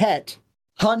Burkett,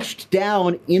 hunched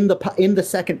down in the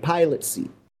second pilot seat.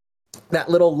 That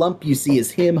little lump you see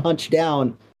is him hunched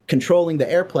down, controlling the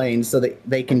airplane so that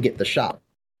they can get the shot.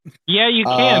 Yeah, you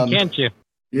can, can't you?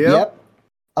 Yep.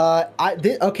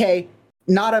 Okay,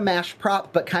 not a MASH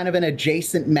prop, but kind of an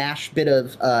adjacent MASH bit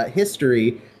of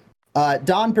history.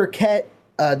 Don Burkett,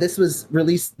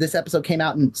 this episode came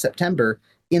out in September.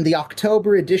 In the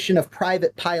October edition of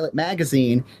Private Pilot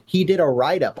magazine, he did a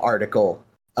write-up article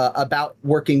about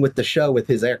working with the show with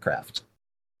his aircraft.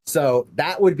 So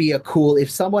that would be if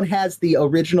someone has the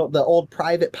old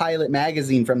Private Pilot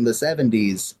magazine from the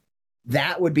 70s,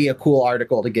 that would be a cool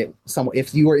article to get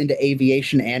if you were into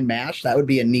aviation and MASH, that would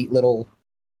be a neat little,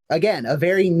 again, a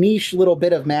very niche little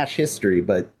bit of MASH history,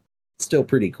 but still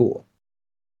pretty cool.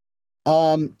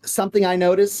 Something I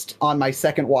noticed on my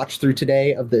second watch through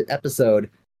today of the episode,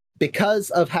 because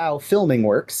of how filming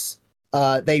works,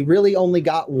 they really only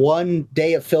got one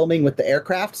day of filming with the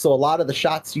aircraft, so a lot of the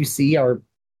shots you see are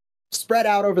spread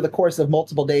out over the course of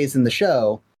multiple days in the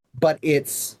show, but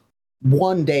it's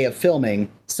one day of filming.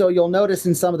 So you'll notice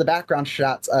in some of the background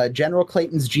shots, General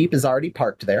Clayton's Jeep is already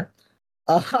parked there,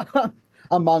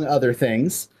 among other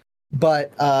things.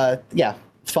 But yeah,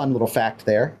 fun little fact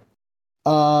there.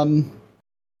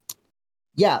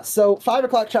 Yeah, so 5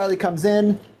 o'clock Charlie comes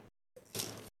in.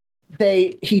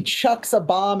 He chucks a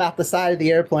bomb at the side of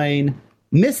the airplane,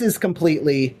 misses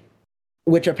completely,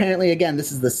 which apparently, again,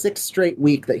 this is the 6th straight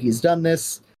week that he's done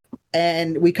this.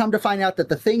 And we come to find out that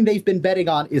the thing they've been betting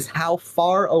on is how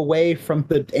far away from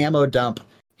the ammo dump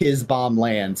his bomb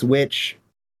lands, which,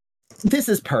 this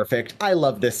is perfect. I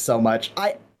love this so much.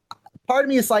 Part of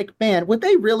me is like, man, would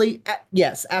they really?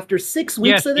 Yes, after 6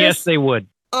 weeks of this? Yes, they would.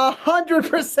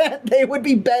 100% they would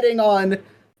be betting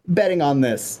on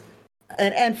this.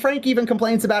 And Frank even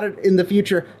complains about it in the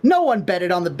future. No one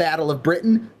betted on the Battle of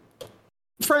Britain.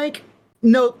 Frank,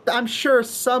 no, I'm sure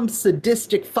some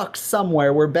sadistic fuck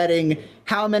somewhere were betting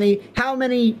how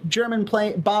many German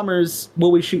bombers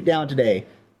will we shoot down today.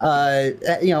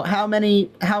 How many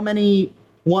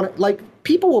want, like,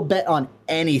 people will bet on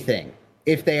anything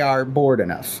if they are bored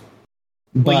enough.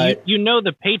 Well, But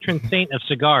the patron saint of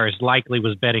cigars likely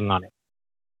was betting on it.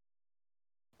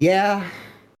 yeah.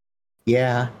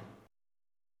 Yeah.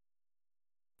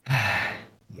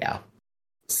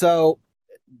 So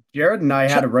Jared and I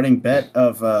had a running bet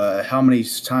of how many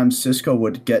times Cisco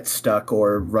would get stuck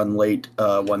or run late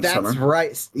one summer. that's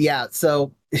right. Yeah.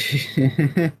 So,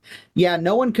 yeah,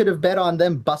 no one could have bet on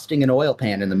them busting an oil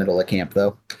pan in the middle of camp,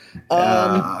 though.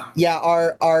 Yeah,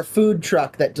 our food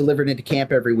truck that delivered into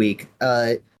camp every week,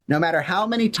 no matter how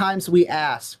many times we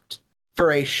asked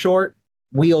for a short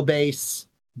wheelbase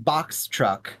box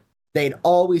truck, they'd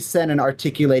always send an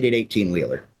articulated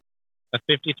 18-wheeler. A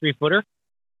 53-footer?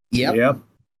 Yep.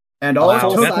 And all it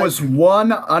took was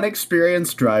one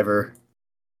unexperienced driver.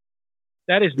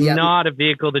 That is not a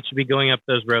vehicle that should be going up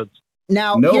those roads.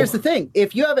 Now, here's the thing.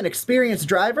 If you have an experienced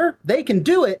driver, they can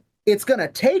do it. It's going to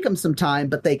take them some time,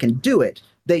 but they can do it.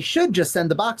 They should just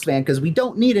send the box van because we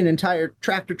don't need an entire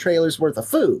tractor trailer's worth of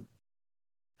food.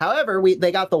 However,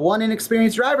 they got the one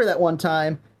inexperienced driver that one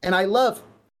time, and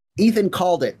Ethan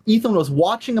called it. Ethan was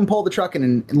watching him pull the truck,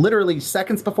 and literally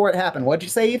seconds before it happened. What'd you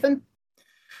say, Ethan?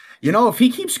 If he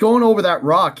keeps going over that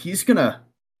rock, he's going to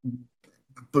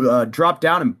drop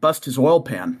down and bust his oil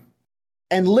pan.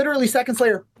 And literally seconds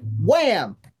later,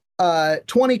 wham!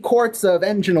 20 quarts of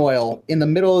engine oil in the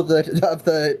middle of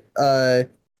the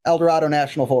El Dorado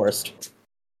National Forest.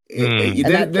 And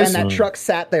that truck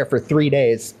sat there for 3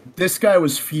 days. This guy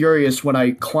was furious when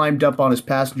I climbed up on his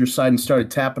passenger side and started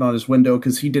tapping on his window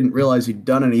because he didn't realize he'd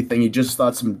done anything. He just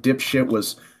thought some dipshit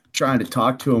was trying to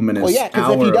talk to him in his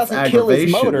because if he doesn't kill his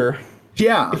motor,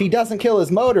 if he doesn't kill his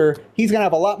motor, he's gonna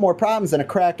have a lot more problems than a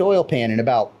cracked oil pan in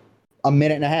about a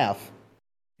minute and a half.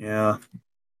 Yeah,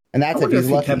 and that's if he's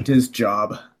lucky. He kept his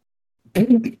job.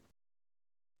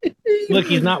 Look,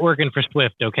 he's not working for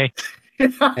Swift, okay? Hey,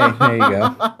 there you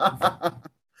go.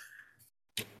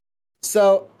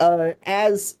 So,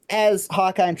 as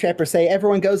Hawkeye and Trapper say,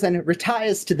 everyone goes and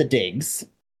retires to the digs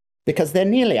because they're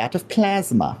nearly out of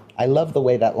plasma. I love the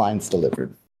way that line's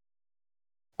delivered.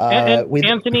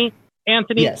 Anthony,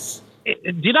 yes.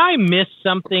 Did I miss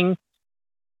something?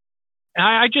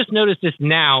 I just noticed this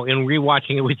now in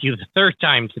rewatching it with you the third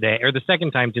time today, or the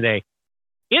second time today.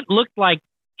 It looked like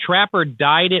Trapper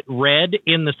dyed it red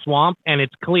in the swamp, and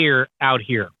it's clear out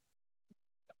here.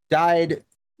 Dyed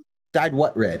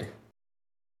what red?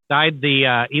 Dyed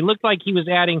the. He looked like he was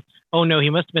adding. Oh no, he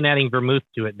must have been adding vermouth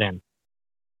to it then.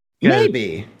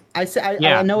 Maybe. I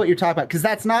know what you're talking about because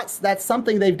that's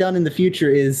something they've done in the future.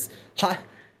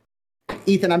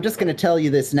 Ethan, I'm just going to tell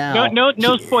you this now. No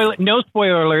spoiler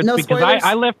alerts because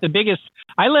I left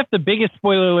the biggest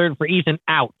spoiler alert for Ethan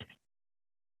out.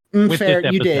 Fair,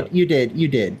 you did.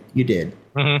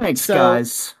 Mm-hmm. Thanks,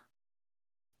 guys.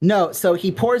 No, so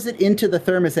he pours it into the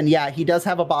thermos, and he does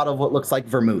have a bottle of what looks like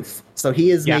vermouth. So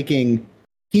he is making.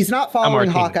 He's not following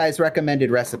Hawkeye's recommended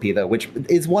recipe, though, which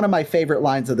is one of my favorite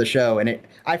lines of the show. And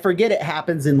I forget it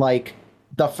happens in like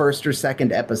the first or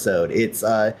second episode. It's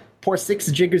pour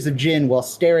 6 jiggers of gin while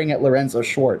staring at Lorenzo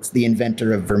Schwartz, the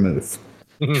inventor of vermouth,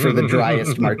 for the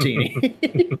driest martini.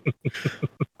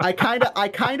 I kind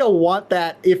of want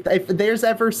that. If there's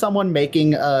ever someone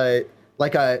making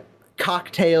like a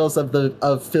cocktails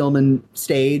of film and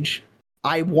stage,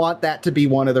 I want that to be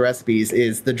one of the recipes.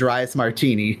 Is the driest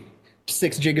martini.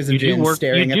 6 jiggers of gin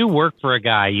staring at... You do work for a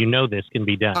guy. You know this can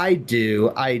be done. I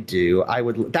do. I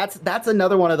would... That's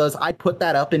another one of those. I'd put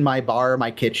that up in my bar or my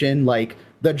kitchen, like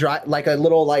a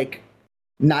little, like,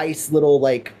 nice little,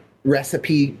 like,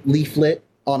 recipe leaflet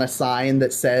on a sign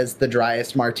that says the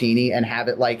driest martini and have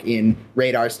it, like, in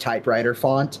Radar's typewriter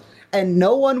font. And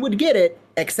no one would get it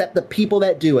except the people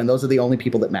that do, and those are the only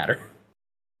people that matter.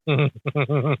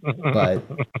 But...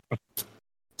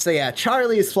 So yeah,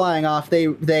 Charlie is flying off.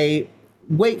 They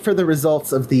wait for the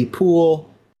results of the pool.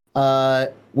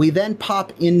 We then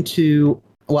pop into...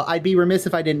 Well, I'd be remiss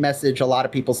if I didn't message a lot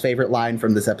of people's favorite line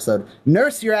from this episode.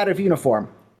 Nurse, you're out of uniform.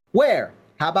 Where?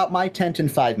 How about my tent in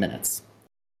 5 minutes?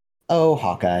 Oh,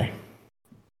 Hawkeye.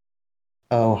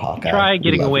 Oh, Hawkeye. Try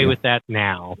getting away with that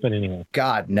now. But anyway.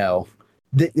 God, no.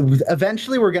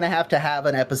 Eventually, we're going to have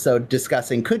an episode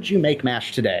discussing, could you make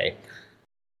MASH today?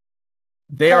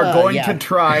 They are going to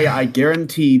try. I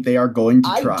guarantee they are going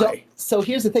to try. So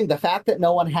here's the thing. The fact that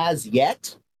no one has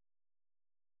yet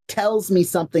tells me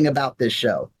something about this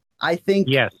show. I think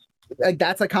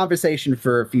that's a conversation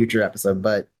for a future episode,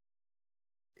 but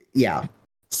yeah.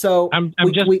 So I'm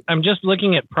just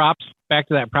looking at props, back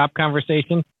to that prop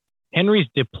conversation. Henry's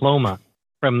diploma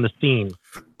from the scene.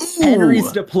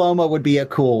 Henry's diploma would be a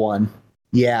cool one.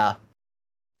 Yeah.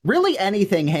 Really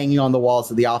anything hanging on the walls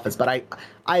of the office, but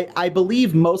I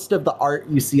believe most of the art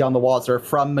you see on the walls are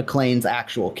from McClane's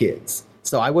actual kids.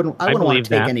 So I wouldn't want to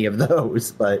take any of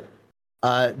those, but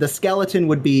the skeleton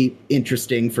would be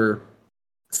interesting for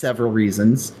several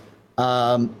reasons.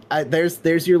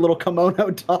 There's your little kimono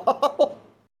doll.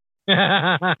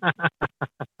 I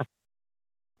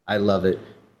love it.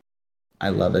 I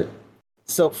love it.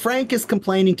 So Frank is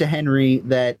complaining to Henry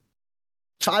that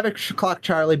 5 o'clock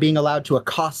Charlie being allowed to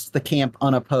accost the camp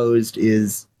unopposed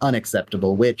is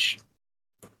unacceptable, which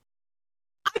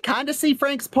I kind of see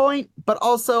Frank's point, but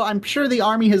also I'm sure the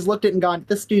army has looked at it and gone,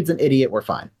 this dude's an idiot, we're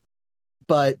fine.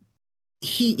 But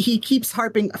Frank keeps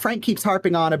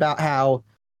harping on about how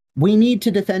we need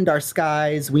to defend our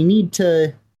skies, we need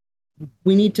to,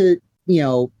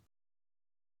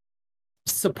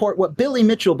 support what Billy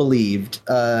Mitchell believed,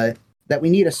 that we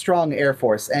need a strong Air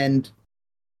Force. And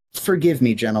forgive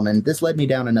me, gentlemen, this led me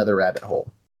down another rabbit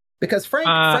hole. Because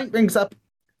Frank brings up...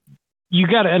 You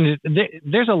got to...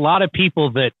 There's a lot of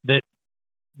people that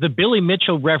the Billy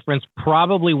Mitchell reference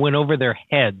probably went over their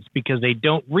heads because they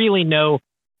don't really know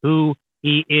who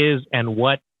he is and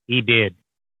what he did.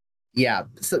 Yeah,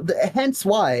 so hence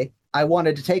why I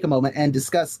wanted to take a moment and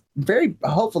discuss very,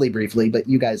 hopefully briefly, but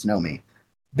you guys know me.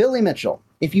 Billy Mitchell.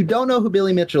 If you don't know who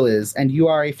Billy Mitchell is and you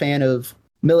are a fan of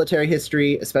military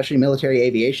history, especially military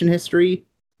aviation history,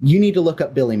 you need to look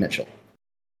up Billy Mitchell.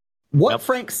 What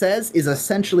Frank says is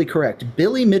essentially correct.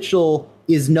 Billy Mitchell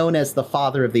is known as the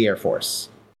father of the Air Force.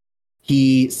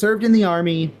 He served in the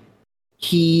Army.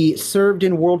 He served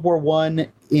in World War I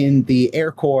in the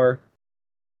Air Corps,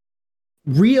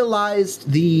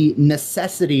 realized the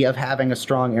necessity of having a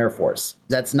strong Air Force.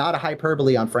 That's not a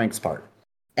hyperbole on Frank's part.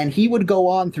 And he would go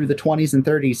on through the 20s and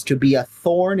 30s to be a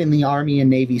thorn in the Army and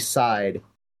Navy side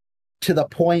to the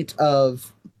point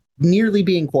of nearly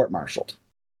being court-martialed.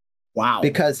 Wow.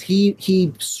 Because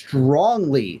he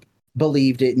strongly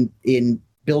believed in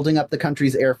building up the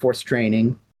country's Air Force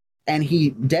training, and he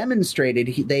demonstrated,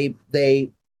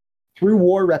 they through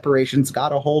war reparations,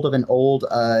 got a hold of an old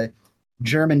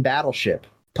German battleship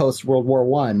post-World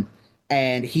War I,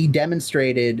 and he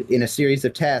demonstrated in a series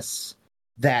of tests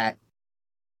that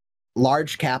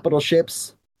large capital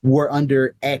ships were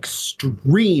under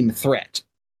extreme threat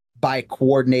by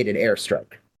coordinated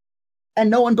airstrike. And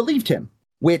no one believed him,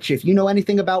 which, if you know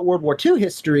anything about World War II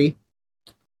history,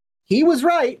 he was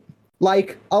right,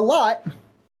 like, a lot.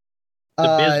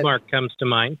 The Bismarck comes to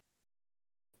mind.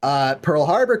 Pearl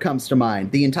Harbor comes to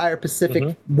mind. The entire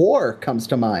Pacific War comes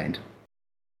to mind.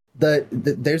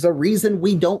 There's a reason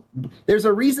there's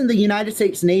a reason the United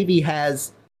States Navy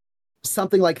has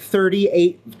something like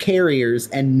 38 carriers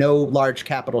and no large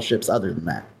capital ships other than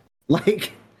that.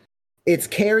 Like, it's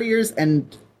carriers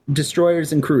and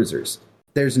destroyers and cruisers.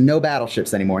 There's no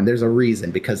battleships anymore, and there's a reason,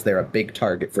 because they're a big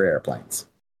target for airplanes.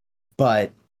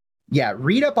 But yeah,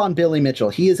 read up on Billy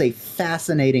Mitchell. He is a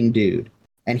fascinating dude,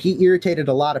 and he irritated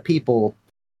a lot of people,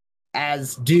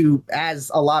 as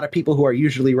a lot of people who are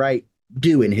usually right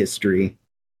do in history.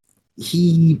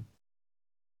 He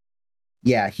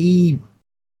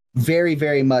very,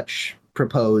 very much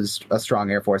proposed a strong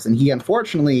Air Force, and he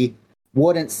unfortunately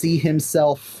wouldn't see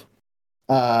himself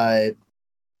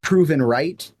proven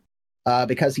right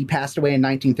because he passed away in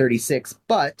 1936.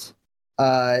 But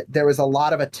there was a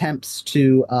lot of attempts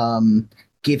to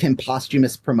give him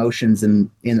posthumous promotions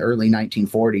in early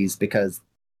 1940s because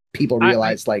people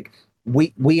realized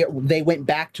they went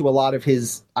back to a lot of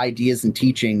his ideas and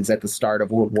teachings at the start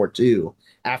of World War II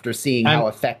after seeing how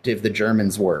effective the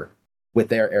Germans were with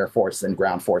their Air Force and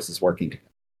ground forces working together.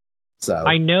 So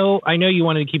I know you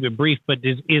wanted to keep it brief, but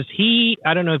is he,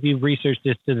 I don't know if you've researched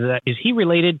this, is he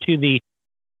related to the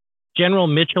General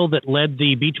Mitchell that led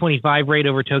the B-25 raid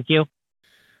over Tokyo?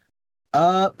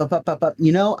 I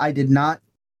did not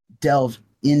delve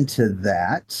into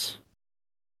that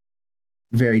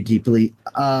very deeply.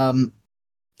 I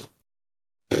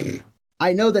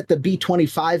know that the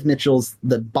B-25 Mitchells,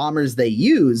 the bombers they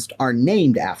used, are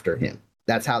named after him.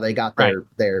 That's how they got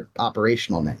their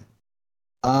operational name.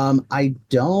 I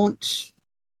don't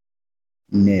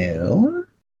know.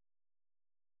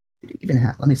 Did he even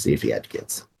have? Let me see if he had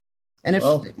kids. And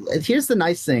if here's the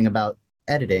nice thing about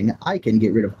editing, I can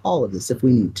get rid of all of this if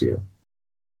we need to.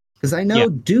 Because I know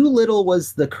Doolittle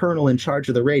was the colonel in charge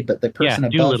of the raid, but the person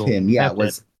above him,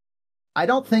 was. It. I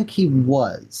don't think he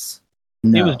was.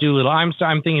 No. It was Doolittle. I'm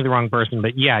thinking of the wrong person,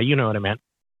 but yeah, you know what I meant.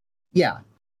 Yeah.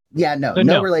 Yeah, no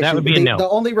relation. That would be no. The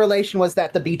only relation was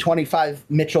that the B-25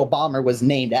 Mitchell bomber was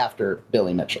named after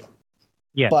Billy Mitchell.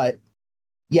 Yeah. But,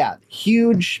 yeah,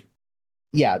 huge,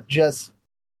 just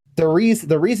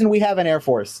The reason we have an Air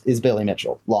Force is Billy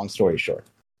Mitchell, long story short.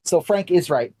 So Frank is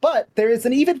right, but there is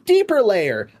an even deeper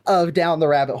layer of down the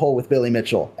rabbit hole with Billy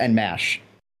Mitchell and MASH.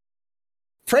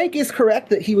 Frank is correct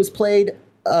that he was played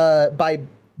by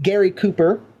Gary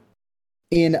Cooper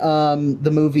in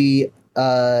the movie,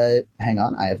 hang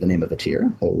on, I have the name of it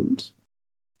here. Hold.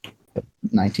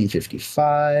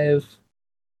 1955.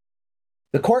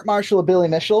 The Court Martial of Billy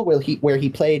Mitchell, where he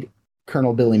played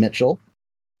Colonel Billy Mitchell.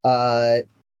 The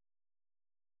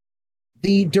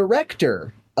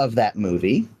director of that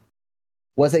movie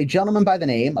was a gentleman by the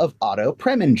name of Otto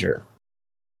Preminger.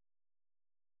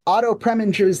 Otto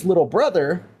Preminger's little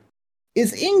brother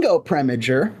is Ingo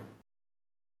Preminger,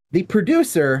 the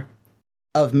producer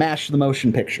of MASH the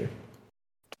Motion Picture.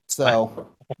 So,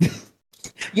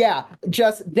 yeah,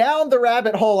 just down the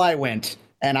rabbit hole I went,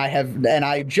 and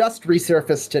I just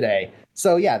resurfaced today.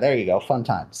 So yeah, there you go, fun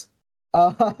times.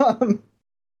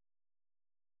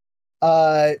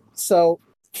 So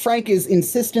Frank is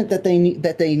insistent that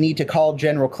they need to call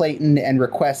General Clayton and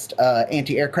request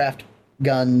anti-aircraft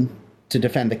gun to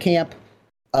defend the camp.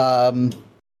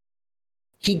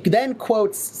 He then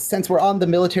quotes, since we're on the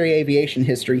military aviation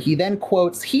history, he then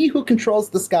quotes, "He who controls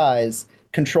the skies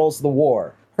controls the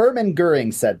war." Hermann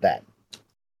Goering said that.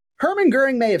 Hermann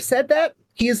Goering may have said that.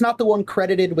 He is not the one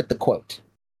credited with the quote.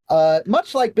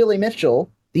 Much like Billy Mitchell,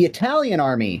 the Italian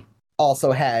army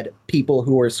also had people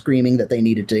who were screaming that they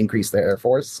needed to increase their air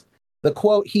force. The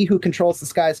quote, "He who controls the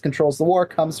skies controls the war,"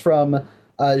 comes from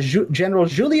General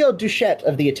Giulio Duchette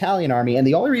of the Italian army. And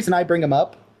the only reason I bring him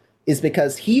up is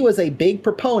because he was a big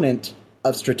proponent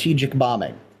of strategic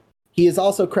bombing. He is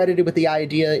also credited with the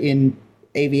idea in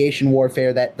aviation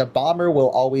warfare that the bomber will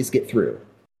always get through,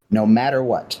 no matter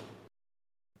what.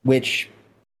 Which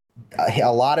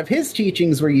a lot of his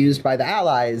teachings were used by the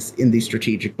Allies in the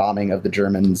strategic bombing of the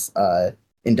Germans'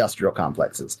 industrial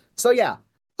complexes. So yeah,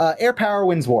 air power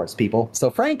wins wars, people. So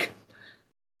Frank,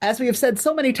 as we have said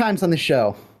so many times on the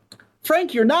show,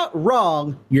 Frank, you're not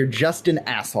wrong, you're just an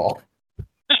asshole.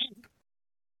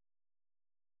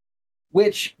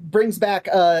 Which brings back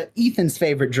Ethan's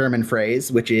favorite German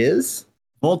phrase, which is...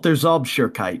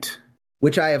 Voltersalbschurkeit.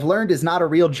 Which I have learned is not a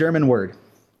real German word.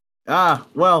 Ah,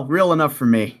 well, real enough for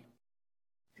me.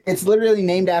 It's literally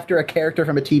named after a character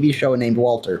from a TV show named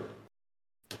Walter.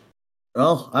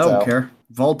 Well, I don't care.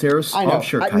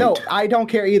 Voltersalbschurkeit. No, I don't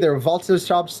care either.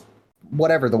 Voltersalbschurkeit,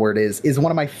 whatever the word is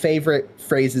one of my favorite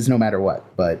phrases no matter what.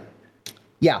 But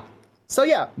yeah. So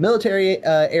yeah, military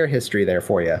air history there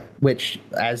for you, which,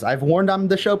 as I've warned on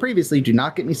the show previously, do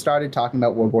not get me started talking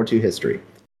about World War II history.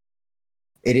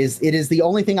 It is the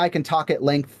only thing I can talk at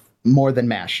length more than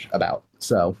MASH about.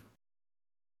 So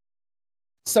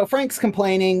Frank's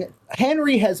complaining.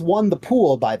 Henry has won the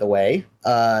pool, by the way,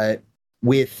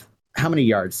 with how many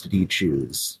yards did he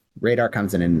choose? Radar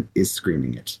comes in and is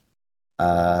screaming it.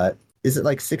 Is it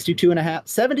like 75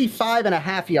 and a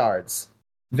half yards?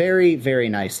 Very, very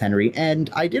nice, Henry. And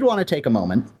I did want to take a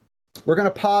moment. We're going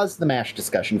to pause the MASH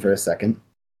discussion for a second.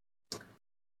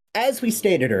 As we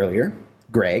stated earlier,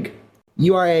 Greg,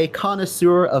 you are a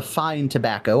connoisseur of fine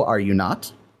tobacco, are you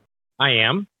not? I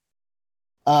am.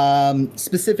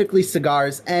 Specifically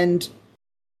cigars. And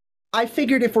I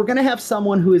figured if we're going to have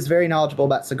someone who is very knowledgeable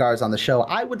about cigars on the show,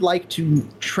 I would like to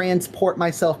transport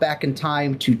myself back in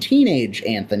time to teenage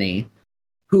Anthony,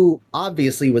 who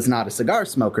obviously was not a cigar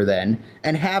smoker then,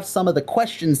 and have some of the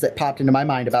questions that popped into my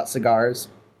mind about cigars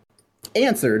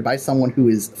answered by someone who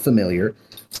is familiar.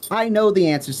 I know the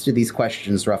answers to these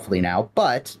questions roughly now,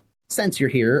 but since you're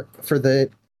here, for the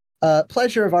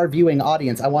pleasure of our viewing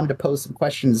audience, I wanted to pose some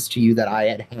questions to you that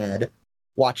I had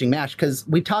watching MASH, because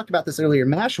we talked about this earlier.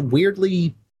 MASH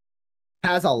weirdly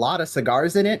has a lot of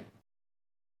cigars in it,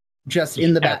 just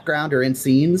in the background or in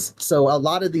scenes. So a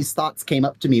lot of these thoughts came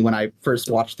up to me when I first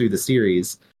watched through the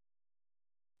series.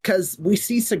 Because we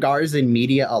see cigars in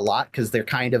media a lot, because they're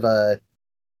kind of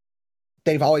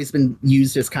they've always been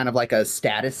used as kind of like a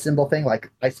status symbol thing. Like,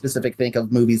 I specifically think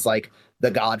of movies like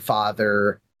The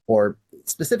Godfather, or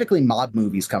specifically mob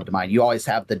movies come to mind. You always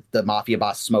have the mafia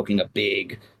boss smoking a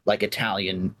big, like,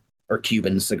 Italian or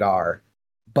Cuban cigar.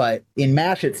 But in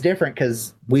MASH, it's different,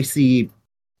 because we see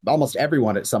almost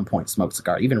everyone at some point smokes a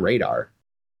cigar, even Radar.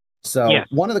 So yes.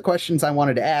 One of the questions I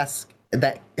wanted to ask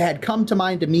that had come to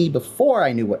mind to me before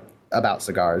I knew about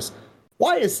cigars,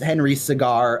 why is Henry's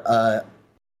cigar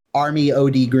Army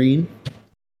OD green?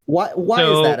 Why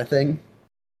is that a thing?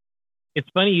 It's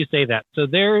funny you say that. So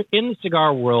they're in the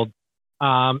cigar world,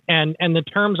 and the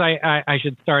terms I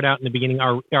should start out in the beginning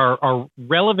are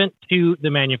relevant to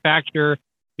the manufacturer,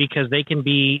 because they can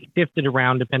be shifted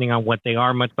around depending on what they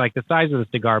are, much like the size of the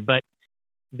cigar. But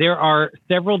there are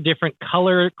several different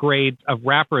color grades of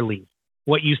wrapper leaf.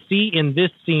 What you see in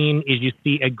this scene is you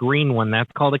see a green one.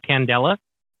 That's called a candela.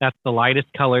 That's the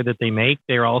lightest color that they make.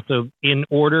 They're also in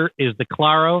order is the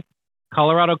claro,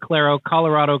 Colorado Claro,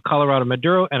 Colorado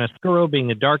Maduro, and Oscuro being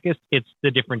the darkest. It's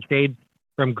the different shades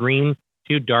from green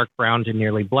to dark brown to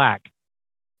nearly black.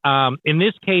 In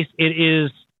this case, it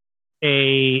is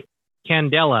a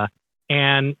candela.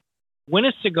 And when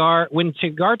cigar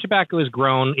tobacco is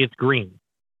grown, it's green.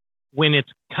 When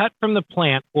it's cut from the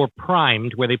plant or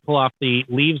primed, where they pull off the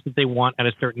leaves that they want at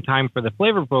a certain time for the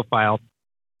flavor profile,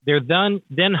 they're then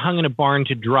hung in a barn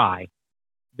to dry.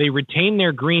 They retain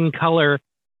their green color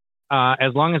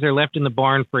as long as they're left in the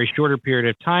barn for a shorter period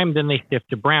of time. Then they shift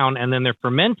to brown, and then they're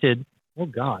fermented. Oh,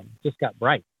 God, it just got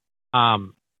bright.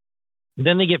 Then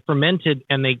they get fermented,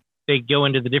 and they go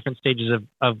into the different stages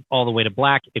of all the way to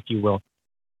black, if you will.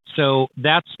 So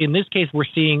that's, in this case, we're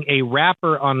seeing a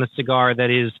wrapper on the cigar that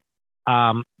is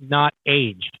not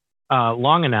aged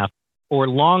long enough or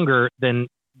longer than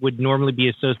would normally be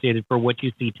associated for what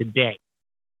you see today.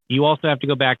 You also have to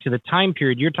go back to the time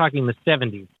period. You're talking the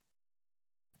 70s.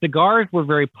 Cigars were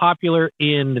very popular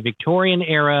in the Victorian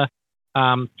era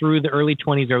through the early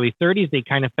 20s, early 30s. They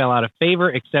kind of fell out of favor,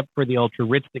 except for the ultra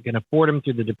rich that can afford them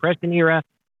through the Depression era.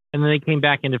 And then they came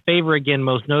back into favor again,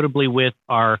 most notably with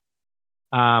our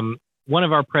one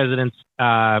of our presidents,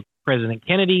 President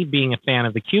Kennedy, being a fan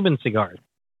of the Cuban cigars.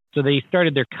 So they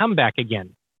started their comeback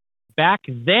again. Back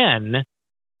then,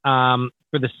 for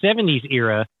the 70s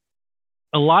era,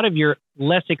 a lot of your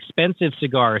less expensive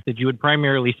cigars that you would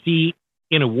primarily see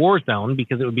in a war zone,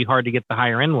 because it would be hard to get the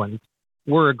higher end ones,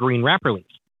 were a green wrapper leaf.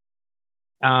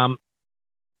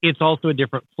 It's also a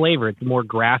different flavor. It's a more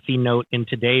grassy note in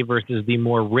today versus the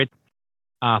more rich,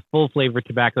 full flavor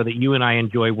tobacco that you and I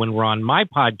enjoy when we're on my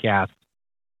podcast.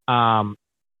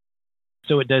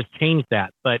 So it does change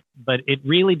that, but it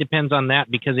really depends on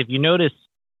that, because if you notice,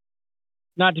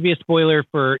 not to be a spoiler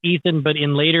for Ethan, but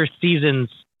in later seasons,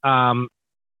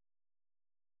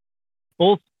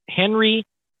 both Henry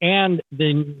and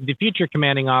the future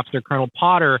commanding officer, Colonel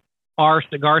Potter, are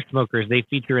cigar smokers. They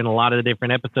feature in a lot of the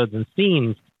different episodes and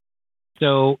scenes.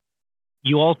 So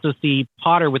you also see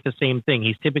Potter with the same thing.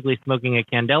 He's typically smoking a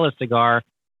Candela cigar,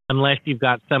 unless you've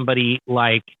got somebody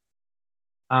like,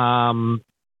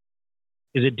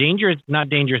 is it Dangerous? Not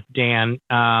Dangerous Dan.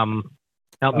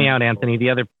 Help me out, Anthony.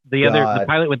 The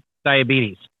pilot with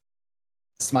diabetes.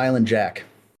 Smilin' Jack.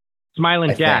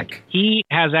 Smilin' Jack. He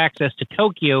has access to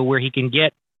Tokyo, where he can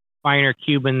get finer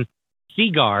Cuban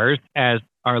cigars, as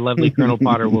our lovely Colonel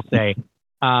Potter will say.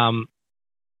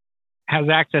 Has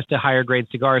access to higher grade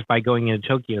cigars by going into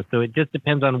Tokyo. So it just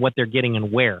depends on what they're getting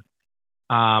and where.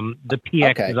 The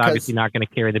PX is obviously not going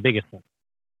to carry the biggest one.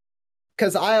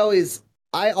 Because I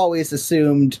always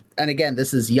assumed, and again,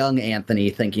 this is young Anthony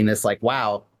thinking this, like,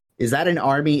 wow, is that an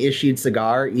Army issued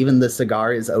cigar? Even the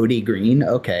cigar is OD green.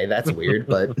 Okay, that's weird,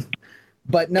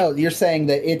 but no, you're saying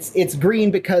that it's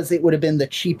green because it would have been the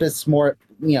cheapest, more,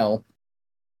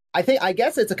 I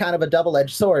guess it's a kind of a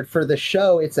double-edged sword. For the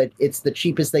show, it's the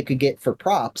cheapest they could get for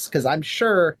props, because I'm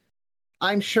sure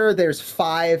there's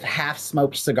 5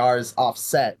 half-smoked cigars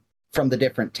offset from the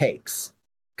different takes.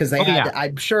 Because they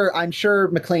I'm sure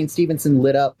McLean Stevenson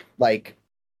lit up like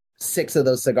 6 of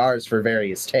those cigars for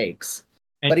various takes.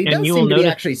 But he does seem to be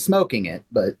actually smoking it.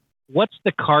 But what's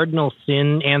the cardinal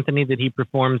sin, Anthony, that he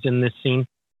performs in this scene?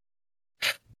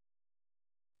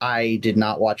 I did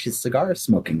not watch his cigar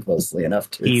smoking closely enough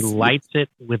to. He lights it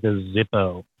with a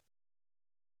Zippo.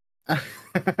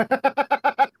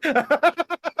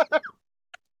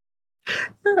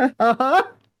 Uh-huh.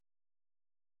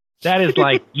 That is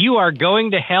like, you are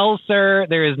going to hell, sir.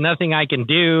 There is nothing I can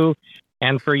do.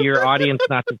 And for your audience,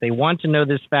 not that they want to know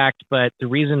this fact, but the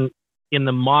reason in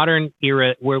the modern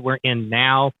era where we're in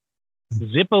now,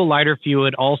 Zippo lighter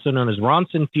fluid, also known as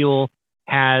Ronson fuel,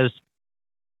 has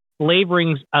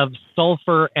flavorings of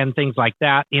sulfur and things like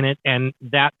that in it. And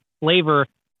that flavor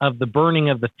of the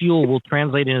burning of the fuel will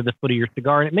translate into the foot of your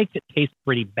cigar, and it makes it taste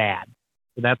pretty bad.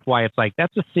 So that's why it's like,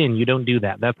 that's a sin. You don't do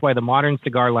that. That's why the modern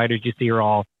cigar lighters you see are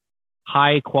all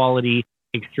high quality,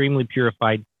 extremely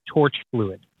purified torch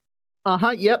fluid.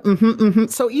 Yep.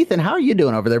 So Ethan, how are you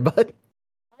doing over there, bud?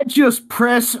 I just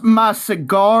press my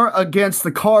cigar against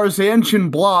the car's engine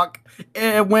block,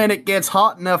 and when it gets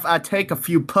hot enough, I take a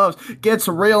few puffs. Gets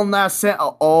a real nice scent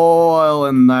of oil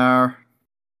in there.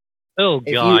 Oh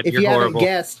God, you're horrible.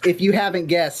 If you haven't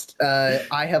guessed,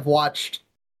 I have watched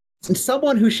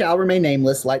someone who shall remain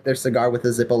nameless light their cigar with a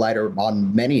Zippo lighter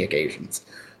on many occasions.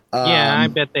 Yeah, I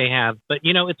bet they have. But,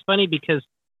 it's funny because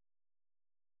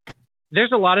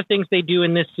there's a lot of things they do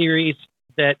in this series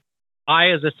that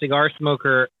I, as a cigar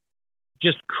smoker,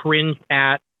 just cringe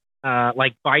at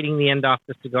like biting the end off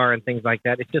the cigar and things like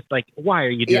that. It's just like, why are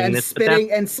you doing this?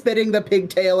 Spitting the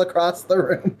pigtail across the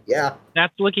room. Yeah.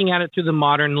 That's looking at it through the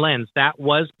modern lens. That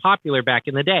was popular back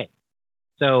in the day.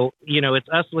 So, it's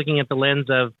us looking at the lens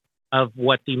of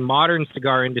what the modern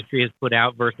cigar industry has put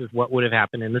out versus what would have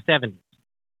happened in the 70s.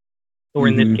 Or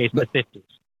in this case, the 50s.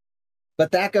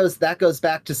 But that goes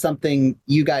back to something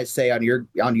you guys say on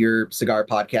your cigar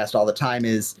podcast all the time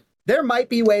is there might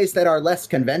be ways that are less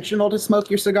conventional to smoke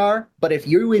your cigar, but if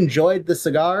you enjoyed the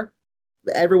cigar,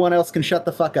 everyone else can shut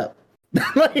the fuck up.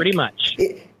 Like, pretty much.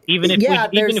 Even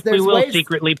if we will ways...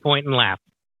 secretly point and laugh.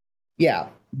 Yeah,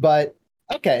 but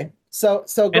okay. So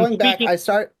going back,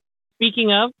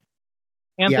 Speaking of,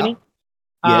 Anthony,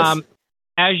 yes.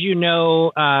 As you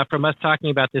know from us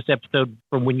talking about this episode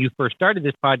from when you first started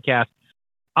this podcast,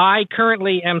 I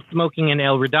currently am smoking an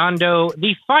El Redondo,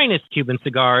 the finest Cuban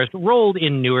cigars rolled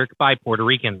in Newark by Puerto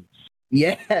Ricans.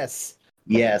 Yes.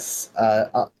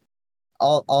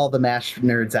 All the MASH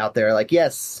nerds out there are like,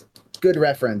 yes, good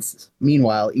reference.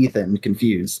 Meanwhile, Ethan,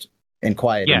 confused and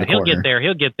quiet in the corner. Yeah,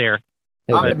 he'll get there.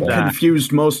 I've been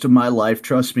confused most of my life.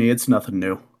 Trust me, it's nothing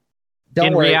new.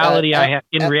 In reality, I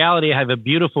have a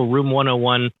beautiful Room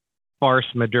 101 Farce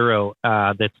Maduro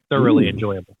that's thoroughly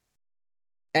enjoyable.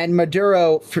 And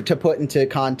Maduro, to put into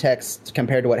context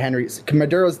compared to what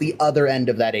Maduro's the other end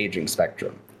of that aging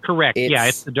spectrum. Correct.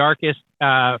 It's the darkest.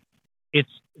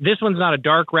 This one's not a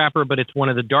dark wrapper, but it's one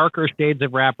of the darker shades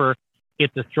of wrapper.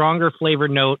 It's a stronger flavor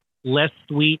note, less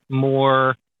sweet,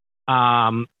 more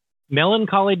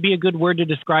melancholy would be a good word to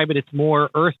describe it. It's more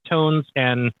earth tones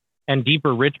and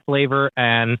deeper, rich flavor.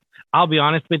 And I'll be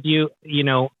honest with you,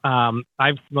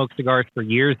 I've smoked cigars for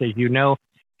years, as you know,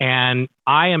 and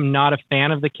I am not a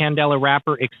fan of the Candela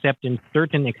wrapper, except in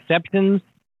certain exceptions,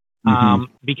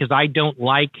 because I don't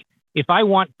like, if I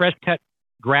want fresh cut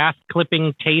grass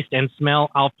clipping taste and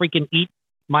smell, I'll freaking eat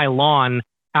my lawn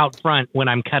out front when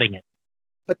I'm cutting it.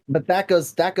 But that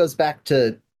goes back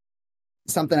to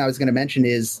something I was going to mention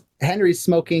is Henry's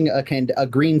smoking a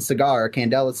green cigar, a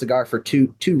Candela cigar, for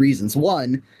two reasons.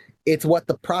 One, it's what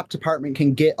the prop department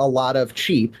can get a lot of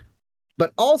cheap,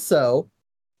 but also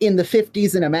in the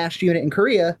 50s in a MASH unit in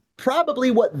Korea,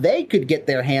 probably what they could get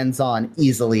their hands on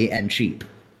easily and cheap.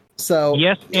 So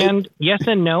yes and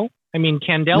no. I mean,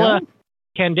 Candela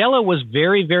was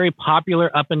very, very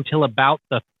popular up until about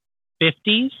the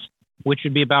 50s, which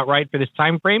would be about right for this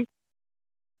time frame.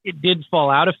 It did fall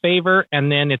out of favor,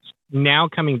 and then it's now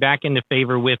coming back into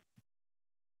favor with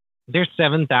there's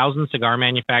 7,000 cigar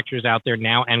manufacturers out there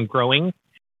now and growing,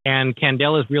 and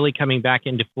Candela is really coming back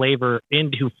into favor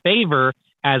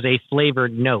as a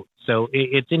flavored note. So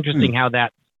it's interesting how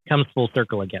that comes full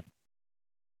circle again.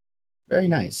 Very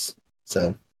nice.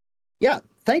 So, yeah,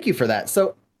 thank you for that.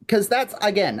 So, because that's,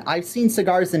 again, I've seen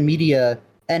cigars in media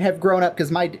and have grown up, because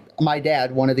my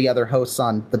dad, one of the other hosts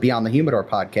on the Beyond the Humidor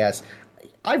podcast,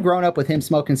 I've grown up with him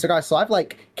smoking cigars, so I've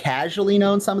like casually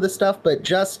known some of the stuff, but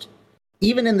just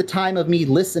even in the time of me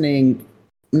listening,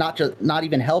 not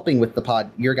even helping with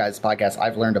your guys' podcast,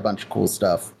 I've learned a bunch of cool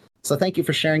stuff. So thank you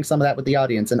for sharing some of that with the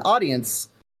audience. And audience,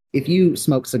 if you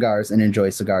smoke cigars and enjoy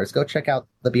cigars, go check out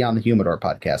the Beyond the Humidor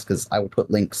podcast, because I will put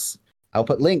links.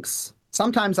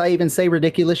 Sometimes I even say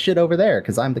ridiculous shit over there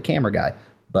because I'm the camera guy.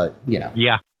 But,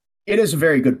 Yeah. It is a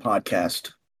very good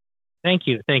podcast. Thank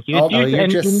you. You're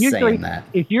just saying that.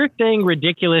 If you're saying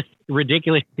ridiculous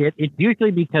shit, it's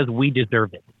usually because we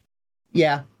deserve it.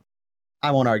 Yeah. I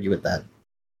won't argue with that.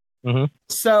 Mm-hmm.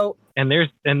 So... And there's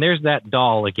that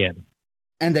doll again.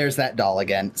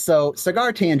 So,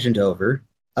 cigar tangent over.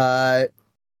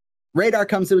 Radar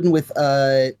comes in with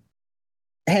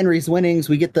Henry's winnings.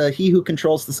 We get the he who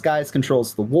controls the skies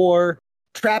controls the war.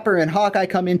 Trapper and Hawkeye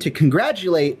come in to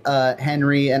congratulate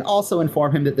Henry and also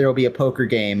inform him that there will be a poker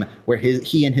game where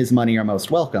he and his money are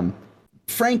most welcome.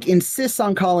 Frank insists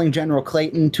on calling General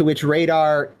Clayton, to which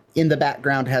Radar in the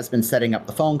background has been setting up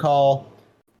the phone call.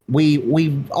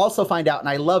 We also find out, and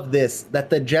I love this, that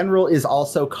the general is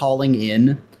also calling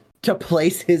in to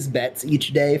place his bets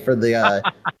each day for the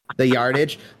the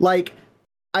yardage. Like,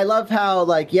 I love how,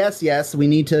 like, yes,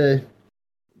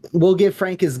 we'll give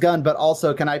Frank his gun, but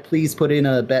also can I please put in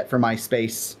a bet for my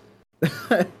space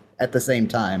at the same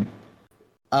time?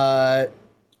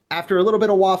 After a little bit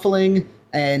of waffling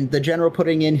and the general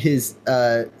putting in his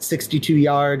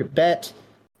 62-yard bet,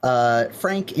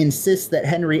 Frank insists that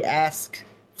Henry ask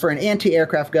for an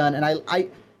anti-aircraft gun. And I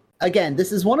again,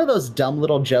 this is one of those dumb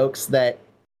little jokes that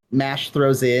MASH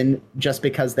throws in just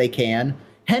because they can.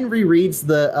 Henry reads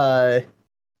the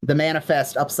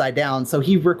manifest upside down, so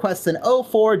he requests an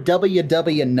 04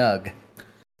 WW Nug.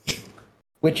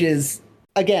 which is,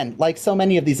 again, like so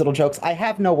many of these little jokes, I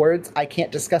have no words. I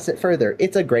can't discuss it further.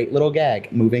 It's a great little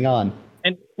gag. Moving on.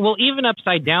 And, well, even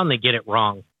upside down, they get it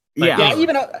wrong. But Yeah.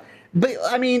 anyway. But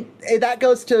I mean, that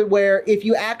goes to where if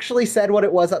you actually said what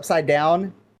it was upside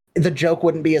down, the joke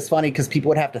wouldn't be as funny because people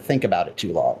would have to think about it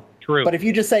too long. True. But if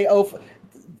you just say, oh,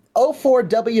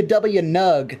 04WW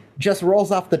Nug just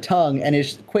rolls off the tongue and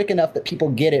is quick enough that people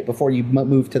get it before you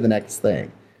move to the next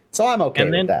thing. So I'm okay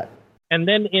with that. And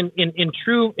then in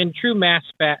true MASH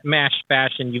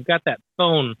fashion, you've got that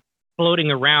phone floating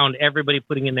around, everybody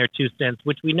putting in their 2 cents,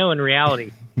 which we know in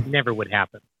reality never would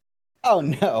happen. Oh,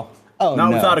 no. Oh,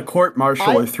 Not no. without a court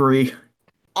martial or 3.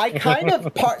 I kind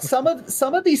of some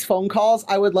of these phone calls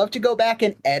I would love to go back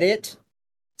and edit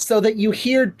so that you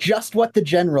hear just what the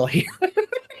general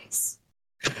hears.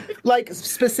 Like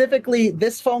specifically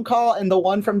this phone call and the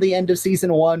one from the end of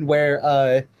season 1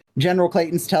 where General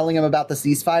Clayton's telling him about the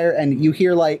ceasefire, and you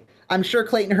hear, like, I'm sure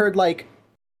Clayton heard like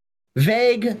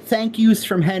vague thank yous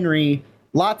from Henry,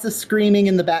 lots of screaming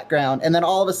in the background, and then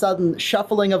all of a sudden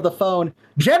shuffling of the phone.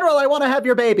 General, I want to have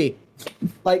your baby.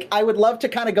 Like, I would love to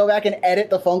kind of go back and edit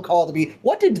the phone call to be,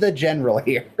 what did the general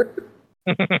hear?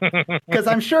 Because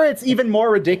I'm sure it's even more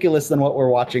ridiculous than what we're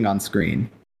watching on screen.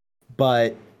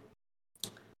 But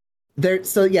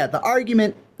the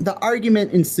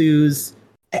argument ensues.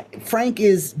 Frank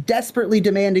is desperately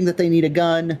demanding that they need a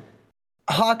gun.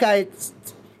 Hawkeye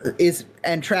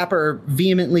and Trapper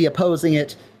vehemently opposing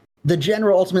it. The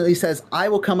general ultimately says, I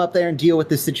will come up there and deal with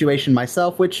this situation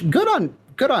myself, which good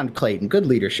on Clayton. Good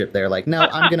leadership there. Like, no,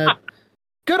 I'm going to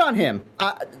good on him.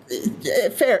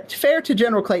 Fair to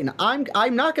General Clayton.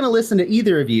 I'm not going to listen to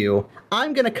either of you.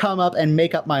 I'm going to come up and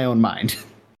make up my own mind.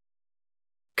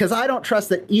 Cuz I don't trust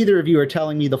that either of you are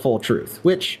telling me the full truth,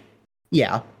 which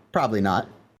yeah, probably not.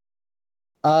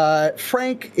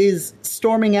 Frank is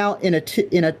storming out in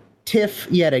a tiff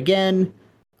yet again,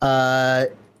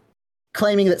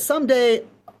 claiming that someday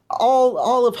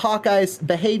all of Hawkeye's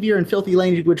behavior and filthy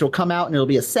language will come out, and it'll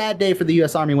be a sad day for the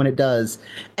U.S. Army when it does.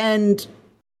 And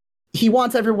he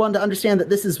wants everyone to understand that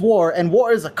this is war, and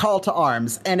war is a call to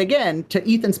arms. And again, to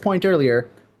Ethan's point earlier,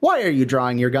 why are you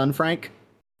drawing your gun, Frank?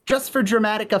 Just for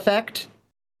dramatic effect?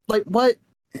 Like, what?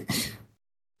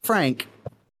 Frank,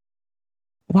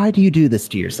 why do you do this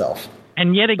to yourself?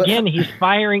 And yet again, he's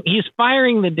firing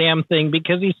the damn thing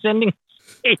because he's sending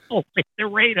signals with the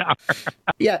radar.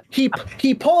 Yeah,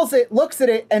 he pulls it, looks at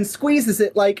it, and squeezes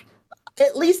it. Like,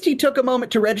 at least he took a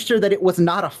moment to register that it was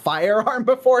not a firearm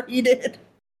before he did.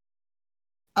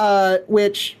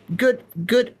 Which, good.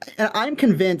 And I'm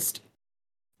convinced,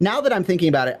 now that I'm thinking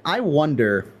about it, I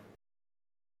wonder,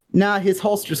 his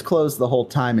holster's closed the whole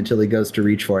time until he goes to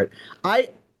reach for it.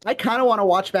 I kind of want to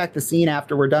watch back the scene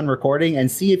after we're done recording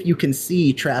and see if you can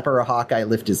see Trapper or Hawkeye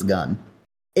lift his gun.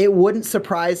 It wouldn't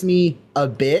surprise me a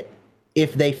bit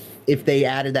if they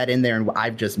added that in there and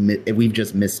we've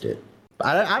just missed it.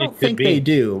 I don't think they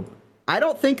do. I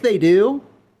don't think they do,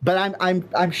 but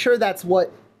I'm sure that's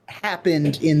what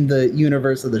happened in the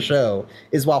universe of the show,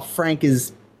 is while Frank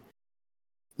is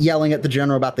yelling at the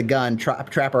general about the gun,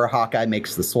 Trapper or Hawkeye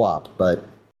makes the swap. But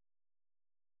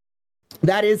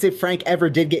that is if Frank ever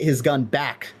did get his gun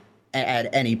back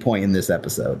at any point in this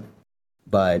episode.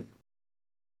 But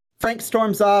Frank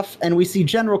storms off, and we see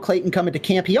General Clayton come into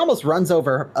camp. He almost runs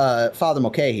over Father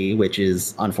Mulcahy, which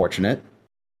is unfortunate.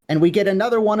 And we get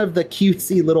another one of the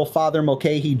cutesy little Father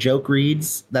Mulcahy joke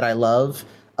reads that I love.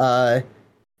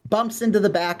 Bumps into the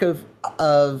back of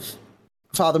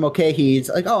Father Mulcahy. It's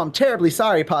like, oh, I'm terribly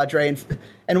sorry, Padre.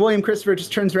 And William Christopher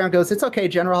just turns around and goes, it's okay,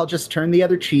 General, I'll just turn the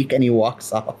other cheek, and he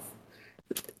walks off.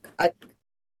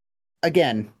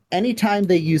 Again, anytime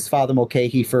they use Father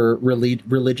Mulcahy for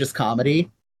religious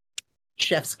comedy,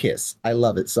 chef's kiss. I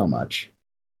love it so much.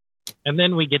 And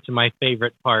then we get to my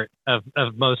favorite part of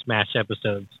most MASH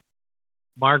episodes.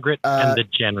 Margaret and the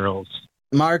generals.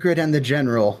 Margaret and the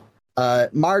general.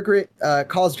 Margaret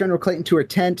calls General Clayton to her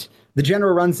tent. The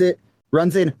general runs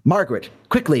in. Margaret,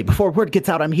 quickly, before word gets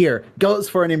out I'm here. Goes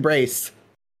for an embrace.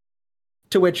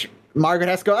 To which Margaret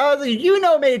has to go, oh, you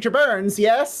know Major Burns,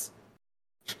 yes?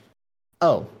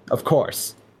 Oh, of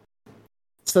course.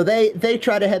 So they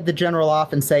try to head the general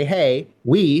off and say, hey,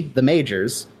 we, the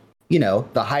majors, the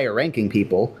higher ranking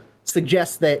people,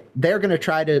 suggest that they're going to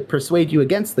try to persuade you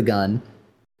against the gun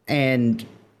and,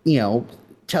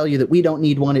 tell you that we don't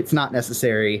need one, it's not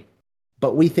necessary,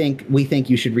 but we think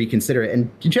you should reconsider it.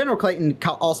 And General Clayton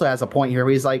also has a point here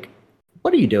where he's like,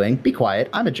 what are you doing? Be quiet.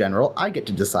 I'm a general. I get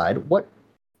to decide. What?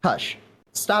 Hush.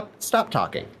 Stop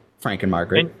talking, Frank and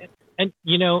Margaret. And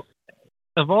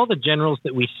of all the generals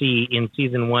that we see in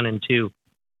season 1 and 2,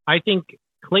 I think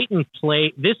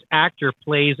this actor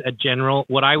plays a general,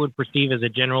 what I would perceive as a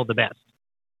general, the best.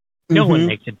 No one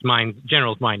makes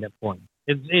general's mind up for him.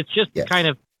 It's just the kind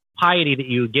of piety that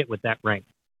you get with that rank.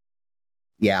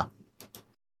 Yeah.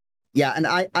 Yeah, and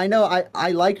I know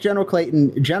I like General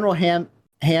Clayton. General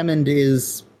Hammond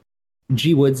is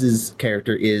G. Woods'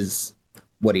 character is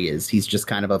what he is. He's just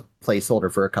kind of a placeholder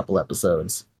for a couple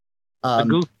episodes.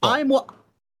 I'm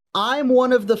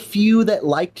one of the few that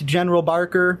liked General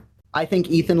Barker. I think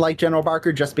Ethan liked General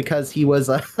Barker just because he was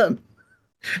a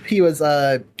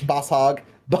Boss Hog.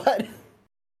 But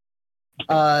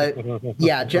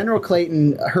yeah, General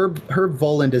Clayton, Herb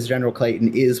Voland as General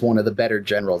Clayton is one of the better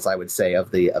generals, I would say,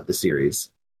 of the series.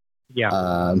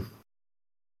 Yeah,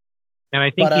 and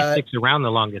I think he sticks around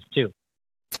the longest too.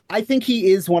 I think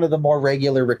he is one of the more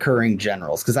regular recurring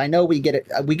generals, because I know we get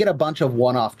a bunch of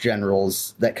one-off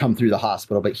generals that come through the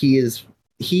hospital, but he is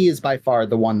by far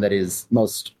the one that is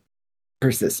most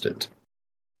persistent.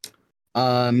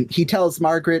 He tells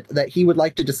Margaret that he would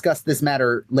like to discuss this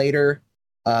matter later,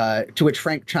 to which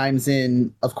Frank chimes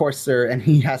in, "Of course, sir," and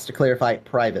he has to clarify it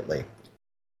privately.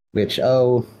 Which,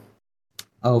 oh,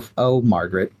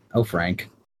 Margaret, oh, Frank.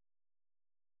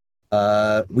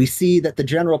 We see that the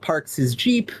general parks his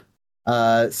Jeep,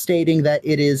 stating that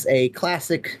it is a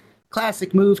classic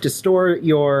move to store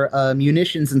your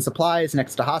munitions and supplies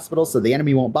next to hospitals so the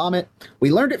enemy won't bomb it.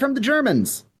 We learned it from the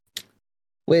Germans.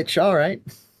 Which, all right.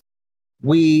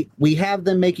 We have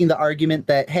them making the argument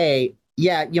that, hey,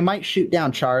 yeah, you might shoot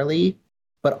down Charlie,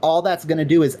 but all that's going to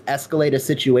do is escalate a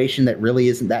situation that really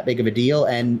isn't that big of a deal.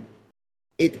 And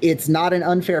it's not an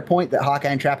unfair point that Hawkeye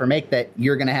and Trapper make, that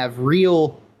you're going to have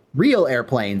real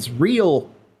airplanes, real,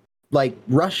 like,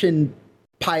 Russian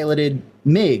piloted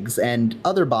MiGs and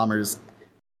other bombers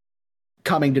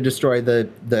coming to destroy the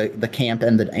camp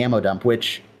and the ammo dump,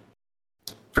 which,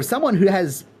 for someone who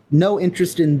has no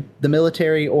interest in the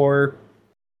military or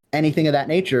anything of that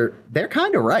nature, they're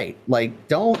kind of right. Like,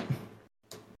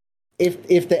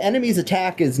 if the enemy's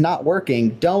attack is not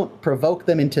working, don't provoke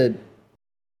them into...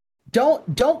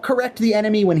 Don't correct the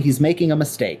enemy when he's making a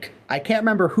mistake. I can't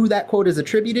remember who that quote is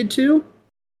attributed to,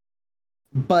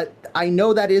 but I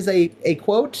know that is a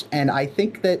quote, and I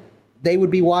think that they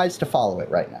would be wise to follow it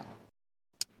right now.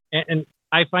 And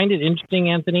I find it interesting,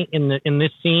 Anthony, in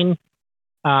this scene.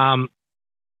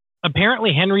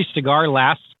 Apparently, Henry's cigar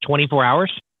lasts 24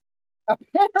 hours.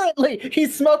 Apparently,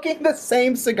 he's smoking the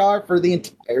same cigar for the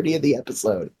entirety of the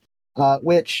episode.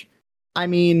 Which, I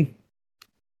mean,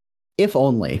 if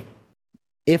only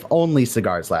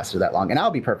cigars lasted that long. And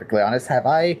I'll be perfectly honest, have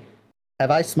I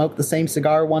smoked the same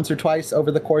cigar once or twice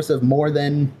over the course of more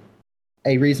than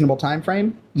a reasonable time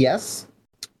frame? Yes.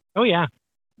 Oh yeah.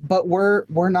 But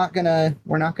we're not gonna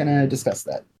discuss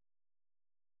that.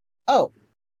 Oh,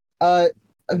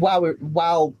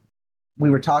 while we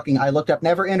were talking, I looked up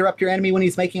 "never interrupt your enemy when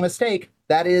he's making a mistake."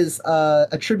 That is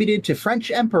attributed to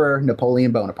French Emperor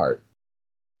Napoleon Bonaparte.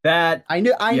 That I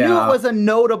knew it was a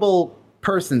notable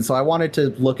person, so I wanted to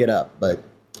look it up. But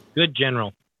good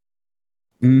general.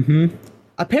 Mm-hmm.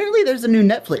 Apparently, there's a new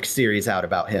Netflix series out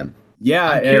about him. Yeah,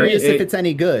 I'm curious if it's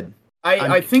any good.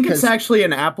 I think it's actually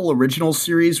an Apple original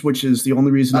series, which is the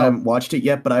only reason I haven't watched it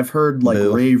yet. But I've heard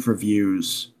rave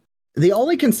reviews. The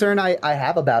only concern I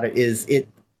have about it is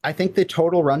I think the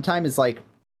total runtime is like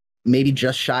maybe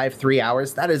just shy of 3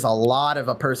 hours. That is a lot of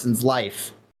a person's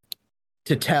life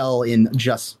to tell in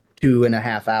just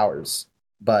 2.5 hours.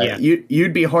 But yeah,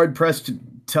 you'd be hard pressed to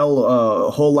tell a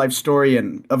whole life story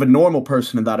of a normal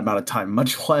person in that amount of time,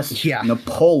 much less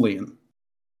Napoleon.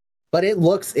 But it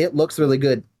looks really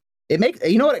good. It makes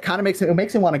what it kind of makes. It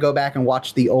makes me want to go back and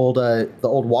watch the old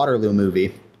Waterloo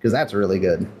movie, because that's really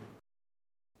good.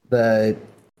 But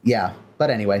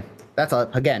anyway, that's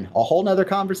again a whole nother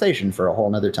conversation for a whole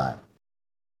nother time.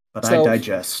 But I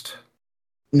digest.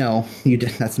 No, you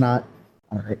didn't. That's not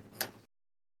all right.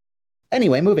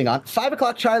 Anyway, moving on. 5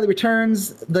 o'clock, Charlie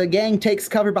returns. The gang takes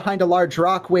cover behind a large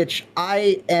rock, which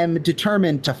I am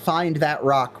determined to find that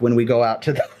rock when we go out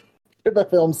to the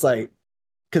film site,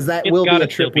 because that will be a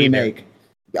trip we make.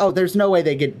 Oh, there's no way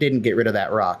they didn't get rid of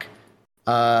that rock.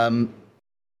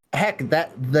 Heck,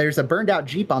 there's a burned out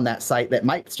Jeep on that site that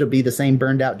might still be the same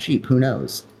burned out Jeep. Who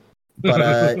knows?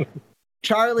 But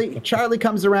Charlie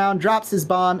comes around, drops his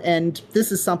bomb, and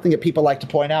this is something that people like to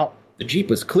point out. The Jeep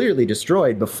was clearly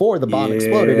destroyed before the bomb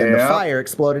exploded, and the fire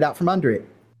exploded out from under it.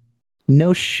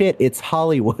 No shit, it's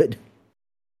Hollywood.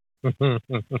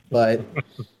 But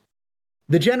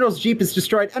the General's Jeep is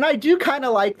destroyed, and I do kind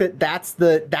of like that. That's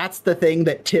the thing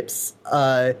that tips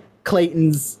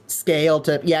Clayton's scale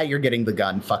to, yeah, you're getting the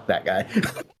gun. Fuck that guy.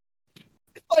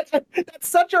 That's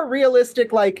such a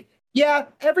realistic, like, Yeah,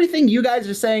 everything you guys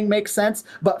are saying makes sense,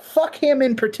 but fuck him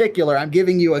in particular. I'm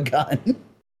giving you a gun.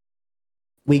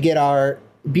 We get our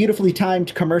beautifully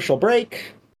timed commercial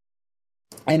break,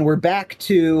 and we're back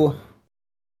to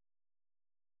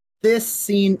this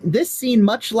scene. This scene,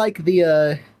 much like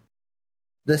the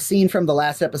scene from the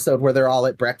last episode where they're all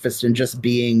at breakfast and just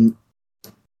being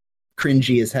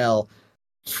cringy as hell.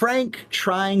 Frank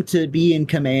trying to be in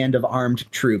command of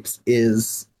armed troops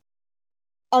is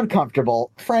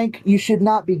uncomfortable. Frank, you should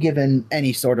not be given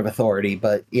any sort of authority,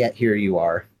 but yet here you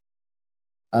are.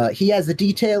 He has a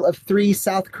detail of 3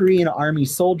 South Korean army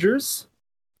soldiers.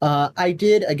 I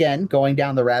did, again, going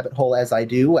down the rabbit hole as I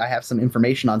do, I have some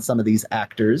information on some of these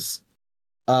actors.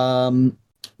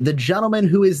 The gentleman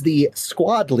who is the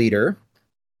squad leader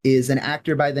is an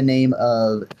actor by the name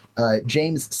of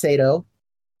James Sato.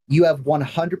 You have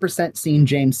 100% seen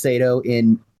James Sato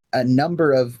in a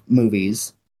number of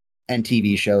movies and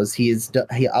TV shows. He is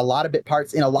a lot of bit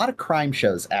parts in a lot of crime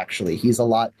shows, actually.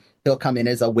 He'll come in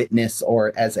as a witness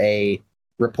or as a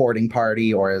reporting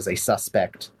party or as a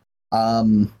suspect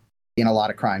in a lot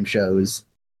of crime shows.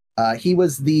 He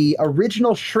was the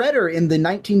original Shredder in the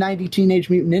 1990 Teenage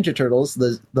Mutant Ninja Turtles,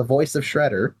 the voice of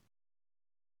Shredder.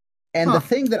 And the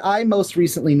thing that I most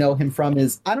recently know him from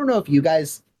is, I don't know if you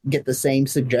guys get the same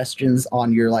suggestions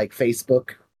on your like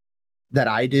Facebook that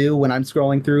I do when I'm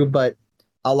scrolling through, but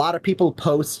a lot of people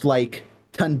post like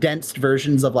condensed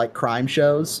versions of like crime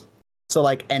shows. So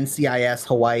like NCIS,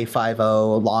 Hawaii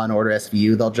Five-0, Law and Order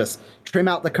SVU, they'll just trim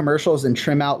out the commercials and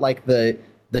trim out like the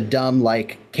dumb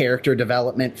like character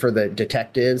development for the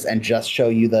detectives and just show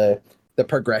you the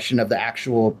progression of the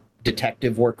actual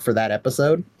detective work for that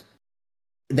episode.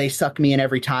 They suck me in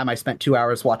every time. I spent 2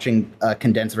 hours watching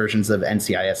condensed versions of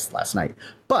NCIS last night.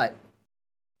 But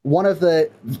one of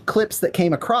the clips that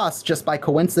came across just by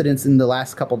coincidence in the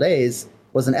last couple days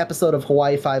was an episode of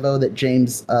Hawaii Five-0 that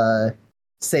James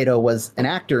Sato was an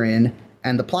actor in,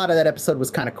 and the plot of that episode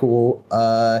was kind of cool.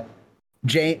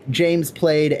 James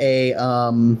played a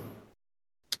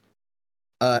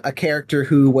character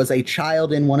who was a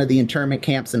child in one of the internment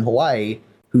camps in Hawaii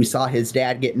who saw his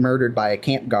dad get murdered by a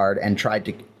camp guard and tried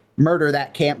to murder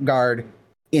that camp guard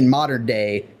in modern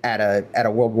day at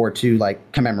a World War II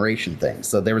like commemoration thing.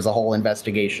 So there was a whole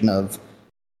investigation of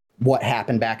what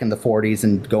happened back in the 40s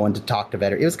and going to talk to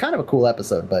veterans. It was kind of a cool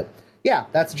episode, but yeah,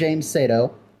 that's James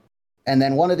Sato. And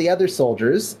then one of the other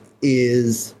soldiers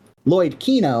is Lloyd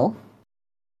Kino.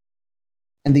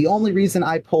 And the only reason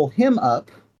I pull him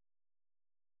up...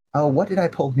 Oh, what did I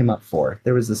pull him up for?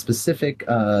 There was a specific...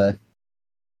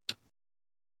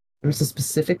 There's a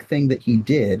specific thing that he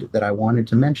did that I wanted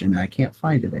to mention, and I can't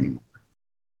find it anymore.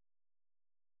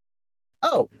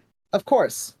 Oh, of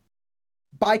course.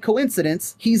 By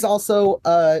coincidence, he's also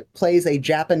plays a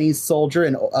Japanese soldier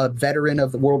and a veteran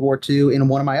of the World War II in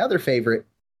one of my other favorite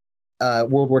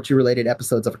World War II related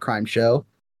episodes of a crime show.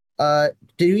 Do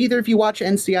either of you watch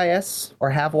NCIS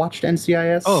or have watched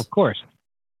NCIS? Oh, of course.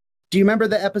 Do you remember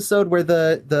the episode where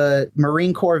the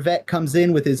Marine Corps vet comes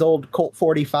in with his old Colt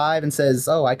 45 and says,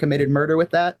 "Oh, I committed murder with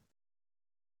that"?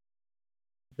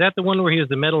 Is that the one where he was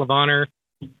the Medal of Honor?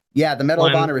 Yeah, the Medal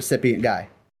of Honor recipient guy.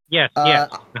 Yes, yes.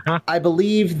 Uh-huh. I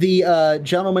believe the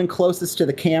gentleman closest to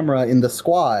the camera in the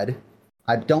squad,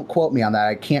 don't quote me on that,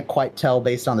 I can't quite tell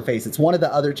based on the face. It's one of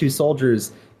the other 2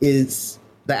 soldiers is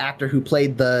the actor who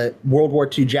played the World War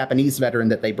II Japanese veteran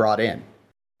that they brought in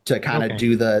to kind of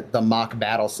do the mock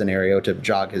battle scenario to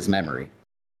jog his memory.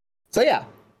 So yeah,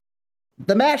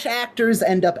 the MASH actors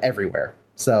end up everywhere.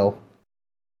 So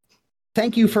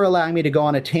thank you for allowing me to go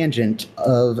on a tangent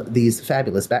of these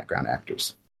fabulous background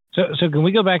actors. So can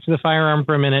we go back to the firearm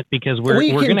for a minute, because we're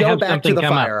going to have something come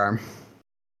firearm.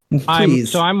 Up.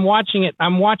 Please. I'm watching it.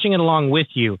 I'm watching it along with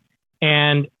you,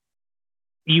 and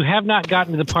you have not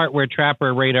gotten to the part where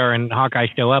Trapper, Radar, and Hawkeye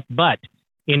show up, but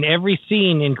in every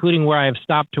scene, including where I have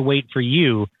stopped to wait for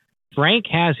you, Frank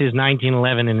has his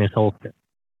 1911 in his holster.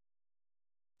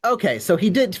 Okay, so he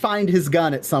did find his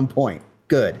gun at some point.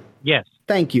 Good. Yes.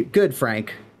 Thank you. Good,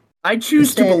 Frank. I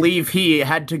choose to believe he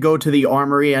had to go to the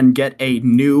armory and get a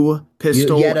new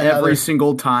pistol every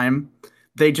single time.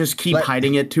 They just keep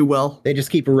hiding it too well. They just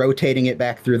keep rotating it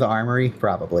back through the armory,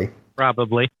 probably.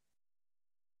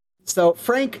 So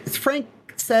Frank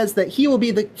says that he will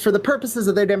be for the purposes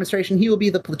of their demonstration, he will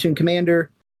be the platoon commander.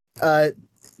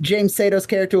 James Sato's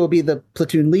character will be the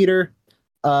platoon leader.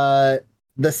 The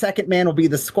second man will be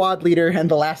the squad leader, and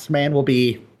the last man will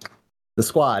be the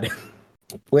squad.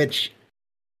 Which,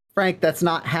 Frank, that's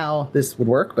not how this would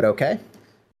work, but okay.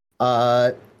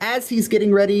 As he's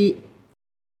getting ready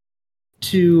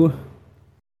to...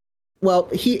 Well,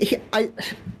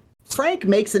 Frank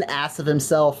makes an ass of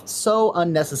himself so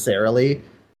unnecessarily.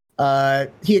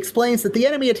 He explains that the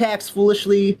enemy attacks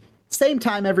foolishly, same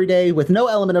time every day, with no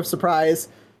element of surprise.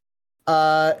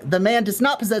 The man does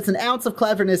not possess an ounce of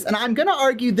cleverness, and I'm going to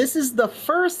argue this is the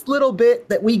first little bit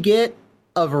that we get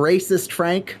of racist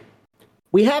Frank.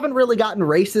 We haven't really gotten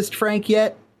racist Frank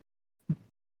yet,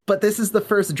 but this is the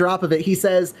first drop of it. He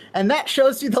says, and that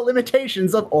shows you the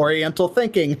limitations of Oriental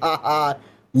thinking. Haha.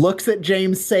 Looks at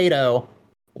James Sato.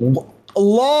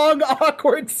 Long,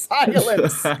 awkward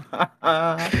silence.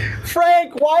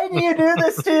 Frank, why do you do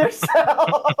this to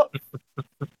yourself?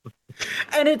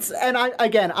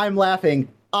 I'm laughing.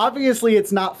 Obviously,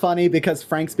 it's not funny because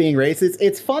Frank's being racist.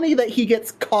 It's funny that he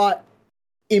gets caught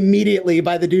immediately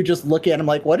by the dude just looking at him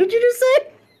like, what did you just say?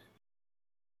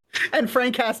 And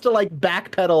Frank has to like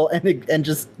backpedal and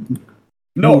just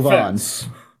move on.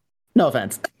 No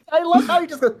offense. I love how he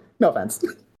just goes, no offense.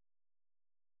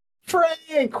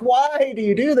 Frank, why do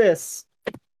you do this?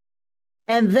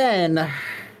 And then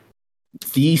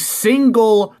the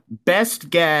single best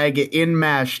gag in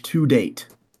MASH to date.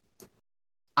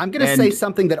 I'm going to say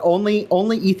something that only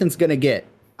Ethan's going to get.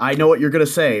 I know what you're going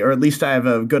to say, or at least I have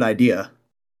a good idea.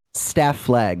 Staff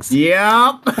flags.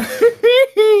 Yep.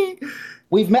 I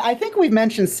think we've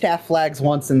mentioned staff flags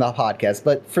once in the podcast,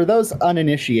 but for those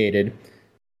uninitiated,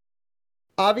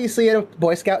 obviously at a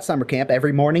Boy Scout summer camp,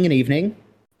 every morning and evening,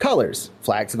 colors.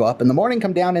 Flags go up in the morning,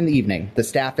 come down in the evening.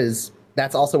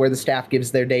 That's also where the staff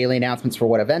gives their daily announcements for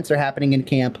what events are happening in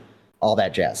camp, all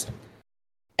that jazz.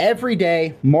 Every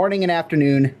day, morning and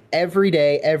afternoon, every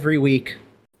day, every week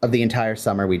of the entire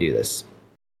summer, we do this.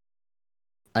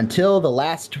 Until the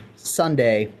last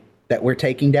Sunday that we're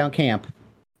taking down camp,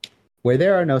 where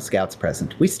there are no scouts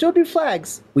present. We still do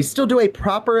flags. We still do a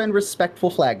proper and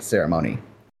respectful flag ceremony.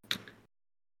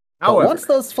 However, but once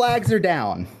those flags are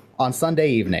down on Sunday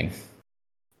evening,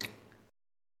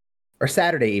 or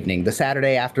Saturday evening, the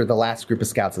Saturday after the last group of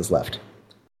scouts has left,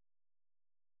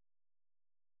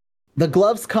 the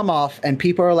gloves come off and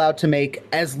people are allowed to make,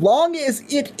 as long as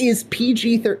it is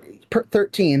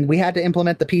PG-13, we had to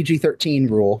implement the PG-13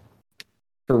 rule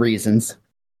for reasons.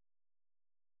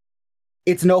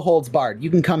 It's no holds barred.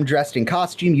 You can come dressed in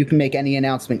costume. You can make any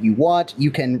announcement you want. You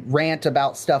can rant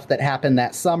about stuff that happened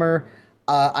that summer.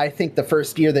 I think the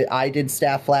first year that I did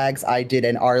staff flags, I did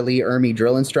an Arlie Ermy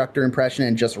drill instructor impression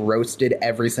and just roasted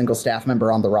every single staff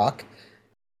member on the rock.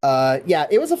 Yeah,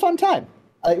 it was a fun time.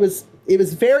 It was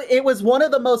one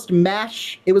of the most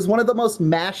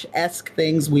MASH-esque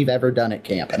things we've ever done at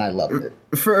camp, and I loved it.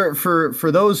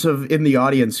 For those in the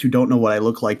audience who don't know what I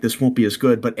look like, this won't be as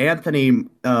good, but Anthony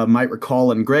might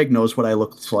recall, and Greg knows what I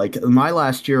looked like. My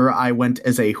last year, I went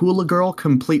as a hula girl,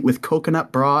 complete with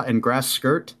coconut bra and grass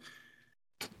skirt.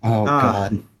 Oh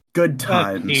God! Good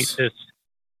times. Jesus.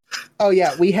 Oh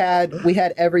yeah, we had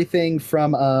everything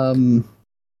from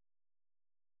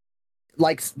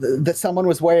like that someone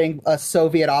was wearing a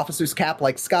Soviet officer's cap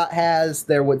like Scott has.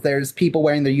 There's people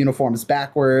wearing their uniforms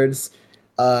backwards.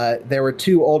 There were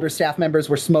two older staff members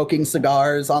were smoking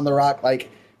cigars on the rock.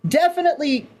 Like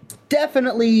definitely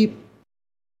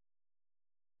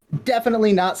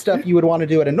not stuff you would want to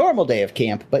do at a normal day of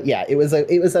camp. But yeah, it was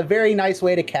a very nice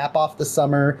way to cap off the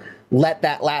summer, let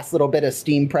that last little bit of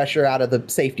steam pressure out of the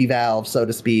safety valve, so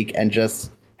to speak, and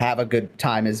just have a good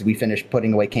time as we finished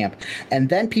putting away camp. And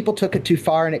then people took it too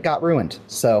far and it got ruined.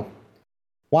 So,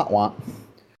 wah.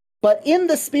 But in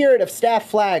the spirit of staff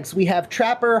flags, we have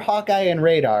Trapper, Hawkeye, and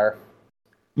Radar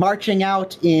marching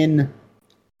out in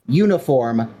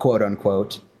uniform, quote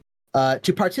unquote,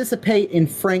 to participate in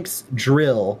Frank's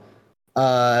drill.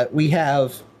 We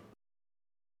have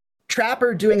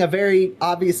Trapper doing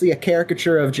obviously a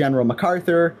caricature of General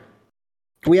MacArthur.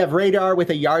 We have Radar with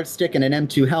a yardstick and an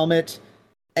M2 helmet.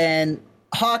 And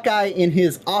Hawkeye in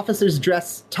his officer's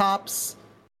dress tops,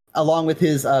 along with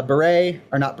his beret,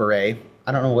 or not beret.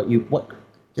 I don't know what do you call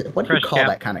cap.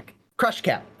 That kind of crush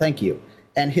cap. Thank you.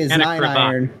 And his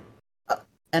 9-iron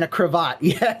and a cravat.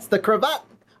 Yes, the cravat.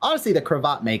 Honestly, the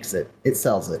cravat makes it. It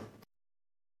sells it.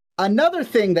 Another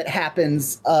thing that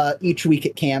happens each week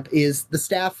at camp is the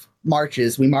staff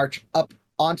marches. We march up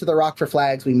onto the rock for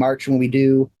flags. We march when we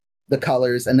do the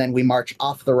colors, and then we march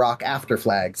off the rock after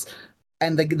flags.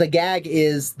 And the gag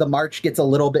is the march gets a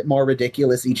little bit more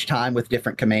ridiculous each time with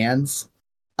different commands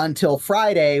until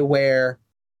Friday, where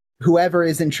whoever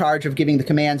is in charge of giving the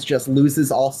commands just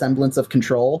loses all semblance of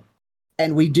control.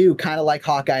 And we do kind of like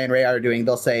Hawkeye and Ray are doing.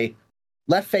 They'll say,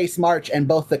 left face march, and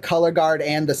both the color guard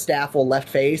and the staff will left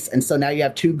face. And so now you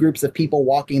have two groups of people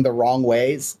walking the wrong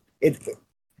ways.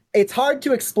 It's hard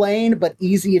to explain, but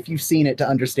easy if you've seen it to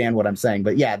understand what I'm saying.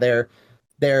 But yeah, they're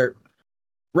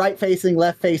right facing,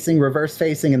 left facing, reverse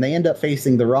facing, and they end up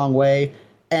facing the wrong way.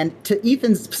 And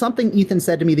to something Ethan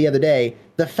said to me the other day,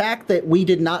 the fact that we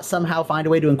did not somehow find a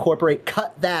way to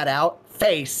cut that out,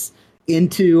 face,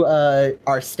 into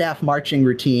our staff marching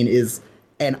routine is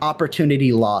an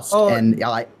opportunity lost. Oh. And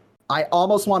I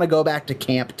almost want to go back to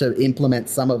camp to implement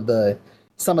some of the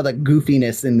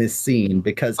goofiness in this scene,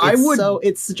 because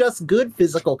it's just good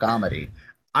physical comedy.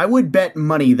 I would bet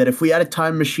money that if we had a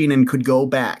time machine and could go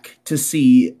back to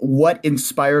see what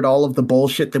inspired all of the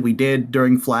bullshit that we did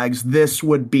during Flags, this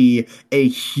would be a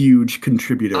huge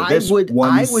contributor. I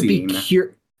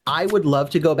would love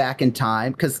to go back in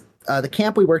time, because the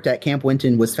camp we worked at, Camp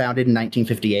Winton, was founded in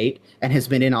 1958 and has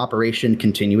been in operation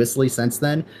continuously since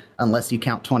then, unless you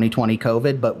count 2020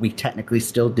 COVID, but we technically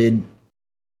still did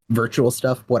virtual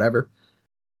stuff, whatever.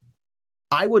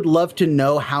 I would love to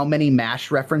know how many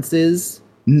MASH references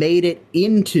made it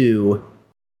into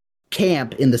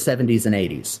camp in the 70s and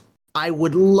 80s. I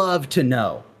would love to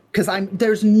know, because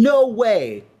there's no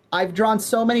way, I've drawn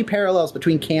so many parallels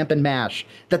between camp and MASH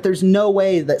that there's no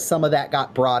way that some of that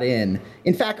got brought in.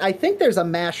 In fact, I think there's a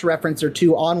MASH reference or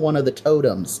two on one of the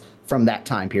totems from that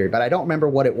time period, but I don't remember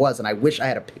what it was, and I wish I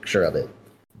had a picture of it.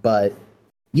 But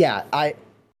yeah,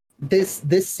 this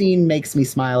scene makes me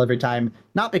smile every time,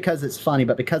 not because it's funny,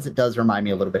 but because it does remind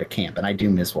me a little bit of camp, and I do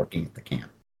miss working at the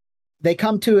camp. They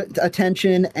come to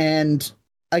attention, and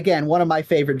again, one of my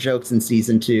favorite jokes in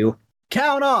season 2,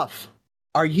 count off.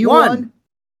 Are you one?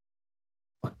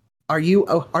 Are you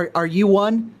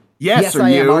one? Yes, I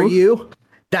am. Are you?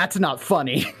 That's not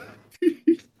funny.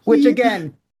 Which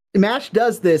again, MASH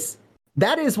does this.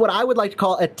 That is what I would like to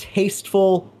call a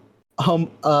tasteful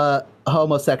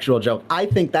homosexual joke. I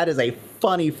think that is a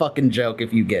funny fucking joke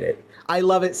if you get it. I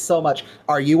love it so much.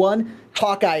 Are you one?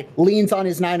 Hawkeye leans on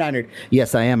his 900.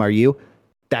 Yes, I am. Are you?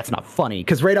 That's not funny,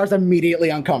 because Radar's immediately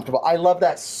uncomfortable. I love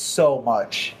that so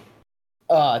much.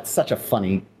 It's such a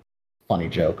funny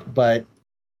joke. But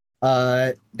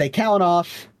they count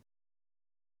off.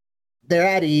 They're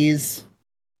at ease.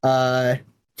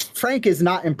 Frank is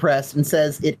not impressed and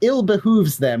says it ill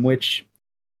behooves them, which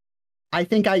I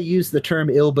think I use the term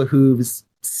ill behooves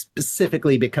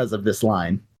specifically because of this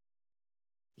line.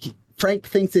 Frank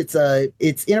thinks it's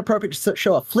inappropriate to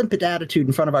show a flippant attitude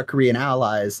in front of our Korean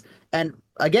allies. And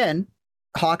again,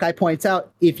 Hawkeye points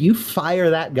out, if you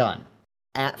fire that gun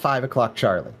at 5 o'clock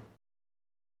Charlie,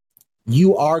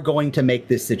 you are going to make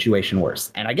this situation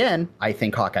worse. And again, I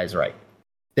think Hawkeye's right.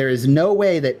 There is no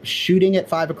way that shooting at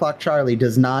 5 o'clock Charlie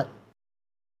does not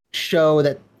show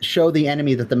the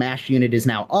enemy that the MASH unit is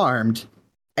now armed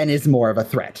and is more of a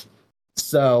threat.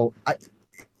 So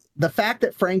the fact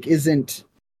that Frank isn't...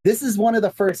 This is one of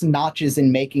the first notches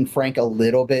in making Frank a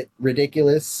little bit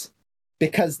ridiculous,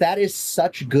 because that is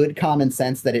such good common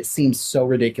sense that it seems so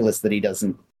ridiculous that he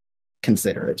doesn't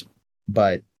consider it.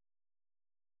 But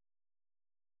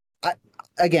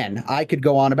I could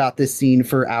go on about this scene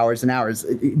for hours and hours.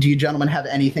 Do you gentlemen have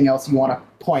anything else you want to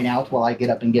point out while I get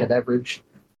up and get a beverage?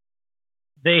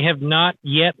 They have not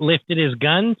yet lifted his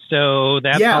gun, so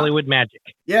that's Hollywood magic.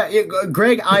 Yeah,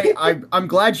 Greg, I'm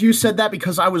glad you said that,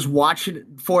 because I was watching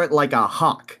for it like a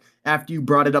hawk after you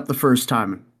brought it up the first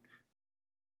time.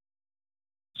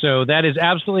 So that is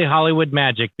absolutely Hollywood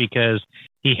magic, because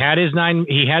he had his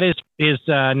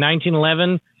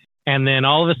 1911, and then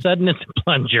all of a sudden it's a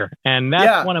plunger, and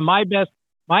that's one of my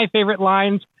favorite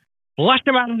lines. Flush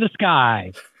him out of the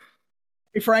sky.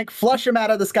 Hey Frank, flush him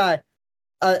out of the sky.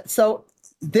 So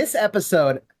this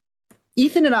episode,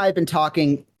 Ethan and I have been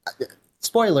talking,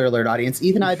 spoiler alert audience,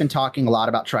 Ethan and I have been talking a lot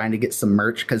about trying to get some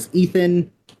merch, because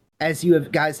Ethan, as you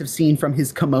guys have seen from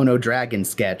his Kimono Dragon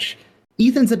sketch,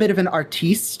 Ethan's a bit of an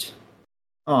artiste.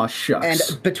 Oh, shucks. And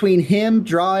between him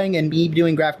drawing and me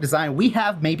doing graphic design, we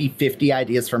have maybe 50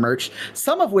 ideas for merch,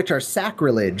 some of which are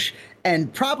sacrilege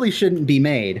and probably shouldn't be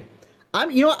made.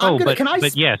 But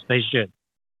yes, they should.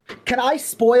 Can I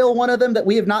spoil one of them that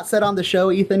we have not said on the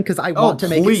show, Ethan? Because I want to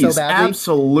make it so badly.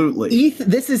 Absolutely.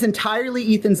 This is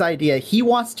entirely Ethan's idea. He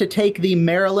wants to take the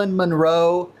Marilyn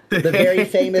Monroe, the very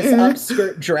famous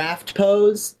upskirt draft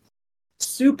pose,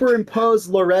 superimpose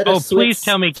Loretta Swift's please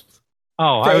tell me.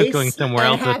 Oh, I was going somewhere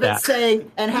else with that.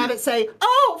 And have it say,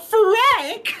 "Oh,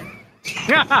 Frank."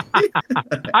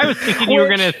 I was thinking you were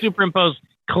going to superimpose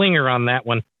Klinger on that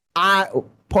one.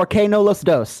 Por qué no los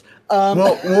dos?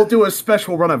 We'll do a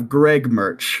special run of Greg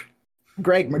merch.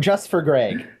 Just for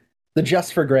Greg. The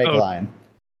Just for Greg line.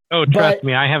 Oh, trust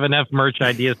me, I have enough merch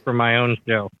ideas for my own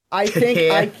show. I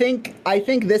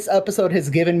think this episode has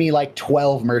given me like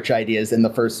 12 merch ideas in the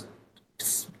first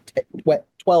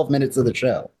 12 minutes of the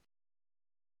show.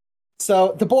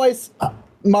 So the boys,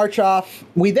 march off.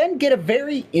 We then get a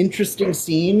very interesting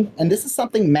scene, and this is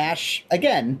something MASH,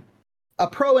 again, a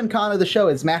pro and con of the show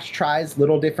is MASH tries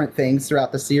little different things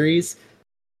throughout the series.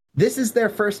 This is their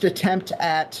first attempt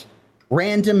at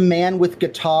random man with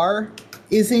guitar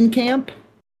is in camp.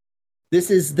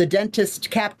 This is the dentist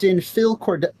Captain Phil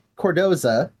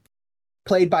Cordoza,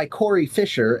 played by Corey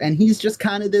Fisher, and he's just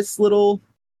kind of this little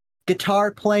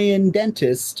guitar-playing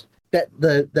dentist that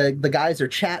the guys are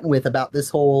chatting with about this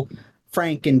whole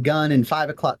Frank and Gunn and 5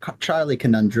 O'Clock Charlie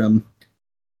conundrum.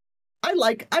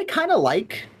 I kind of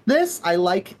like this. I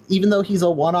like, even though he's a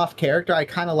one-off character, I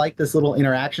kind of like this little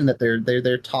interaction that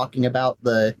they're talking about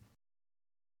the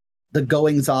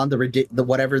goings on, the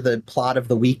whatever the plot of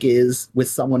the week is with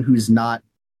someone who's not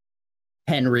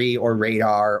Henry or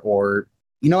Radar, or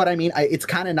you know what I mean. It's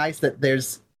kind of nice that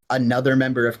there's another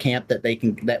member of camp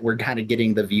that we're kind of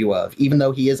getting the view of, even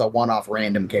though he is a one-off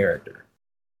random character.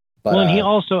 But, well, and he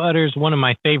also utters one of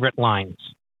my favorite lines.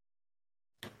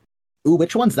 Ooh,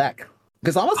 which one's that?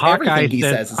 Because almost everything he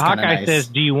says is kind of nice. Hawkeye says,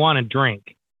 "Do you want a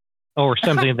drink?" or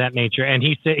something of that nature, and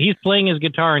he's playing his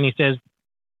guitar, and he says,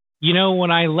 "You know,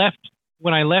 when I left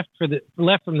from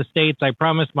the States, I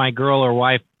promised my girl or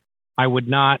wife I would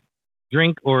not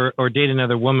drink or date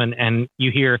another woman." And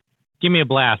you hear, "Give me a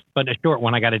blast, but a short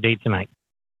one. I got a date tonight."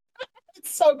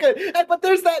 It's so good. But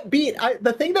there's that beat.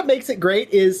 The thing that makes it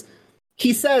great is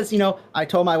he says, "I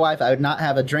told my wife I would not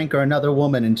have a drink or another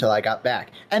woman until I got back."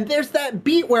 And there's that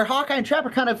beat where Hawkeye and Trapper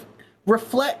kind of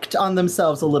reflect on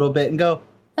themselves a little bit and go,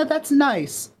 "That's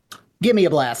nice. Give me a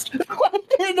blast."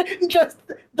 Just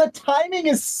the timing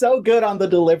is so good on the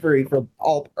delivery for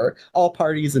all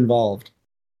parties involved.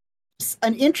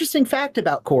 An interesting fact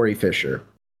about Corey Fisher,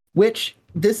 which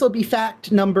this will be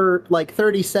fact number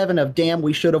 37 of damn,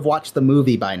 we should have watched the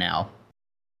movie by now.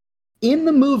 In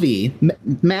the movie,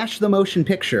 MASH the Motion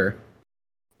Picture,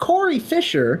 Corey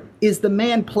Fisher is the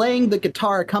man playing the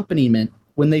guitar accompaniment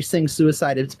when they sing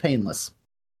Suicide is Painless.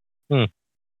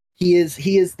 He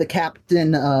is the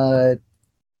Captain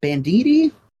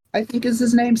Banditti, I think is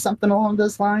his name, something along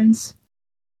those lines.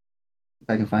 If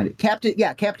I can find it.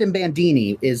 Captain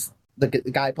Bandini is the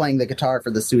guy playing the guitar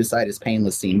for the Suicide is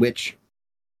Painless scene, which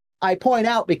I point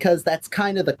out because that's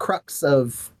kind of the crux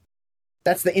of...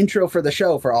 That's the intro for the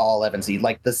show for all 11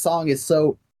 seasons. The song is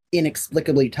so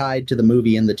inexplicably tied to the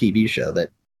movie and the TV show that...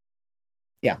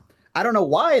 Yeah. I don't know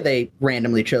why they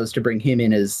randomly chose to bring him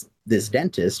in as this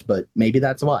dentist, but maybe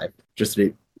that's why.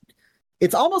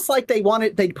 It's almost like they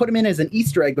put him in as an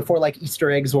Easter egg before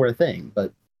Easter eggs were a thing,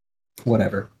 but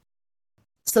whatever.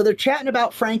 So they're chatting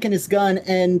about Frank and his gun,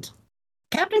 and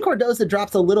Captain Cordoza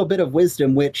drops a little bit of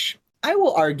wisdom, which I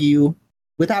will argue,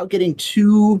 without getting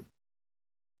too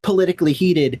politically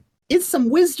heated, is some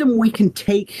wisdom we can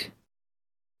take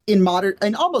in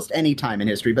almost any time in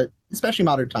history, but especially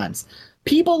modern times.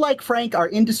 People like Frank are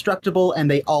indestructible, and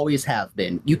they always have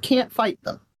been. You can't fight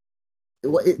them.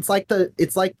 It's like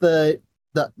the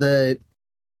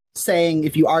saying,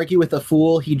 if you argue with a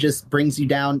fool, he just brings you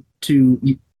down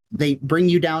to... They bring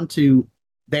you down to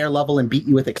their level and beat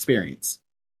you with experience.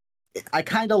 I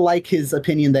kind of like his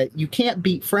opinion that you can't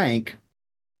beat Frank,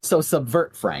 so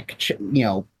subvert Frank.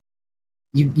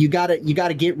 You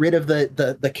gotta get rid of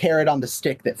the carrot on the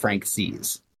stick that Frank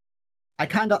sees. I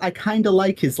kind of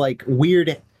like his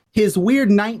weird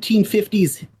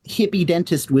 1950s hippie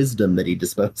dentist wisdom that he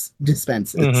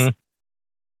dispenses. Mm-hmm.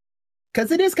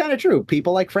 Because it is kind of true.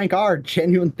 People like Frank are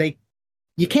genuine.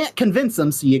 You can't convince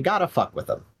them, so you gotta fuck with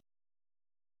them.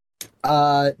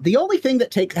 The only thing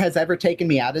that has ever taken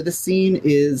me out of the scene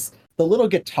is the little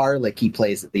guitar lick he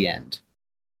plays at the end.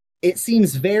 It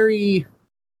seems very...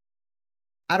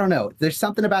 I don't know. There's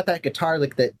something about that guitar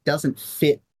lick that doesn't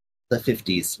fit the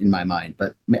 50s in my mind,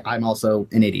 but I'm also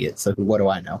an idiot, so what do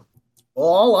I know?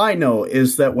 All I know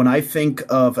is that when I think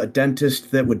of a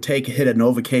dentist that would take a hit of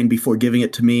Novocaine before giving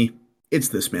it to me, it's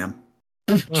this man.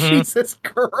 Jesus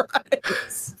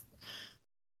Christ.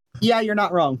 Yeah, you're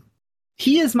not wrong.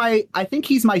 I think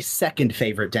he's my second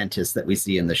favorite dentist that we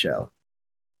see in the show.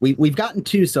 We've gotten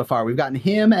two so far. We've gotten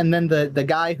him, and then the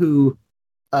guy who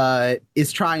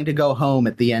is trying to go home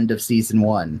at the end of season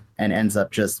 1 and ends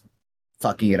up just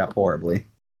fucking it up horribly.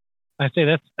 I say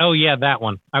that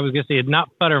one. I was gonna say not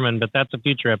Futterman, but that's a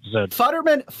future episode.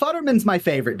 Futterman's my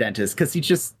favorite dentist because he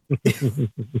just...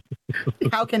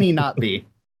 How can he not be?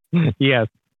 Yes.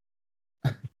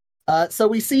 So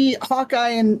we see Hawkeye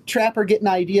and Trapper get an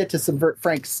idea to subvert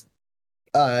Frank's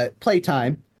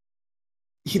playtime.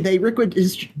 They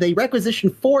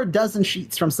requisition 4 dozen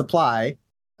sheets from supply.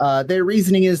 Their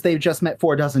reasoning is they've just met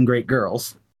 4 dozen great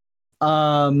girls.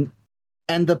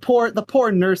 And the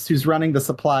poor nurse who's running the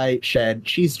supply shed,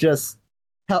 she's just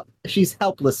she's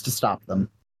helpless to stop them.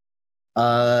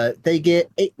 They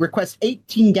request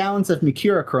 18 gallons of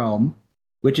mercurochrome,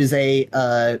 which is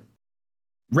a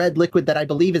red liquid that I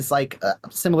believe is like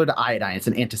similar to iodine. It's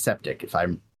an antiseptic, if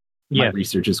my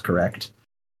research is correct.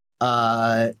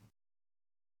 So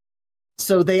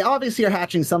they obviously are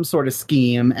hatching some sort of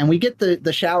scheme, and we get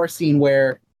the shower scene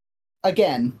where,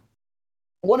 again,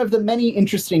 one of the many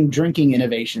interesting drinking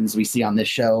innovations we see on this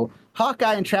show,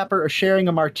 Hawkeye and Trapper are sharing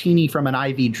a martini from an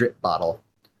IV drip bottle,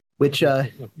 which as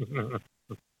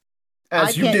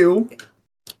you do.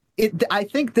 I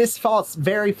think this falls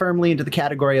very firmly into the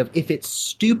category of if it's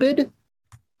stupid,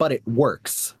 but it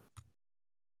works.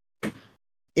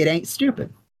 It ain't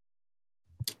stupid.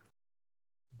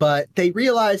 But they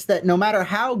realize that no matter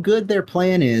how good their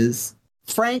plan is,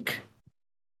 Frank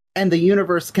and the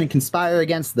universe can conspire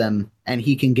against them, and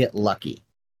he can get lucky.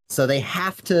 So they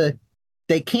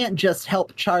can't just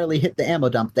help Charlie hit the ammo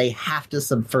dump. They have to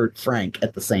subvert Frank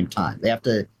at the same time. They have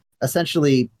to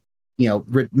essentially,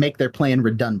 make their plan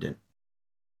redundant.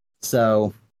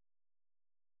 So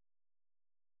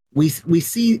we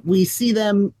see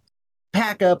them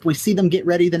pack up. We see them get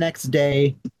ready the next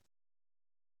day.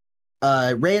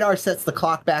 Radar sets the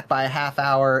clock back by a half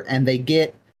hour, and they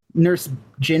get Nurse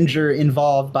Ginger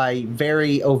involved by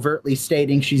very overtly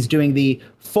stating she's doing the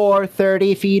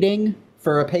 4:30 feeding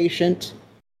for a patient.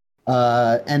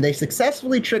 And they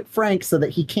successfully trick Frank so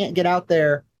that he can't get out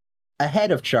there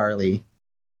ahead of Charlie.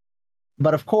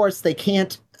 But of course, they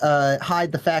can't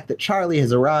hide the fact that Charlie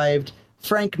has arrived.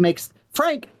 Frank,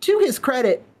 to his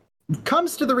credit,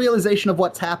 comes to the realization of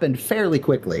what's happened fairly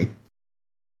quickly.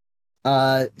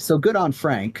 So good on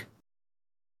Frank.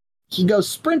 He goes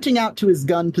sprinting out to his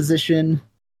gun position.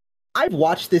 I've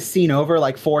watched this scene over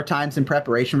like 4 times in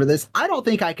preparation for this. I don't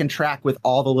think I can track with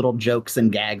all the little jokes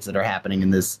and gags that are happening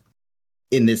in this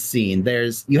scene.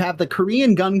 You have the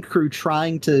Korean gun crew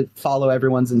trying to follow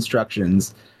everyone's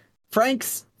instructions.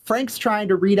 Frank's trying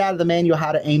to read out of the manual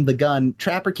how to aim the gun.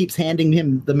 Trapper keeps handing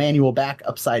him the manual back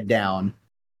upside down.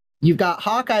 You've got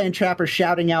Hawkeye and Trapper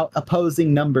shouting out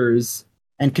opposing numbers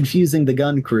and confusing the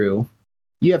gun crew.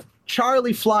 You have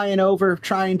Charlie flying over,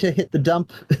 trying to hit the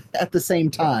dump at the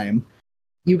same time.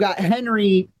 You've got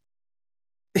Henry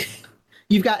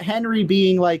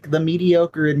being like the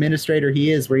mediocre administrator he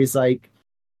is, where he's like,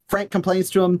 Frank complains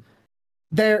to him,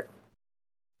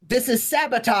 this is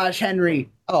sabotage, Henry.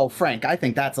 Oh, Frank, I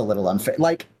think that's a little unfair.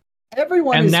 Like,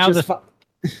 everyone and is now just...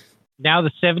 now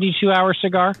the 72-hour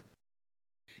cigar?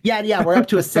 Yeah, we're up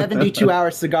to a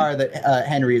 72-hour cigar that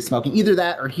Henry is smoking. Either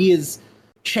that or he is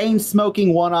chain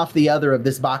smoking one off the other of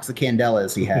this box of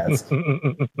candelas he has.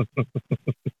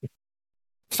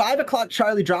 5 o'clock,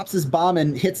 Charlie drops his bomb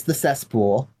and hits the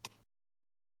cesspool.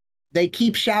 They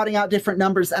keep shouting out different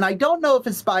numbers, and I don't know if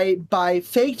it's by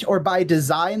fate or by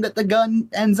design that the gun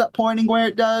ends up pointing where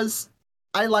it does.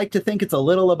 I like to think it's a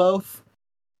little of both.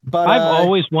 But I've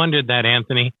always wondered that,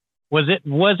 Anthony. Was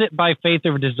it by faith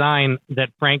or design that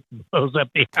Frank blows up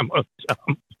the ammo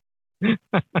dump?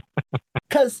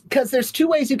 Because there's 2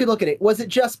 ways you could look at it. Was it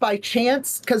just by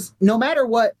chance? Because no matter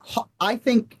what, I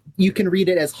think you can read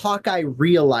it as Hawkeye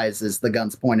realizes the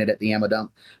gun's pointed at the ammo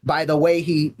dump by the way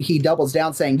he doubles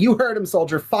down saying, "You heard him,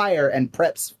 soldier, fire," and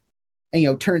preps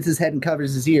and turns his head and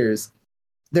covers his ears.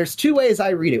 There's 2 ways I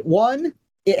read it. One,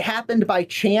 it happened by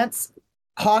chance.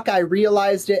 Hawkeye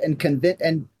realized it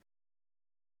and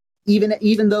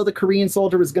even though the Korean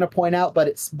soldier was going to point out,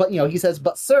 but he says,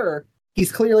 "But sir,"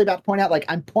 he's clearly about to point out, like,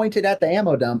 "I'm pointed at the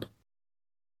ammo dump,"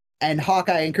 and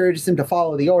Hawkeye encourages him to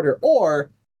follow the order. Or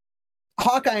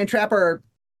Hawkeye and Trapper are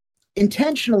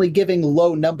intentionally giving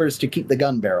low numbers to keep the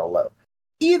gun barrel low.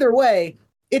 Either way,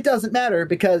 it doesn't matter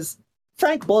because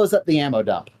Frank blows up the ammo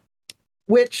dump,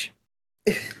 which,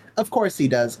 of course he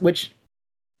does, which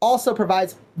also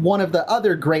provides one of the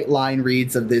other great line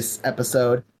reads of this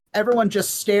episode. Everyone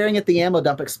just staring at the ammo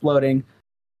dump exploding.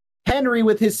 Henry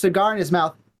with his cigar in his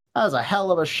mouth. "That was a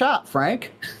hell of a shot,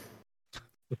 Frank."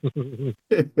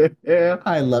 Yeah.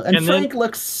 I love it. And Frank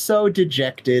looks so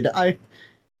dejected.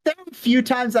 There are a few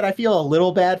times that I feel a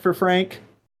little bad for Frank.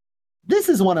 This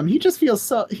is one of them. He just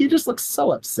looks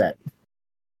so upset.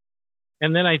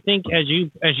 And then I think, as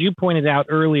you pointed out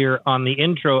earlier on the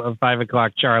intro of 5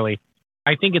 o'clock, Charlie,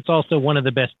 I think it's also one of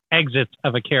the best exits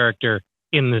of a character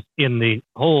in the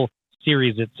whole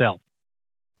series itself.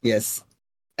 Yes.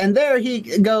 And there he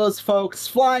goes, folks,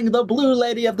 flying the blue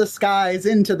lady of the skies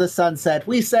into the sunset.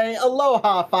 We say,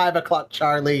 "Aloha, 5 o'clock,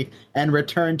 Charlie," and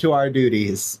return to our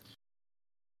duties.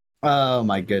 Oh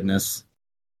my goodness.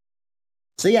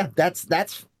 So yeah, that's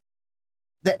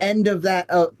the end of that.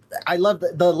 Oh, I love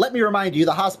the let me remind you,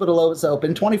 the hospital is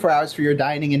open 24 hours for your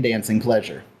dining and dancing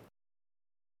pleasure.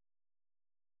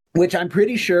 Which I'm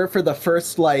pretty sure for the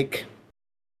first, like,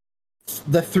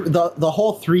 the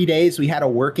whole 3 days we had a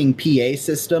working PA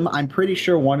system, I'm pretty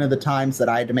sure one of the times that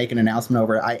I had to make an announcement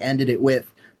over it, I ended it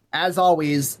with, as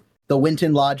always, the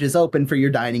Winton Lodge is open for your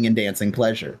dining and dancing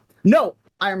pleasure. No,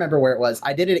 I remember where it was.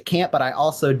 I did it at camp, but I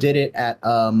also did it at,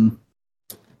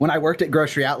 when I worked at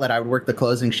Grocery Outlet, I would work the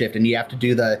closing shift, and you have to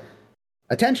do the,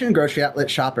 attention Grocery Outlet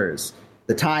shoppers.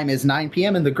 The time is 9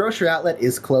 p.m. and the Grocery Outlet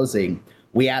is closing.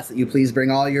 We ask that you please bring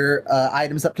all your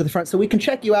items up to the front so we can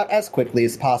check you out as quickly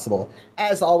as possible.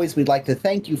 As always, we'd like to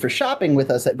thank you for shopping with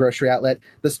us at Grocery Outlet.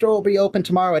 The store will be open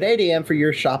tomorrow at 8 a.m. for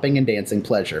your shopping and dancing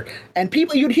pleasure. And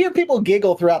people, you'd hear people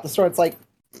giggle throughout the store. It's like,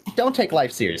 don't take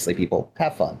life seriously, people.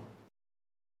 Have fun.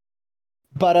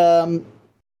 But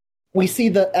we see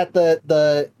at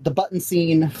the button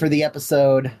scene for the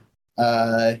episode,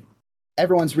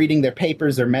 everyone's reading their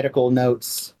papers, their medical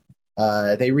notes.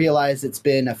 They realize it's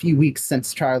been a few weeks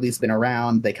since Charlie's been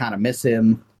around. They kind of miss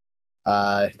him.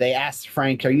 They ask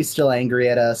Frank, "Are you still angry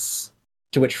at us?"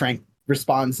 To which Frank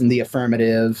responds in the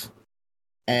affirmative.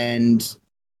 And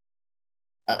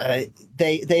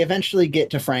they eventually get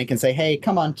to Frank and say, "Hey,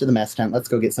 come on to the mess tent. Let's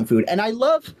go get some food." And I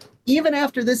love, even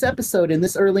after this episode and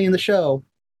this early in the show,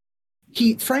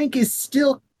 Frank is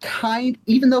still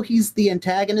even though he's the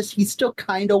antagonist, he's still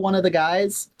kind of one of the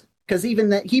guys. Because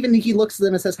even he looks at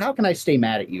them and says, "How can I stay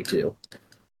mad at you two?"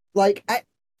 Like,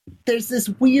 there's this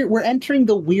weird, we're entering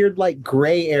the weird, like,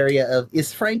 gray area of,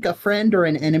 is Frank a friend or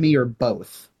an enemy or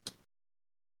both?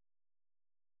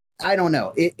 I don't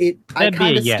know. I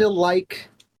kind of still like,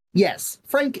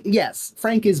 Frank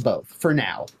is both for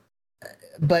now.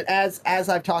 But as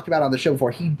I've talked about on the show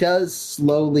before, he does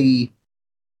slowly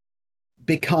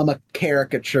become a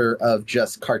caricature of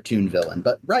just cartoon villain.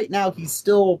 But right now, he's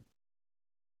still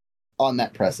on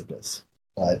that precipice,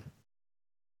 but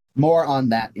more on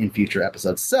that in future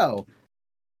episodes. So,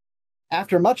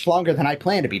 after much longer than I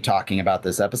plan to be talking about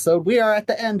this episode, we are at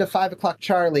the end of 5 o'clock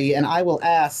Charlie, and I will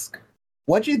ask,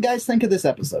 what do you guys think of this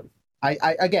episode?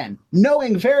 I again,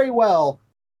 knowing very well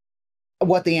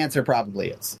what the answer probably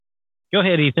is. Go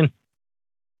ahead, Ethan.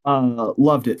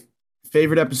 Loved it.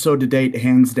 Favorite episode to date,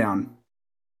 hands down.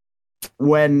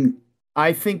 When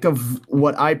I think of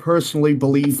what I personally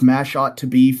believe MASH ought to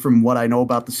be from what I know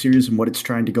about the series and what it's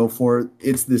trying to go for,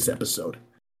 it's this episode.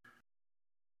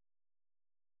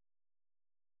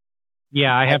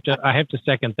 Yeah, I have to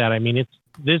second that. I mean,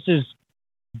 this is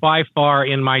by far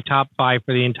in my top 5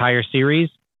 for the entire series,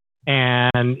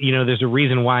 and there's a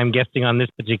reason why I'm guesting on this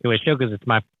particular show, because it's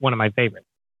one of my favorites.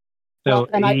 So,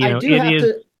 it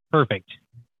is perfect.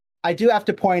 I do have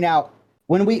to point out,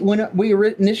 when we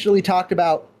initially talked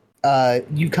about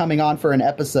you coming on for an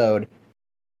episode,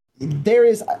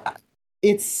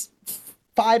 it's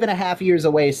 5.5 years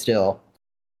away still.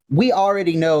 We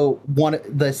already know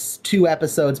the 2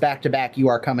 episodes back to back you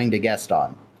are coming to guest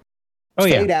on.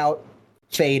 Fade out,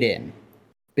 fade in.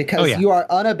 Because you are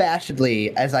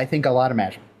unabashedly, as I think a lot of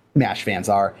MASH fans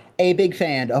are, a big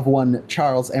fan of one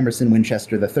Charles Emerson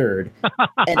Winchester III.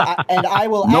 and I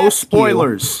will ask no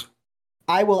spoilers.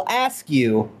 I will ask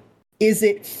you, is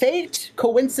it fate,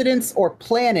 coincidence, or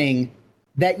planning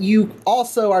that you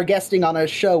also are guesting on a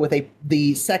show with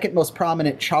the second most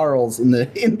prominent Charles in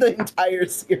the entire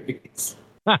series?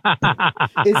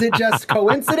 Is it just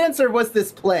coincidence, or was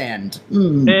this planned?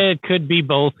 It could be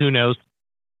both. Who knows?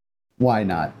 Why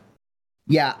not?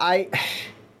 Yeah, I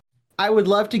would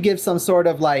love to give some sort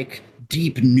of, like,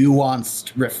 deep,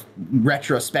 nuanced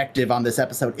retrospective on this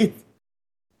episode.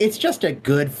 It's just a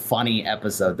good, funny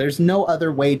episode. There's no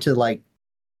other way to, like,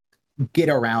 get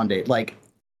around it. Like,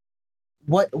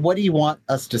 what do you want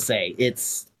us to say?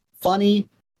 It's funny.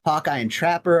 Hawkeye and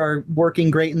Trapper are working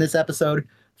great in this episode.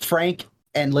 Frank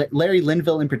and Larry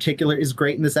Linville in particular is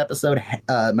great in this episode.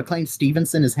 McLean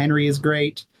Stevenson as Henry is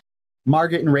great.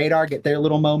 Margaret and Radar get their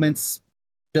little moments.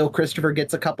 Bill Christopher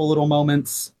gets a couple little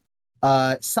moments.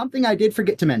 Something I did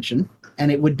forget to mention,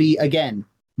 and it would be, again,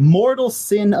 mortal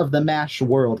sin of the MASH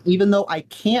world. Even though I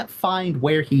can't find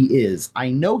where he is, I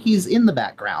know he's in the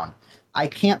background. I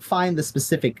can't find the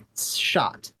specific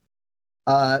shot.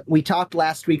 We talked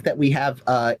last week that we have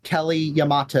Kelly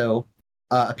Yamato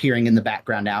appearing in the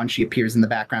background now, and she appears in the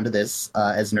background of this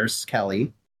as Nurse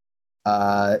Kelly.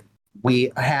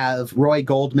 We have Roy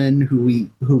Goldman, who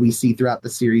we see throughout the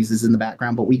series, is in the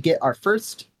background, but we get our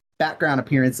first background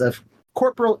appearance of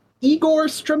Corporal Igor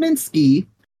Straminsky,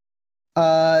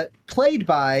 played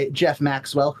by Jeff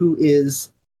Maxwell, who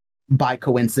is, by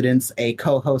coincidence, a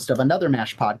co-host of another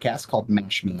MASH podcast called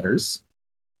MASH Matters.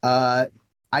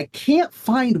 I can't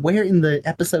find where in the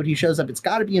episode he shows up. It's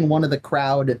got to be in one of the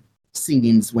crowd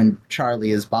scenes when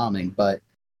Charlie is bombing, but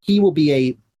he will be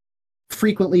a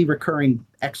frequently recurring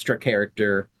extra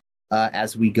character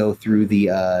as we go through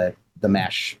the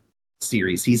MASH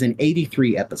series. He's in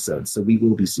 83 episodes, so we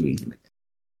will be seeing him.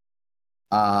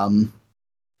 I'm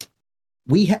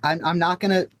not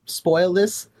going to spoil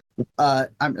this.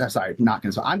 I'm sorry, not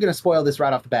going to. I'm going to spoil this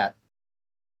right off the bat.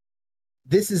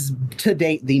 This is to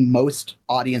date the most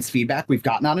audience feedback we've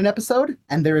gotten on an episode,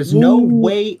 and there is no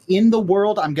way in the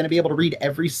world I'm going to be able to read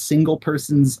every single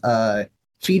person's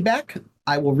feedback.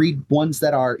 I will read ones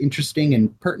that are interesting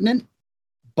and pertinent,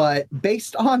 but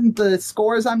based on the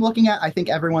scores I'm looking at, I think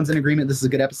everyone's in agreement this is a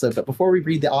good episode. But before we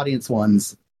read the audience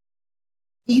ones,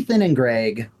 Ethan and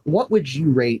Greg, what would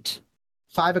you rate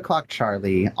 5 o'clock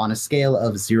Charlie on a scale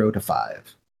of 0 to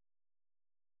 5?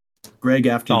 Greg,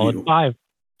 after Solid you. 5.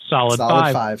 Solid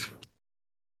 5.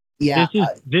 Yeah.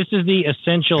 This is the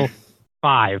essential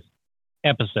 5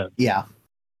 episode. Yeah.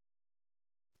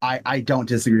 I don't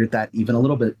disagree with that even a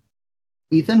little bit.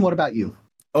 Ethan, what about you?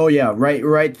 Oh yeah,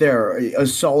 right there. A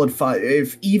solid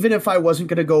 5. Even if I wasn't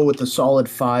going to go with a solid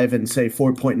 5 and say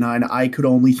 4.9, I could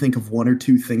only think of one or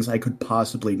two things I could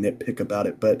possibly nitpick about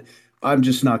it, but I'm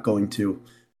just not going to.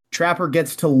 Trapper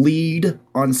gets to lead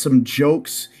on some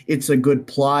jokes. It's a good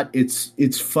plot.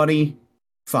 It's funny.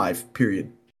 5,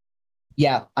 period.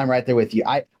 Yeah, I'm right there with you.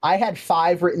 I had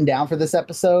 5 written down for this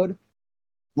episode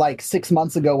like 6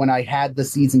 months ago when I had the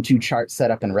season 2 chart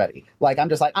set up and ready. Like, I'm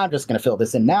just going to fill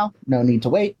this in now. No need to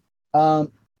wait.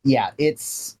 Yeah,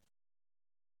 it's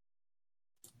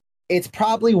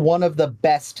probably one of the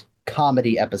best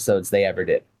comedy episodes they ever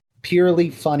did. Purely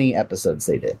funny episodes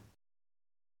they did.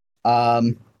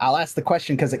 I'll ask the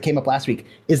question because it came up last week.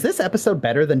 Is this episode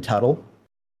better than Tuttle?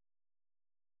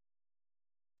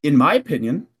 In my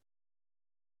opinion.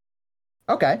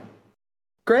 Okay.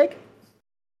 Greg?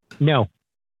 No.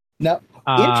 No.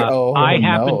 I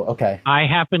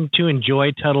happen to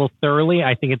enjoy Tuttle thoroughly.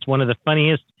 I think it's one of the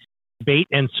funniest bait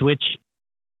and switch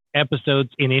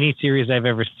episodes in any series I've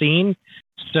ever seen.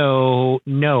 So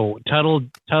no,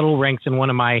 Tuttle ranks in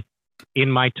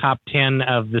my top 10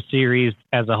 of the series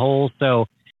as a whole. So,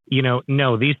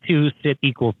 no, these two sit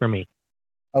equal for me.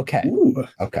 Okay. Ooh.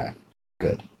 Okay.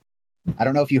 Good. I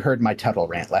don't know if you heard my Tuttle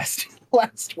rant last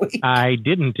week. I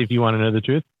didn't, if you want to know the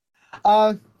truth.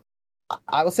 I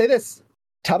will say this.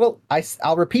 Tuttle,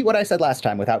 I'll repeat what I said last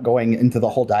time without going into the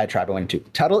whole diatribe I went into.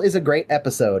 Tuttle is a great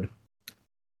episode.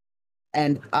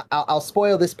 And I'll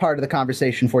spoil this part of the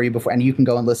conversation for you before, and you can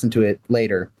go and listen to it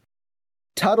later.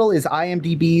 Tuttle is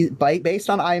IMDb, based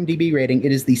on IMDb rating,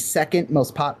 it is the second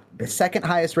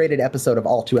highest rated episode of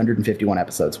all 251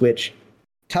 episodes, which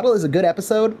Tuttle is a good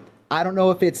episode. I don't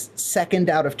know if it's second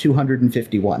out of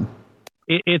 251.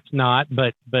 It's not,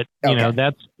 but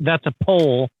okay. That's a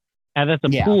poll, and that's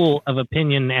a pool of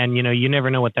opinion, and you never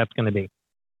know what that's going to be.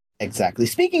 Exactly.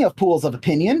 Speaking of pools of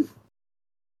opinion,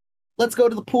 let's go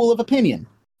to the pool of opinion.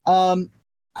 I'm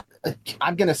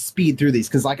going to speed through these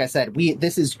because, like I said,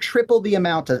 this is triple the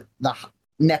amount of the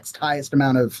next highest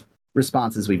amount of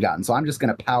responses we've gotten. So I'm just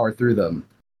going to power through them.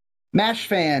 MASH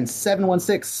fans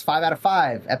 716, 5 out of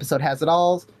 5. Episode has it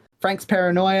all. Frank's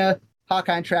paranoia.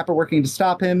 Hawkeye and Trapper working to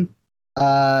stop him.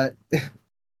 A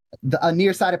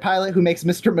nearsighted pilot who makes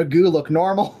Mr. Magoo look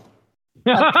normal.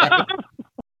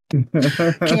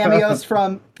 cameos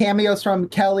from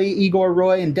Kelly, Igor,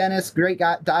 Roy, and Dennis. Great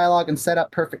dialogue and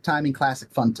setup. Perfect timing. Classic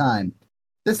fun time.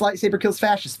 This lightsaber kills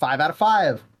fascists. 5 out of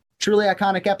 5. Truly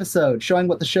iconic episode, showing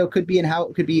what the show could be and how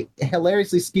it could be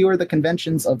hilariously skewer the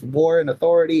conventions of war and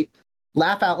authority.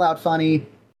 Laugh out loud funny.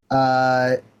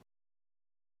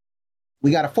 We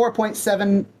got a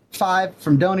 4.75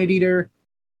 from Donut Eater.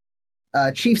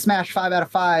 Chief Smash 5 out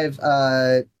of 5.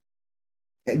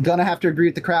 Gonna have to agree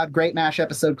with the crowd. Great MASH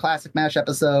episode, classic MASH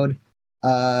episode.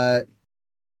 Hawkeye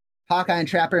and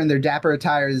Trapper in their dapper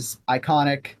attire is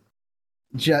iconic.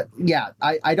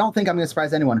 I don't think I'm gonna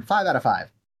surprise anyone. 5 out of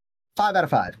 5. 5 out of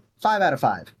 5. 5 out of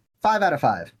 5. 5 out of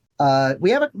 5.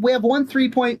 We have one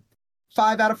 3.5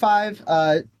 out of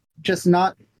 5. Just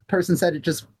not. Person said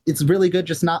it's really good,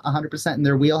 just not 100% in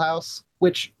their wheelhouse.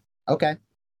 Which okay.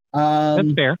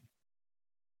 That's fair.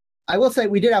 I will say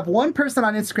we did have one person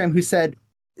on Instagram who said,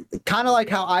 kind of like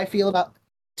how I feel about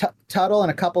Tuttle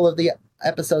and a couple of the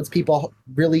episodes people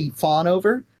really fawn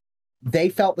over. They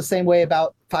felt the same way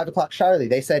about 5 o'clock Charlie.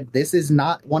 They said, this is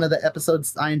not one of the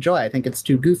episodes I enjoy. I think it's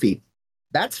too goofy.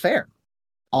 That's fair.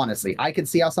 Honestly, I could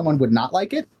see how someone would not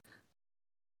like it.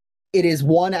 It is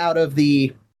one out of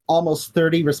the almost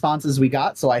 30 responses we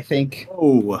got. So I think,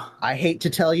 I hate to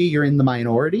tell you, you're in the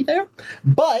minority there,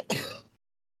 but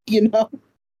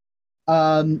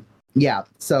Yeah,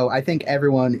 so I think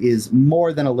everyone is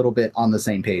more than a little bit on the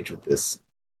same page with this.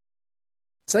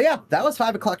 So yeah, that was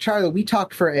 5 o'clock Charlie. We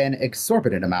talked for an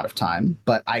exorbitant amount of time,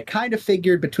 but I kind of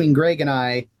figured between Greg and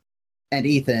I and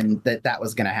Ethan that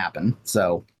was going to happen.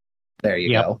 So there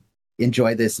you go.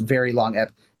 Enjoy this very long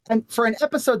and for an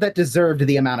episode that deserved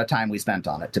the amount of time we spent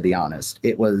on it, to be honest.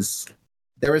 There was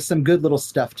some good little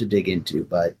stuff to dig into,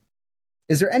 but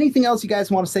is there anything else you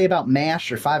guys want to say about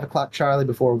MASH or 5 o'clock Charlie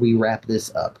before we wrap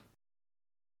this up?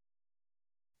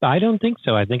 I don't think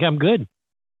so. I think I'm good.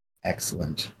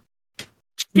 Excellent.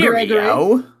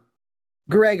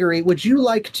 Gregory, would you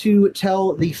like to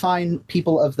tell the fine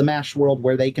people of the MASH world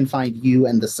where they can find you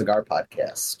and the Cigar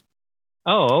Podcast?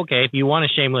 Oh, okay. If you want a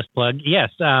shameless plug,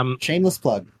 yes. Shameless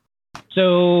plug.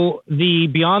 So the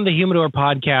Beyond the Humidor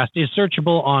podcast is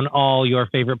searchable on all your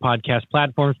favorite podcast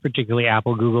platforms, particularly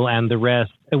Apple, Google, and the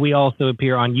rest. We also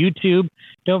appear on YouTube.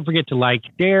 Don't forget to like,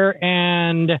 share,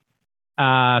 and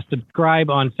subscribe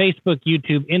on Facebook,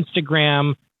 YouTube,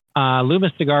 Instagram,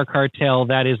 Luma Cigar Cartel.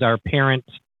 That is our parent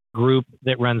group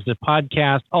that runs the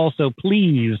podcast. Also,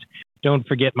 please don't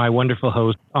forget my wonderful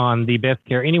hosts on the Best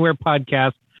Care Anywhere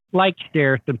podcast. Like,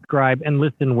 share, subscribe, and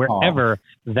listen wherever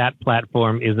that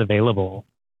platform is available.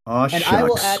 And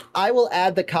I will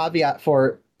add the caveat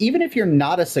for, even if you're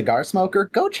not a cigar smoker,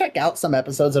 go check out some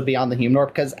episodes of Beyond the Humidor,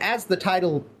 because as the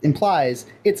title implies,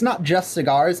 it's not just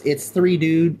cigars. It's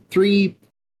three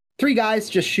guys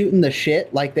just shooting the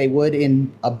shit like they would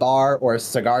in a bar or a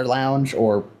cigar lounge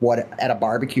or at a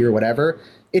barbecue or whatever.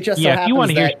 It just so happens if you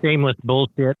want to hear shameless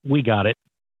bullshit, we got it.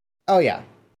 Oh yeah.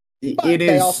 But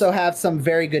they also have some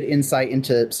very good insight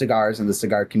into cigars and the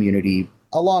cigar community,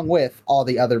 along with all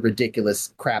the other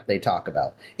ridiculous crap they talk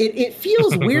about. It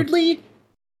feels weirdly,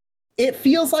 it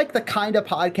feels like the kind of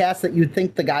podcast that you'd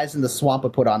think the guys in the swamp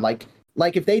would put on. Like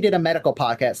if they did a medical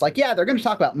podcast, like, yeah, they're going to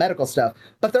talk about medical stuff,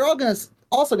 but they're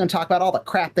also going to talk about all the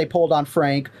crap they pulled on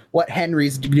Frank, what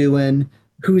Henry's doing,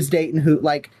 who's dating who.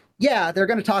 Like, yeah, they're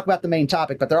going to talk about the main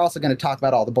topic, but they're also going to talk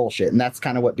about all the bullshit. And that's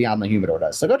kind of what Beyond the Humidor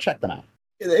does. So go check them out.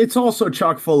 It's also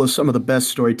chock full of some of the best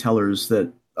storytellers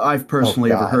that I've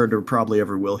personally ever heard or probably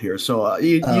ever will hear. So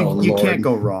you can't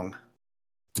go wrong.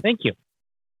 Thank you.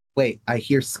 Wait, I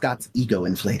hear Scott's ego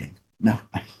inflating. No.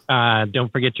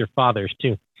 Don't forget your fathers,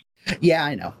 too. Yeah,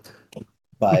 I know.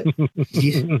 But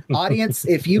audience,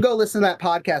 if you go listen to that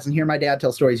podcast and hear my dad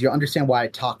tell stories, you'll understand why I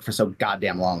talk for so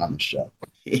goddamn long on the show.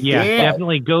 Yeah,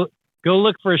 definitely. Go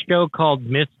look for a show called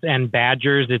Myths and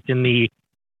Badgers. It's in the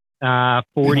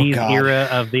 40s era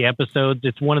of the episodes.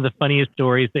 It's one of the funniest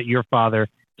stories that your father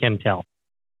can tell.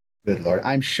 Good Lord.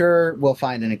 I'm sure we'll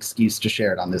find an excuse to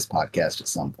share it on this podcast at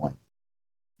some point.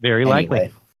 Very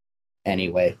likely.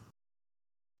 Anyway.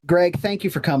 Greg, thank you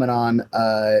for coming on.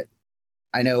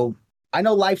 I know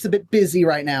life's a bit busy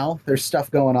right now. There's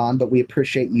stuff going on, but we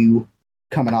appreciate you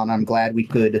coming on. I'm glad we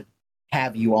could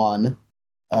have you on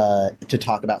to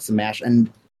talk about some MASH.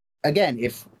 And again,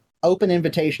 open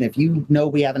invitation, if you know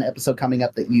we have an episode coming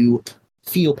up that you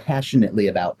feel passionately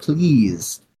about,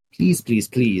 please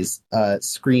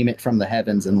scream it from the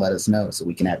heavens and let us know so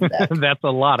we can have you back. That's a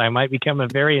lot. I might become a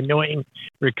very annoying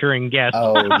recurring guest.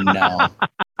 Oh, no.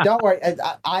 Don't worry.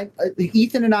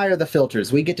 Ethan and I are the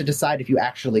filters. We get to decide if you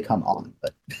actually come on.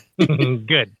 But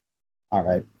Good. All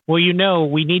right. Well,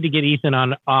 we need to get Ethan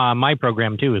on my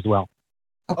program, too, as well.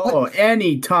 Oh,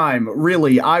 anytime.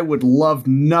 Really, I would love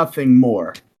nothing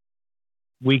more.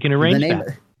 We can arrange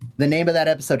that. The name of that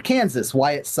episode, Kansas,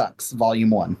 Why It Sucks, Volume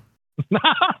 1.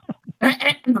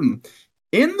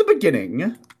 In the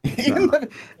beginning.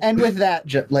 And with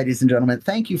that, ladies and gentlemen,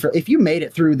 thank you if you made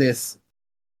it through this,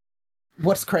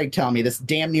 what's Craig telling me, this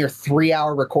damn near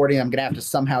 3-hour recording I'm going to have to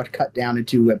somehow cut down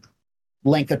into a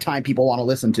length of time people want to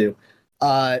listen to.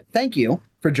 Thank you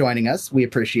for joining us. We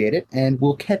appreciate it. And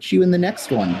we'll catch you in the next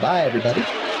one. Bye, everybody.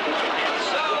 And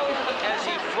so, as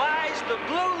he flies the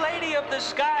blue lady of the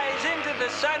skies into the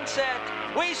sunset,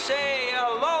 we say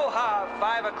aloha,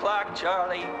 5 o'clock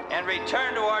Charlie, and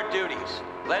return to our duties.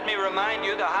 Let me remind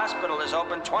you, the hospital is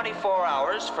open 24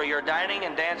 hours for your dining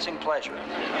and dancing pleasure.